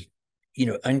 was,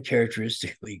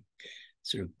 uncharacteristically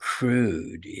sort of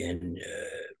crude in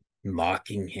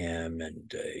mocking him,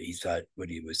 and he thought what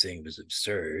he was saying was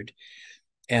absurd.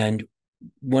 And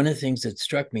one of the things that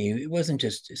struck me, it wasn't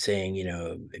just saying,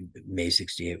 May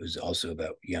 68 was also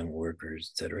about young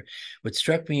workers, etc. What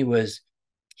struck me was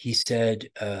he said,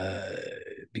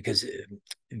 because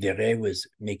Verret was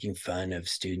making fun of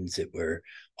students that were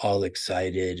all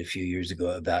excited a few years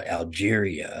ago about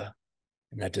Algeria,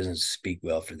 and that doesn't speak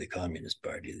well for the Communist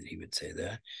Party that he would say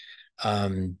that.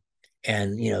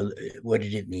 And, what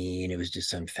did it mean? It was just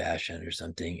some fashion or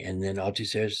something. And then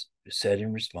Althusser said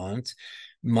in response,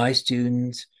 my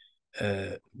students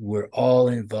were all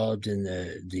involved in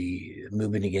the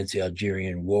movement against the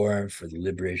Algerian War for the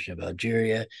liberation of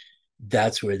Algeria.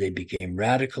 That's where they became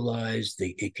radicalized.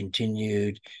 It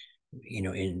continued,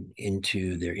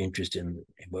 into their interest in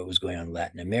what was going on in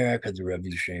Latin America, the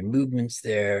revolutionary movements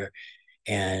there.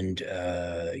 And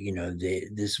it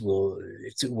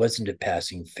wasn't a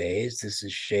passing phase. This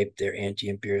has shaped their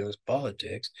anti-imperialist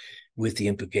politics, with the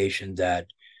implication that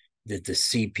the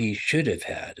CP should have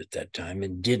had at that time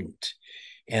and didn't.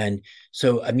 And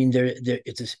so, I mean,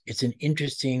 it's an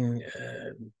interesting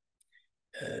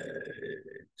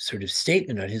sort of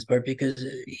statement on his part, because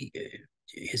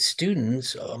his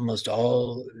students, almost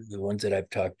all the ones that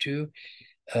I've talked to,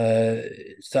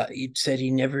 he said he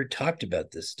never talked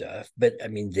about this stuff, but I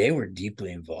mean, they were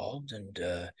deeply involved, and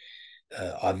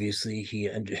obviously he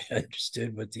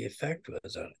understood what the effect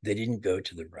was on it. They didn't go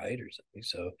to the right or something,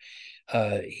 so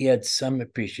he had some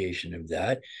appreciation of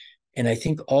that. And I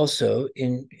think also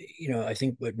I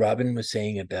think what Robin was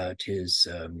saying about his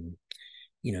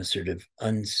sort of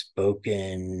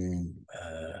unspoken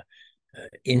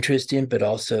interest in, but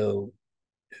also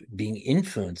being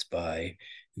influenced by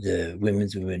the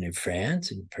women's movement in France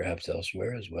and perhaps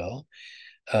elsewhere as well.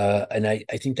 And I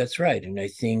think that's right. And I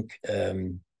think,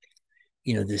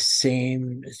 the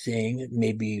same thing,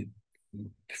 maybe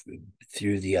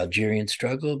through the Algerian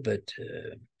struggle, but,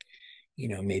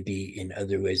 maybe in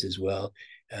other ways as well.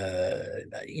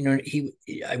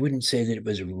 I wouldn't say that it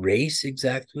was race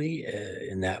exactly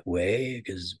in that way,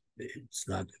 because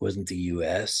it wasn't the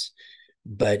US,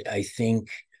 but I think,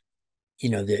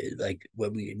 like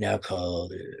what we now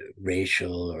call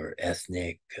racial or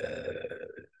ethnic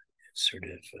sort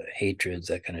of hatreds,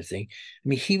 that kind of thing. I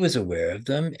mean, he was aware of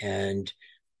them, and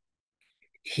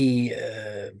he,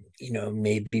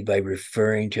 maybe by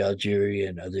referring to Algeria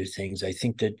and other things, I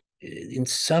think that in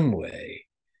some way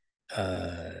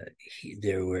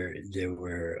there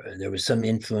was some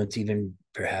influence, even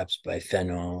perhaps by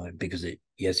Fanon, because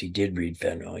yes, he did read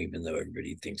Fanon, even though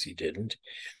everybody thinks he didn't.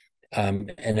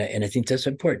 And I think that's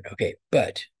important. Okay,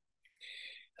 but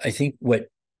I think what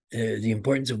the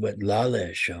importance of what Lala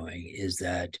is showing is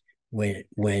that when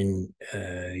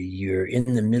you're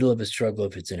in the middle of a struggle,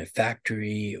 if it's in a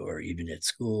factory or even at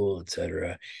school,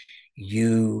 etc.,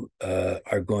 you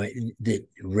are going, the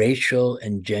racial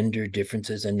and gender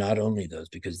differences, and not only those,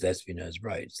 because Despina is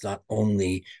right, it's not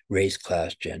only race,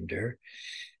 class, gender,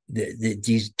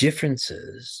 these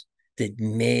differences that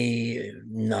may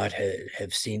not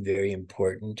have seemed very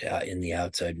important in the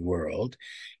outside world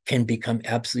can become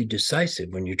absolutely decisive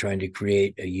when you're trying to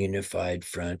create a unified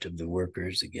front of the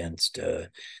workers against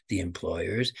the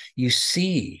employers. You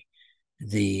see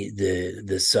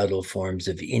the subtle forms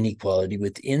of inequality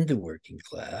within the working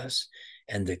class,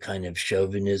 and the kind of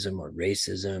chauvinism or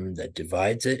racism that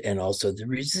divides it, and also the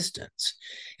resistance.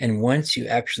 And once you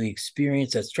actually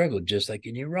experience that struggle, just like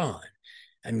in Iran,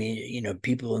 I mean,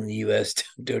 people in the US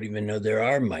don't even know there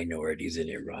are minorities in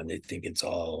Iran. They think it's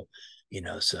all,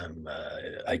 some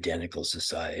identical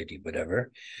society,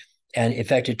 whatever. And in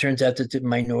fact, it turns out that the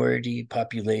minority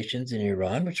populations in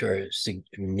Iran, which are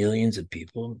millions of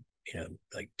people,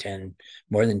 like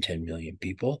more than 10 million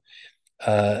people,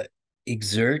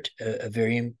 exert a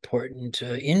very important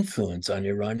influence on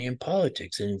Iranian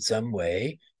politics. And in some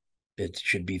way that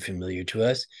should be familiar to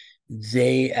us,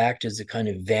 they act as a kind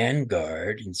of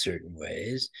vanguard in certain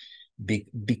ways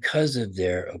because of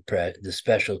the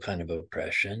special kind of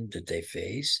oppression that they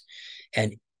face.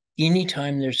 And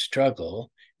anytime there's struggle,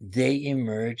 they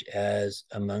emerge as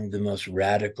among the most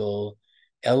radical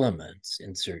elements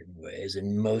in certain ways,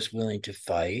 and most willing to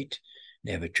fight.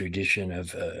 They have a tradition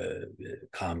of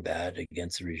combat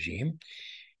against the regime.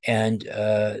 And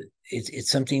it's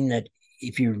something that,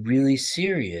 if you're really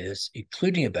serious,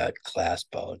 including about class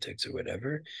politics or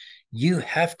whatever, you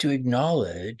have to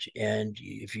acknowledge, and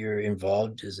if you're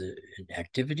involved as an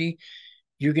activity,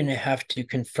 you're going to have to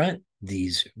confront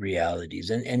these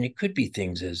realities. And it could be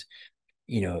things as,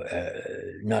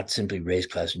 not simply race,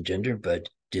 class, and gender, but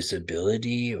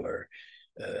disability, or,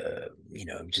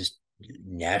 just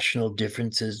national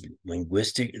differences,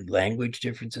 language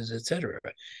differences, etc.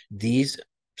 These,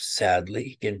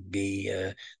 sadly, can be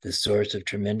the source of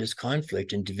tremendous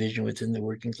conflict and division within the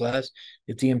working class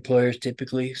that the employers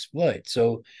typically exploit.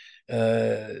 So,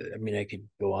 I could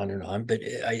go on and on, but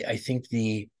I think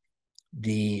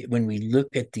when we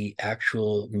look at the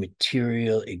actual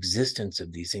material existence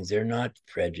of these things, they're not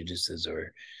prejudices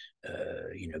or,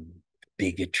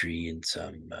 bigotry in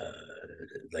some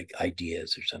like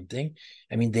ideas or something.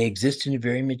 They exist in a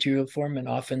very material form, and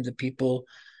often the people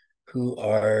who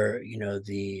are,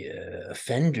 the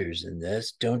offenders in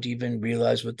this don't even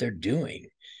realize what they're doing.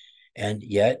 And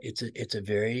yet it's a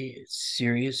very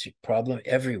serious problem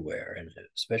everywhere, and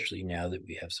especially now that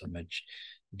we have so much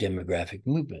demographic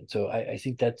movement. So I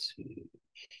think that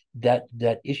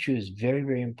issue is very,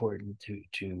 very important to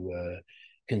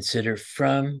consider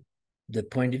from the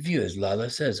point of view, as Lala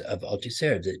says, of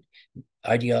Althusser, that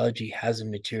ideology has a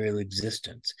material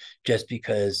existence. Just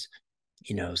because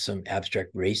some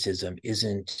abstract racism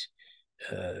isn't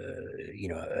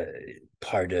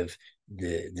part of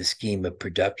the scheme of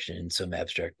production in some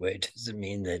abstract way, it doesn't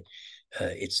mean that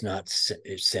it's not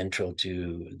central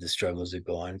to the struggles that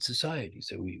go on in society.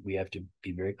 So we have to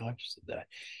be very conscious of that.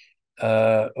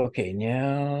 Okay,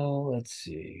 now let's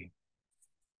see.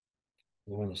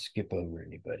 I want to skip over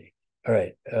anybody. All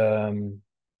right.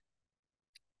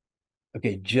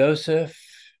 Okay, Joseph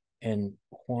and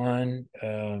Juan,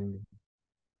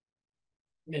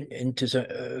 and to some,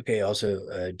 okay,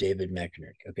 also David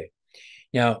McInerney. Okay,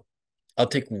 now I'll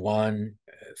take Juan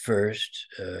first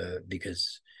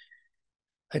because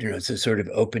I don't know, it's a sort of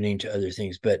opening to other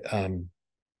things. But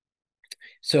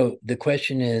so the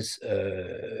question is,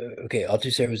 okay,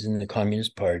 Althusser was in the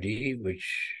Communist Party,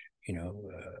 which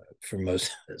for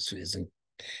most of us isn't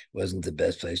wasn't the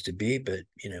best place to be, but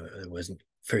it wasn't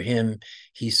for him.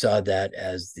 He saw that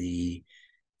as the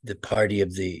party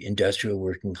of the industrial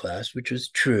working class, which was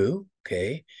true,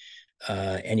 okay.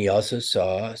 And he also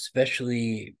saw,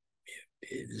 especially,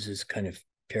 this is kind of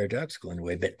paradoxical in a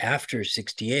way, but after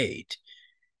 68,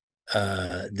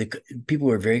 the people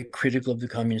were very critical of the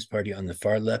Communist Party on the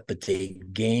far left, but they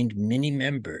gained many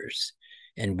members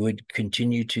and would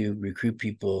continue to recruit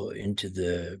people into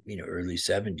the early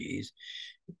 70s,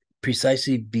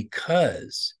 precisely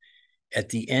because at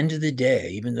the end of the day,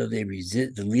 even though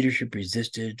the leadership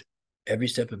resisted every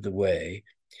step of the way,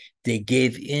 they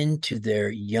gave in to their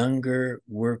younger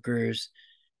workers'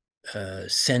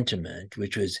 sentiment,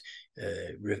 which was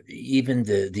even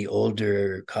the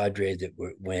older cadre that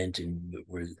went and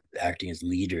were acting as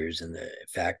leaders in the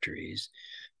factories.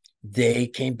 They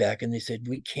came back and they said,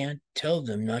 we can't tell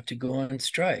them not to go on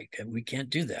strike. We can't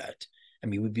do that. I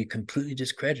mean, we'd be completely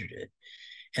discredited.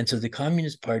 And so the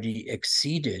Communist Party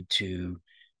acceded to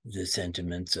the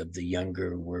sentiments of the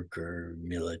younger worker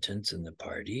militants in the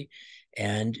party.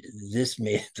 And this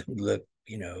made them look,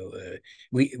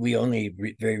 we only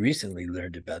very recently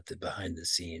learned about the behind the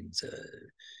scenes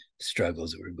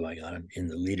struggles that were going on in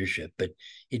the leadership, but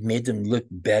it made them look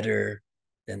better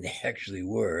than they actually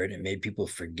were. And it made people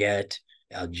forget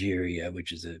Algeria,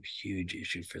 which is a huge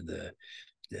issue for the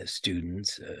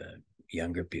students,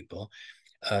 younger people.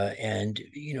 And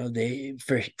they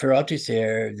for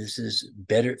Althusser, this is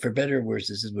better, for better or worse,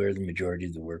 this is where the majority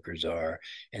of the workers are,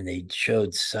 and they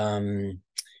showed some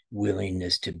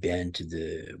willingness to bend to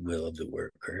the will of the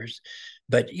workers.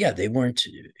 But yeah, it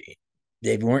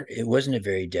wasn't a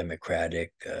very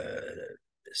democratic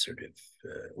sort of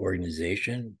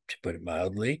organization, to put it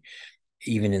mildly,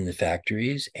 even in the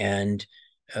factories. And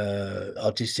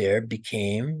Althusser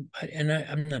became, and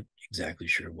I'm not exactly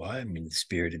sure why, I mean, the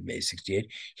spirit of May 68,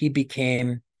 he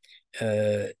became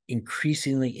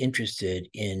increasingly interested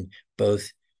in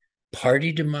both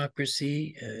party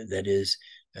democracy, that is,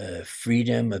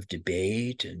 freedom of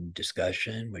debate and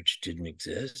discussion, which didn't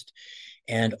exist,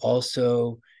 and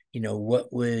also,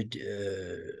 what would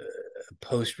a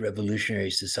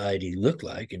post-revolutionary society look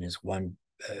like? And as Juan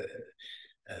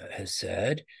has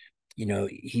said,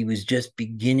 he was just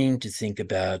beginning to think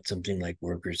about something like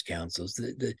workers' councils,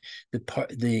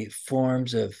 the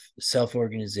forms of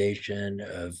self-organization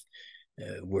of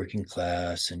working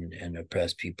class and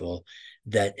oppressed people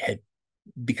that had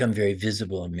become very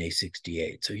visible in May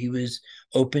 68. So he was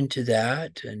open to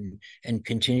that and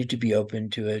continued to be open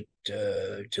to it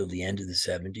till the end of the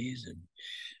 70s.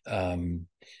 And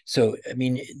so, I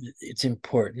mean, it's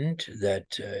important that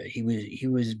he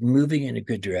was moving in a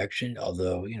good direction,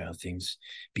 although, things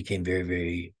became very,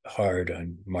 very hard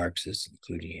on Marxists,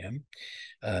 including him,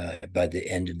 by the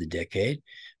end of the decade.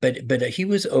 But he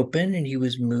was open, and he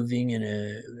was moving in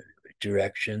a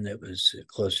direction that was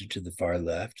closer to the far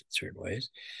left in certain ways.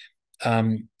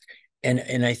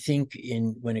 And I think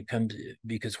when it comes,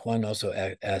 because Juan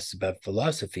also asks about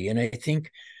philosophy, and I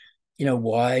think,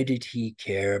 why did he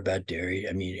care about Derrida?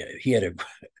 I mean, he had a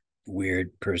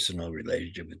weird personal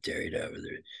relationship with Derrida.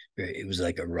 It was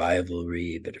like a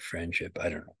rivalry, but a friendship. I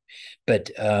don't know. But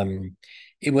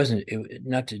it wasn't,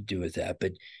 not to do with that,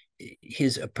 but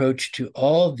his approach to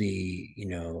all the,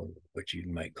 what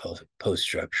you might call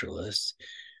post-structuralists,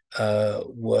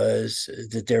 was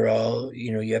that they're all,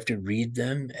 you have to read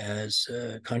them as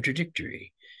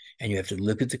contradictory. And you have to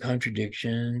look at the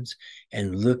contradictions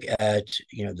and look at,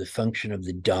 the function of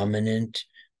the dominant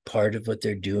part of what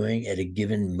they're doing at a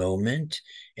given moment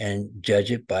and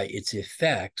judge it by its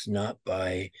effects, not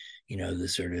by, the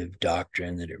sort of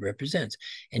doctrine that it represents.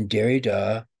 And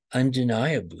Derrida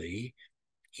undeniably,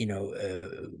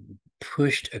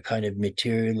 pushed a kind of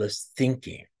materialist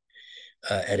thinking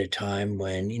at a time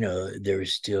when, there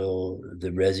was still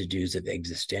the residues of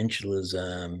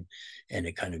existentialism and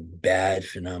a kind of bad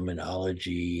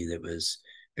phenomenology that was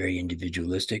very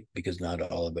individualistic, because not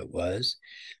all of it was.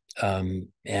 That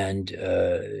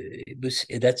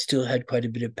still had quite a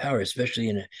bit of power, especially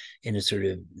in a sort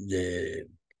of the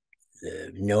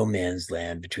no man's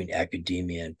land between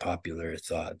academia and popular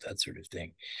thought, that sort of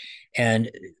thing.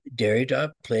 And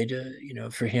Derrida played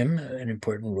for him an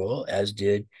important role, as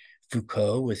did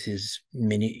Foucault, with his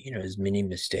many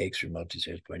mistakes from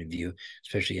Althusser's point of view,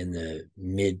 especially in the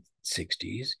mid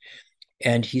 60s.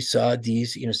 And he saw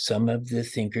these, some of the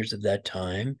thinkers of that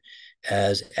time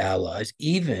as allies,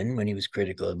 even when he was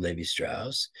critical of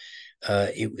Levi-Strauss.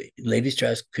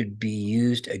 Levi-Strauss could be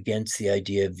used against the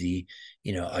idea of the,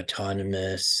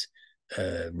 autonomous,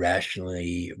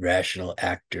 rational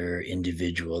actor,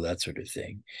 individual, that sort of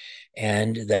thing.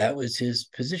 And that was his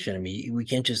position. I mean, we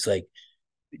can't just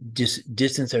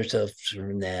distance ourselves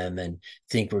from them and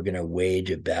think we're going to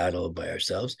wage a battle by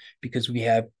ourselves, because we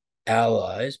have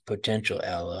allies, potential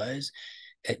allies,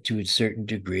 to a certain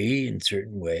degree in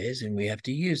certain ways, and we have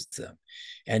to use them.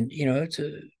 And it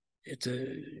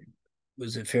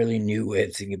was a fairly new way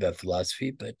of thinking about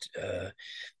philosophy, but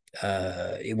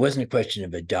it wasn't a question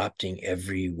of adopting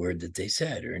every word that they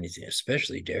said or anything,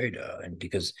 especially Derrida. And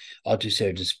because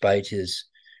Althusser, despite his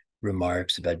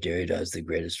remarks about Derrida as the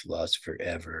greatest philosopher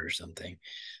ever or something,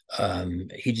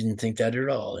 he didn't think that at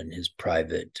all. In his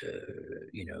private,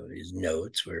 his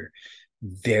notes were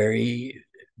very,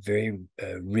 very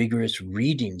rigorous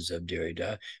readings of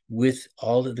Derrida with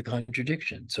all of the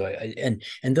contradictions. So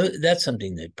that's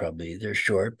something that probably, they're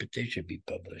short, but they should be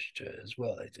published as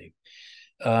well, I think.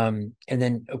 And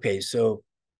then, okay, so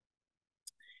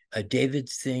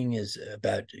David's thing is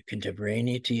about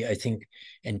contemporaneity, I think,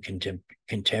 and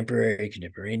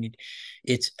contemporaneity.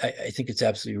 I think it's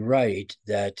absolutely right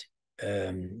that,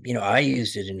 I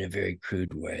used it in a very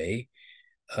crude way,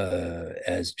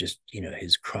 as just,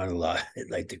 his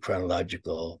like the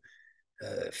chronological,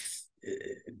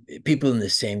 people in the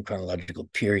same chronological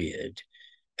period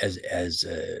as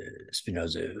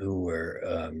Spinoza, who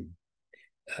were,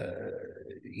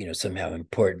 somehow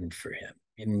important for him,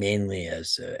 mainly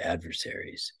as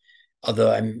adversaries.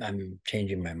 Although I'm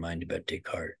changing my mind about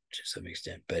Descartes to some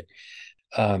extent, but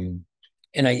and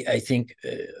I think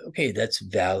okay, that's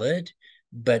valid,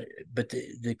 but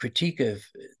the critique of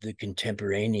the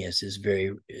contemporaneous is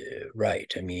very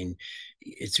right. I mean,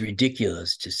 it's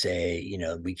ridiculous to say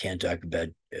we can't talk about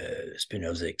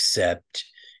Spinoza except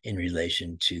in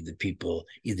relation to the people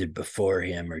either before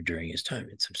him or during his time.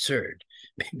 It's absurd,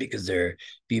 because there are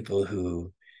people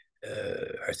who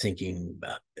are thinking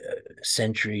a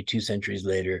century, 2 centuries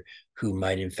later, who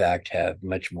might in fact have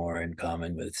much more in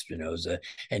common with Spinoza,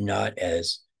 and not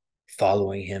as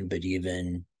following him, but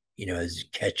even as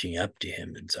catching up to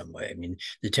him in some way. I mean,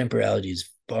 the temporality is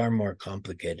far more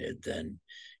complicated than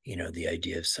the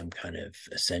idea of some kind of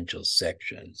essential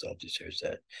sections, Althusser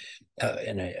said.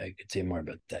 And I could say more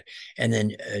about that. And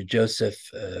then Joseph,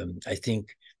 I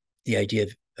think the idea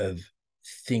of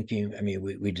thinking, I mean,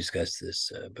 we discussed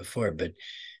this before, but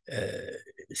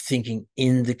thinking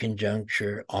in the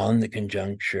conjuncture, on the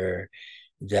conjuncture,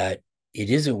 that it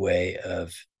is a way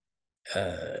of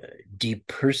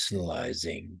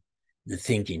depersonalizing the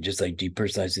thinking, just like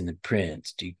depersonalizing the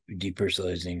prince,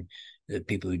 depersonalizing the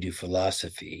people who do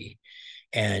philosophy.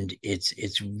 And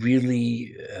it's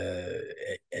really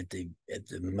at the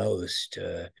most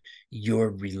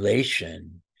your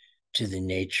relation to the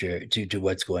nature, to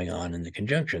what's going on in the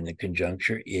conjuncture. And the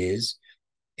conjuncture is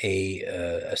a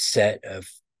set of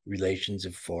relations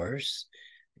of force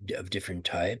of different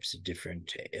types,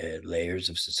 different layers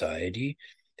of society.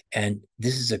 And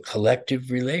this is a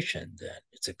collective relation then.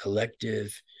 It's a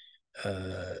collective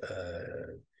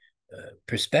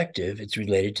perspective. It's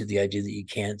related to the idea that you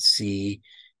can't see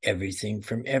everything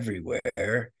from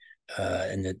everywhere,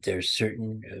 and that there's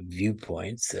certain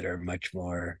viewpoints that are much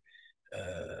more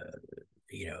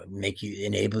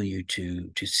enable you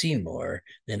to see more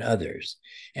than others.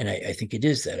 And I think it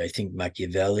is that. I think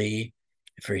Machiavelli,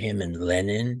 for him, and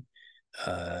Lenin,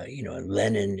 and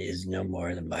Lenin is no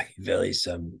more than Machiavelli,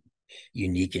 some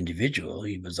unique individual.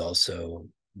 He was also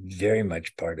very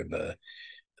much part of a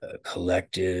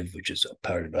collective, which is a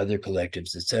part of other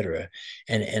collectives, etc.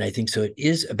 And I think so. It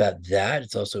is about that.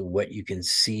 It's also what you can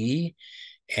see,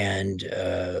 and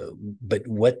but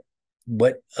what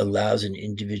allows an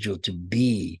individual to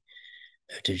be,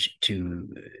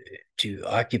 to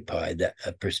occupy that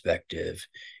perspective,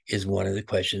 is one of the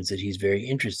questions that he's very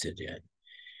interested in.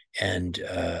 And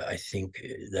I think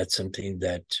that's something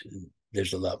that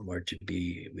there's a lot more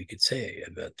we could say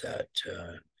about that.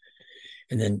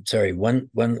 And then, sorry, one.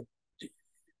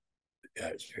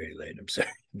 It's very late. I'm sorry,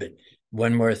 but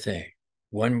one more thing,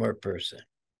 one more person.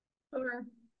 Sure.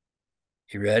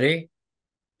 You ready?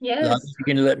 Yes. You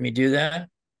can let me do that?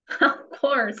 Of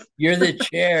course. You're the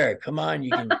chair. Come on,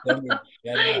 you can tell me to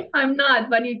shut up. I'm not,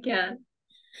 but you can.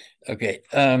 Okay.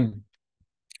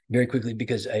 Very quickly,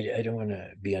 because I don't want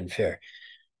to be unfair.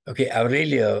 Okay,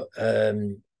 Aurelio.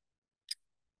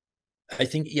 I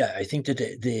think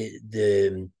that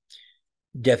the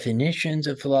definitions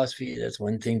of philosophy, that's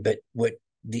one thing, but what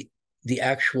the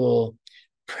actual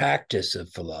practice of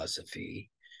philosophy,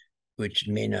 which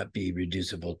may not be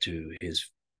reducible to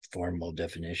his formal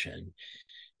definition,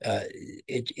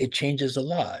 it changes a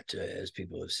lot, as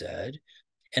people have said.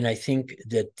 And I think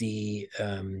that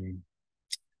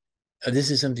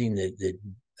this is something that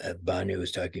Banu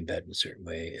was talking about in a certain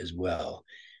way as well.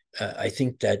 I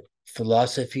think that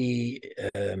philosophy,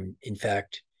 in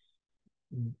fact,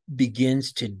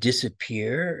 begins to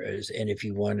disappear, and if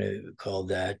you want to call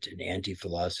that an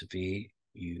anti-philosophy,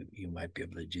 you might be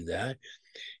able to do that.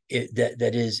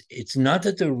 That is, it's not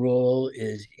that the role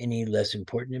is any less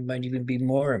important, it might even be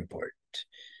more important.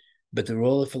 But the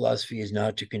role of philosophy is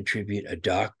not to contribute a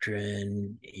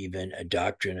doctrine, even a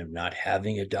doctrine of not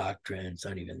having a doctrine. It's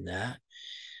not even that.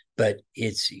 But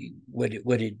it's what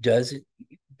it does, it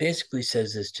basically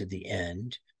says this to the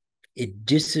end. It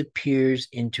disappears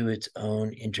into its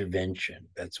own intervention.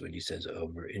 That's what he says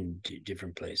over in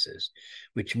different places,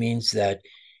 which means that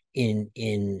in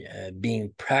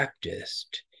being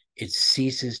practiced, it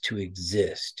ceases to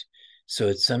exist. So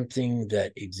it's something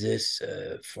that exists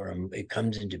it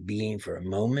comes into being for a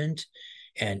moment,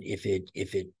 and if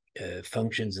it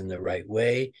functions in the right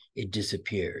way, it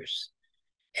disappears.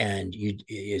 And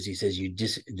as he says,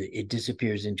 it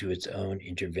disappears into its own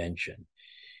intervention.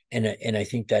 And I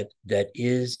think that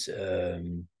is,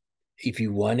 if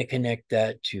you want to connect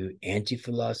that to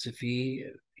anti-philosophy,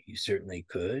 you certainly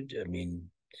could. I mean,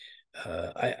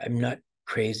 I'm not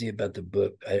crazy about the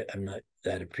book. I'm not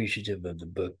that appreciative of the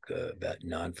book about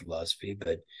non-philosophy,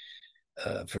 but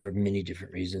for many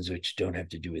different reasons, which don't have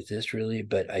to do with this really.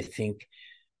 But I think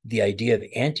the idea of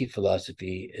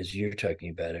anti-philosophy, as you're talking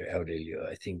about it, Aurelio,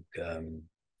 I think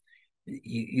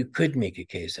you could make a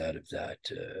case out of that.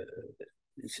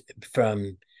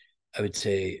 From, I would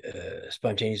say,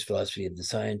 spontaneous philosophy of the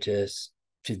scientists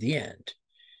to the end.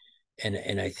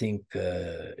 And I think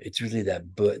it's really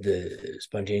that book, the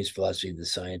spontaneous philosophy of the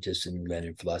scientists and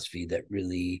Lenin philosophy, that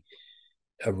really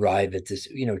arrive at this,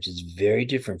 which is very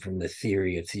different from the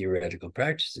theory of theoretical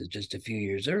practices just a few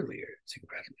years earlier. It's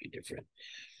incredibly different.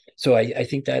 So I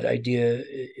think that idea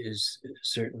is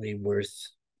certainly worth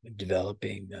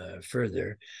developing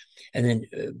further. And then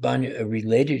Banu, a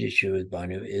related issue with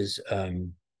Banu is,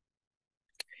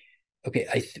 okay,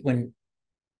 I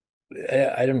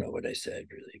don't know what I said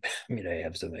really. I mean, I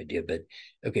have some idea, but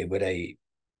okay, what I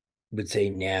would say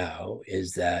now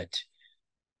is that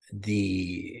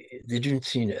the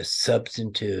difference between a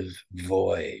substantive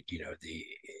void, the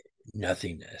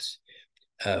nothingness,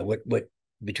 what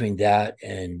between that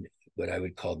and what I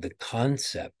would call the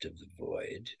concept of the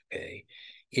void, okay,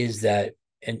 is that,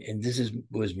 and this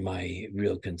was my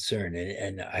real concern,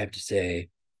 and I have to say,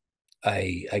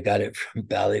 I got it from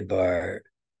Balibar,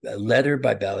 a letter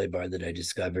by Balibar that I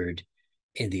discovered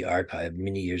in the archive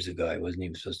many years ago. I wasn't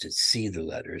even supposed to see the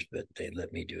letters, but they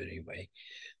let me do it anyway.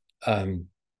 And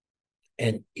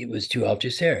it was to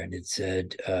Althusser, and it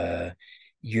said,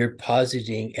 you're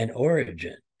positing an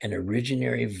origin, an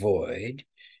originary void,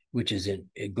 which is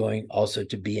going also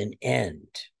to be an end.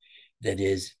 That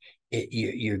is,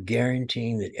 you're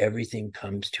guaranteeing that everything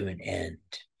comes to an end.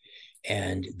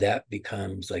 And that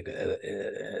becomes like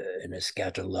an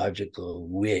eschatological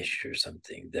wish or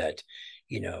something that,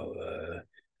 I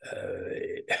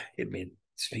mean,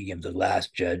 speaking of the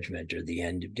last judgment or the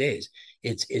end of days,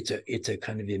 it's a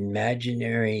kind of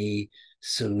imaginary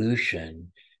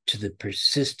solution to the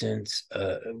persistence,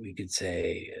 we could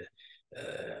say,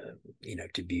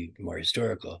 to be more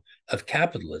historical, of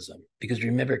capitalism. Because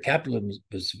remember, capitalism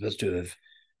was supposed to have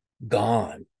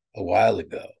gone a while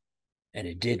ago, and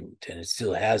it didn't, and it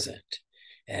still hasn't.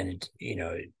 And,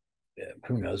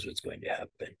 who knows what's going to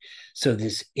happen. So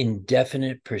this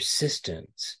indefinite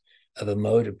persistence of a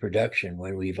mode of production,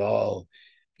 when we've all,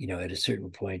 at a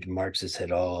certain point, Marxists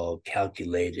had all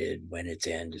calculated when its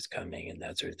end is coming and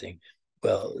that sort of thing.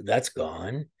 Well, that's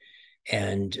gone.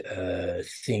 And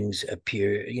things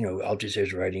appear,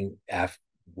 Althusser's writing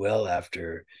well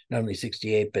after not only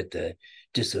 68, but the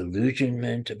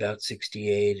disillusionment about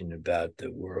 68 and about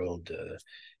the world,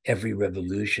 every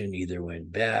revolution either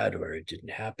went bad or it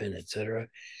didn't happen, etc.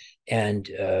 And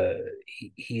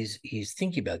he's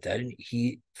thinking about that, and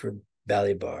for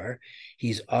Balibar,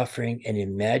 he's offering an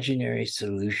imaginary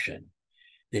solution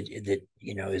that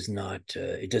is not,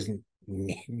 it doesn't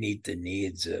meet the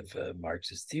needs of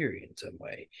Marxist theory in some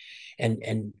way.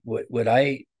 And what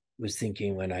I was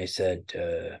thinking when I said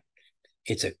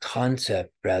it's a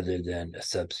concept rather than a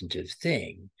substantive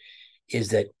thing is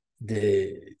that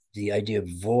the idea of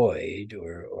void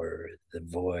or the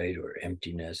void or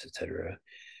emptiness, etc.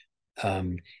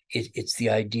 It's the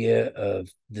idea of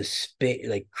the space,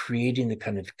 like creating the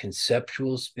kind of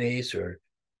conceptual space, or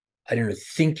I don't know,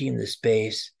 thinking the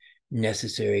space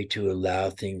necessary to allow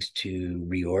things to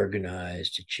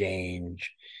reorganize, to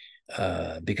change.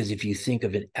 Because if you think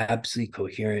of an absolutely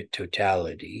coherent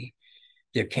totality,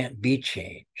 there can't be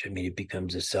change. I mean, it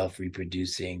becomes a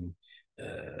self-reproducing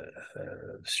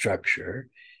structure.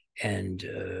 And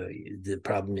the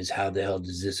problem is, how the hell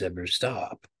does this ever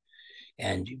stop?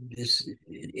 And it's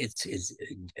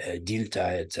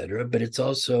Dilthey, etc., but it's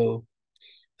also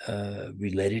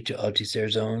related to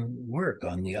Althusser's own work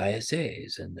on the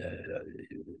ISAs and the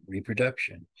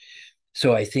reproduction.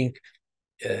 So I think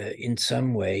in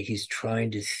some way he's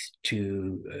trying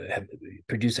to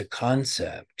produce a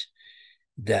concept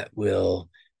that will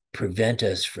prevent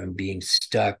us from being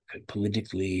stuck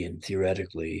politically and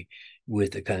theoretically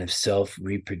with a kind of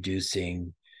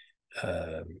self-reproducing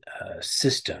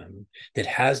system that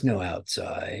has no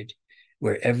outside,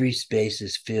 where every space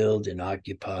is filled and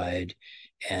occupied,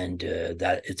 and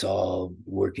that it's all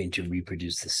working to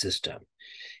reproduce the system.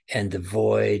 And the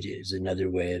void is another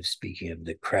way of speaking of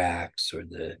the cracks or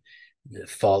the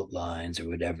fault lines or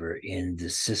whatever in the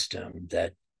system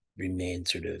that remain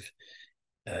sort of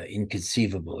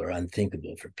inconceivable or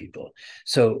unthinkable for people.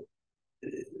 So,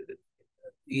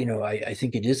 I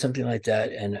think it is something like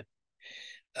that. And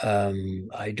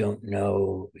I don't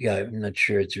know. Yeah, I'm not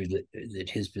sure that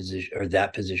his position or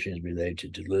that position is related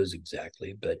to Deleuze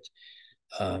exactly, but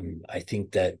I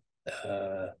think that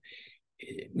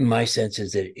my sense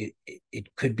is that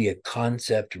it could be a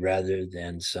concept rather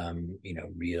than some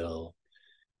real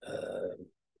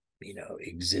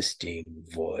existing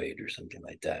void or something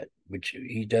like that, which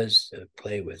he does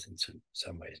play with in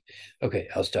some ways. Okay,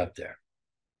 I'll stop there.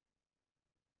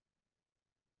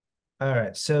 All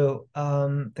right, so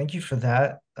thank you for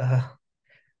that.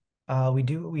 We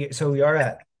are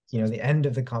at the end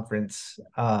of the conference.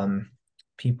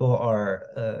 People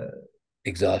are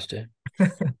exhausted.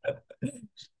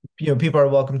 People are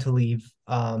welcome to leave.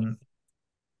 I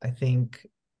think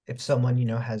if someone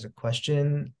has a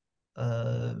question,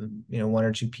 one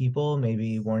or two people,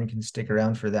 maybe Warren can stick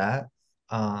around for that.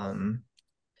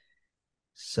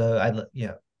 So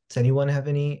does anyone have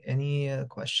any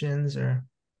questions or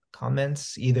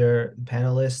comments, either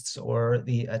panelists or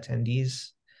the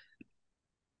attendees?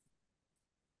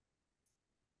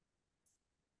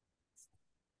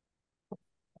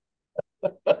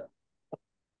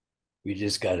 We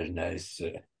just got a nice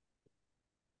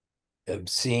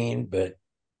obscene but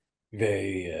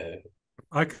very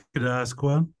I could ask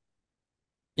one.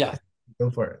 Yeah, go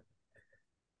for it.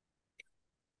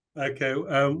 Okay,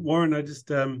 Warren, I just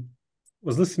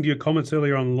was listening to your comments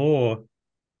earlier on law,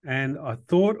 and I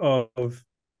thought of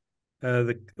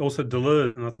also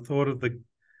Deleuze, and I thought of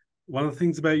one of the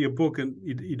things about your book, and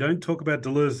you don't talk about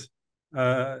Deleuze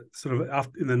sort of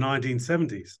after in the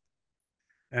 1970s,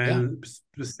 and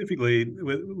specifically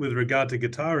with regard to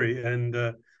Guattari. And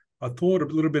I thought a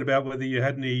little bit about whether you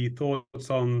had any thoughts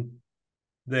on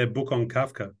their book on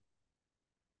Kafka.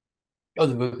 Oh,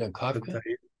 the book on Kafka?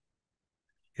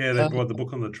 They brought the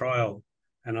book on the trial.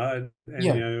 And I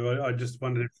just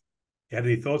wondered if you had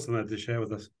any thoughts on that to share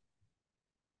with us.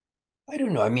 I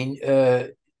don't know. I mean,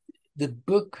 the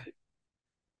book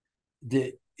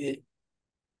it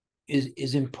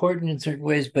is important in certain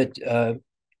ways, but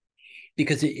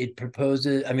because it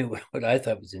proposes, I mean, what I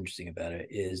thought was interesting about it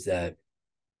is that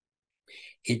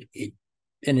it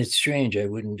and it's strange, I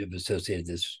wouldn't have associated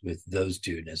this with those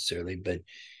two necessarily, but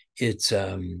it's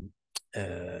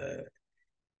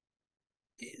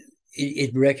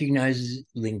it recognizes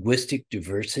linguistic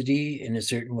diversity in a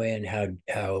certain way, and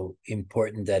how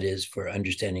important that is for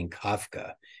understanding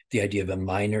Kafka, the idea of a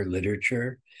minor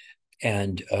literature,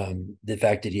 and the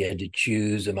fact that he had to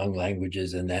choose among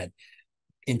languages, and that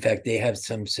in fact they have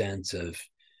some sense of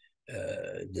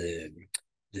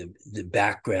the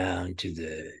background to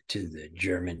the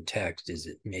German text is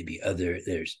it maybe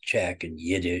there's Czech and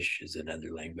Yiddish is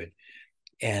another language,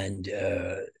 and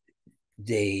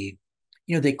they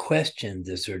questioned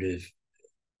the sort of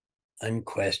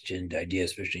unquestioned idea,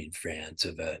 especially in France,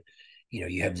 of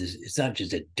you have this, it's not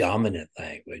just a dominant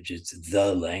language, it's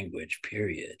the language,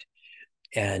 period.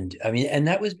 And I mean, and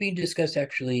that was being discussed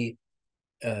actually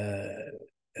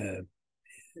around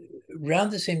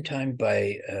the same time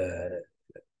by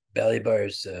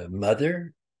Balibar's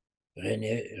mother,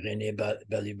 René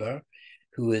Balibar,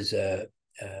 who was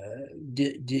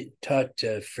taught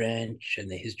French and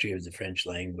the history of the French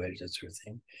language, that sort of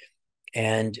thing.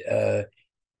 And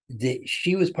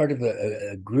she was part of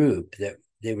a group that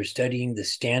they were studying the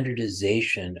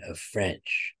standardization of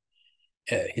French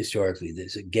historically.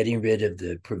 This getting rid of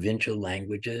the provincial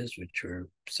languages, which were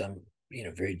some,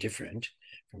 very different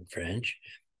from French,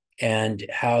 and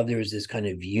how there was this kind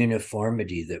of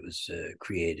uniformity that was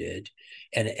created,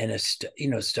 and a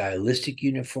stylistic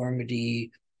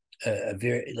uniformity, a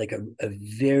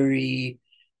very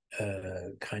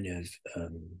kind of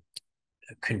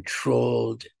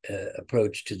controlled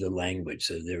approach to the language.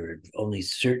 So there were only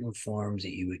certain forms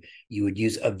that you would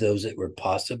use of those that were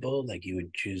possible, like you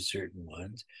would choose certain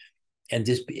ones. And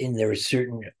there were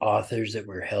certain authors that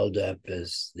were held up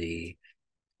as the,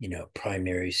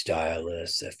 primary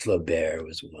stylists. Flaubert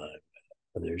was one,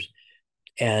 others.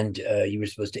 And you were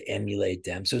supposed to emulate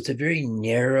them. So it's a very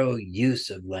narrow use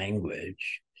of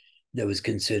language that was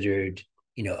considered,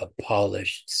 a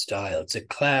polished style. It's a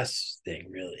class thing,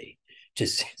 really.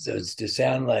 So it's to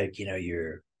sound like,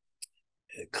 you're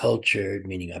cultured,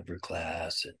 meaning upper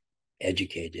class, and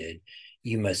educated.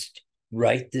 You must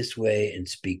write this way and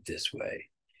speak this way.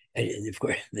 And of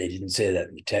course, they didn't say that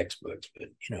in the textbooks, but,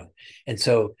 and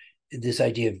so this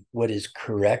idea of what is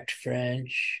correct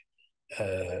French,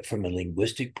 from a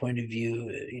linguistic point of view,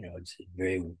 it's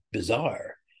very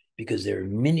bizarre because there are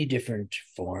many different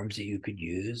forms that you could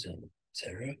use, and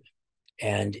etc.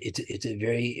 And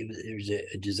there's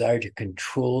a desire to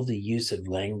control the use of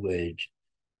language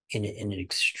in an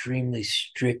extremely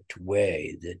strict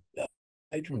way that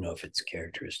I don't know if it's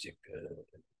characteristic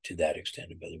to that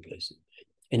extent of other places.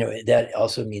 That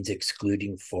also means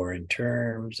excluding foreign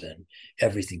terms and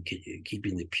everything,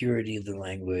 keeping the purity of the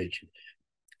language.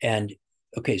 And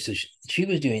okay, so she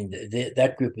was doing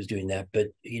that group was doing that, but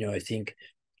I think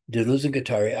Deleuze and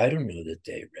Guattari, I don't know that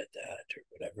they read that or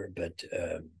whatever, but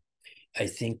I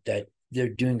think that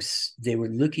they were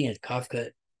looking at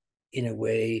Kafka in a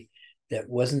way that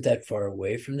wasn't that far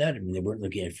away from that. I mean, they weren't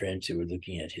looking at French; they were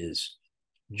looking at his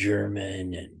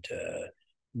German and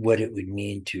what it would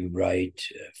mean to write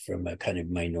from a kind of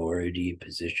minority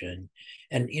position.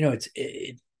 And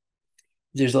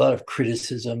there's a lot of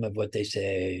criticism of what they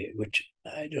say, which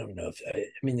I don't know if I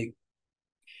mean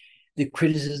the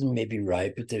criticism may be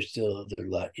right, but there's a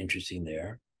lot interesting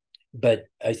there. But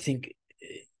I think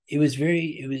I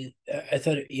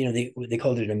thought they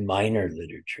called it a minor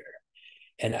literature,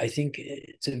 and I think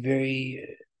it's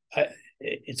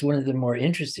it's one of the more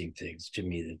interesting things to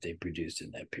me that they produced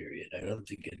in that period. I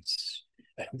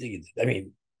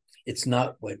mean, it's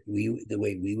not the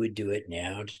way we would do it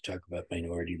now to talk about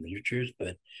minority literatures,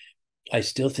 but I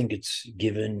still think it's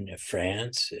given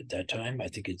France at that time. I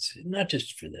think it's not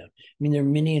just for them. I mean, there are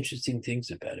many interesting things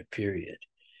about a period.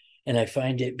 And I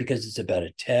find it because it's about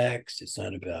a text, it's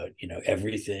not about,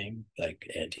 everything like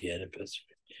Anti-Oedipus,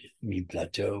 Mi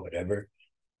Plateau, whatever.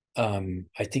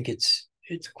 I think it's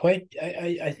quite,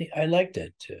 I think I liked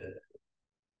it.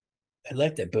 I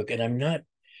like that book. And I'm not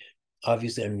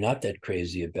that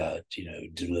crazy about,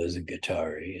 Deleuze and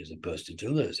Guattari as opposed to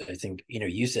Deleuze. I think,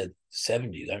 you said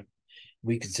 70s.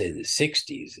 We could say the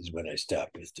 60s is when I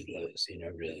stopped with Deleuze,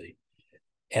 really.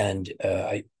 And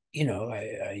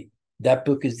that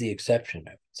book is the exception,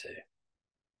 I would say.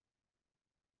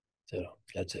 So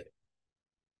that's it.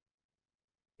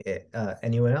 Yeah,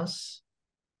 anyone else?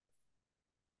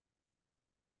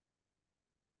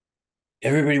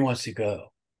 Everybody wants to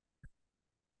go.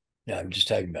 No, I'm just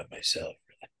talking about myself.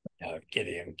 No, I'm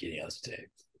kidding on stage.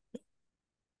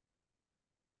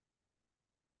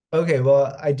 Okay,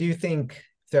 well, I do think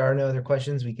if there are no other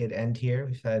questions, we could end here.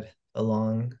 We've had a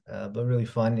long but really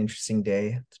fun, interesting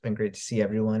day. It's been great to see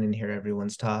everyone and hear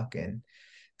everyone's talk. And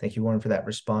thank you, Warren, for that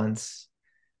response.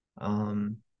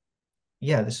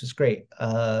 Yeah, this was great.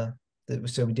 So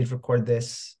we did record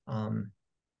this. I'll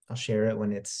share it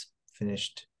when it's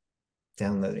finished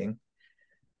downloading.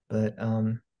 But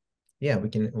yeah,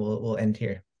 we'll end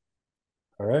here.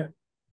 All right.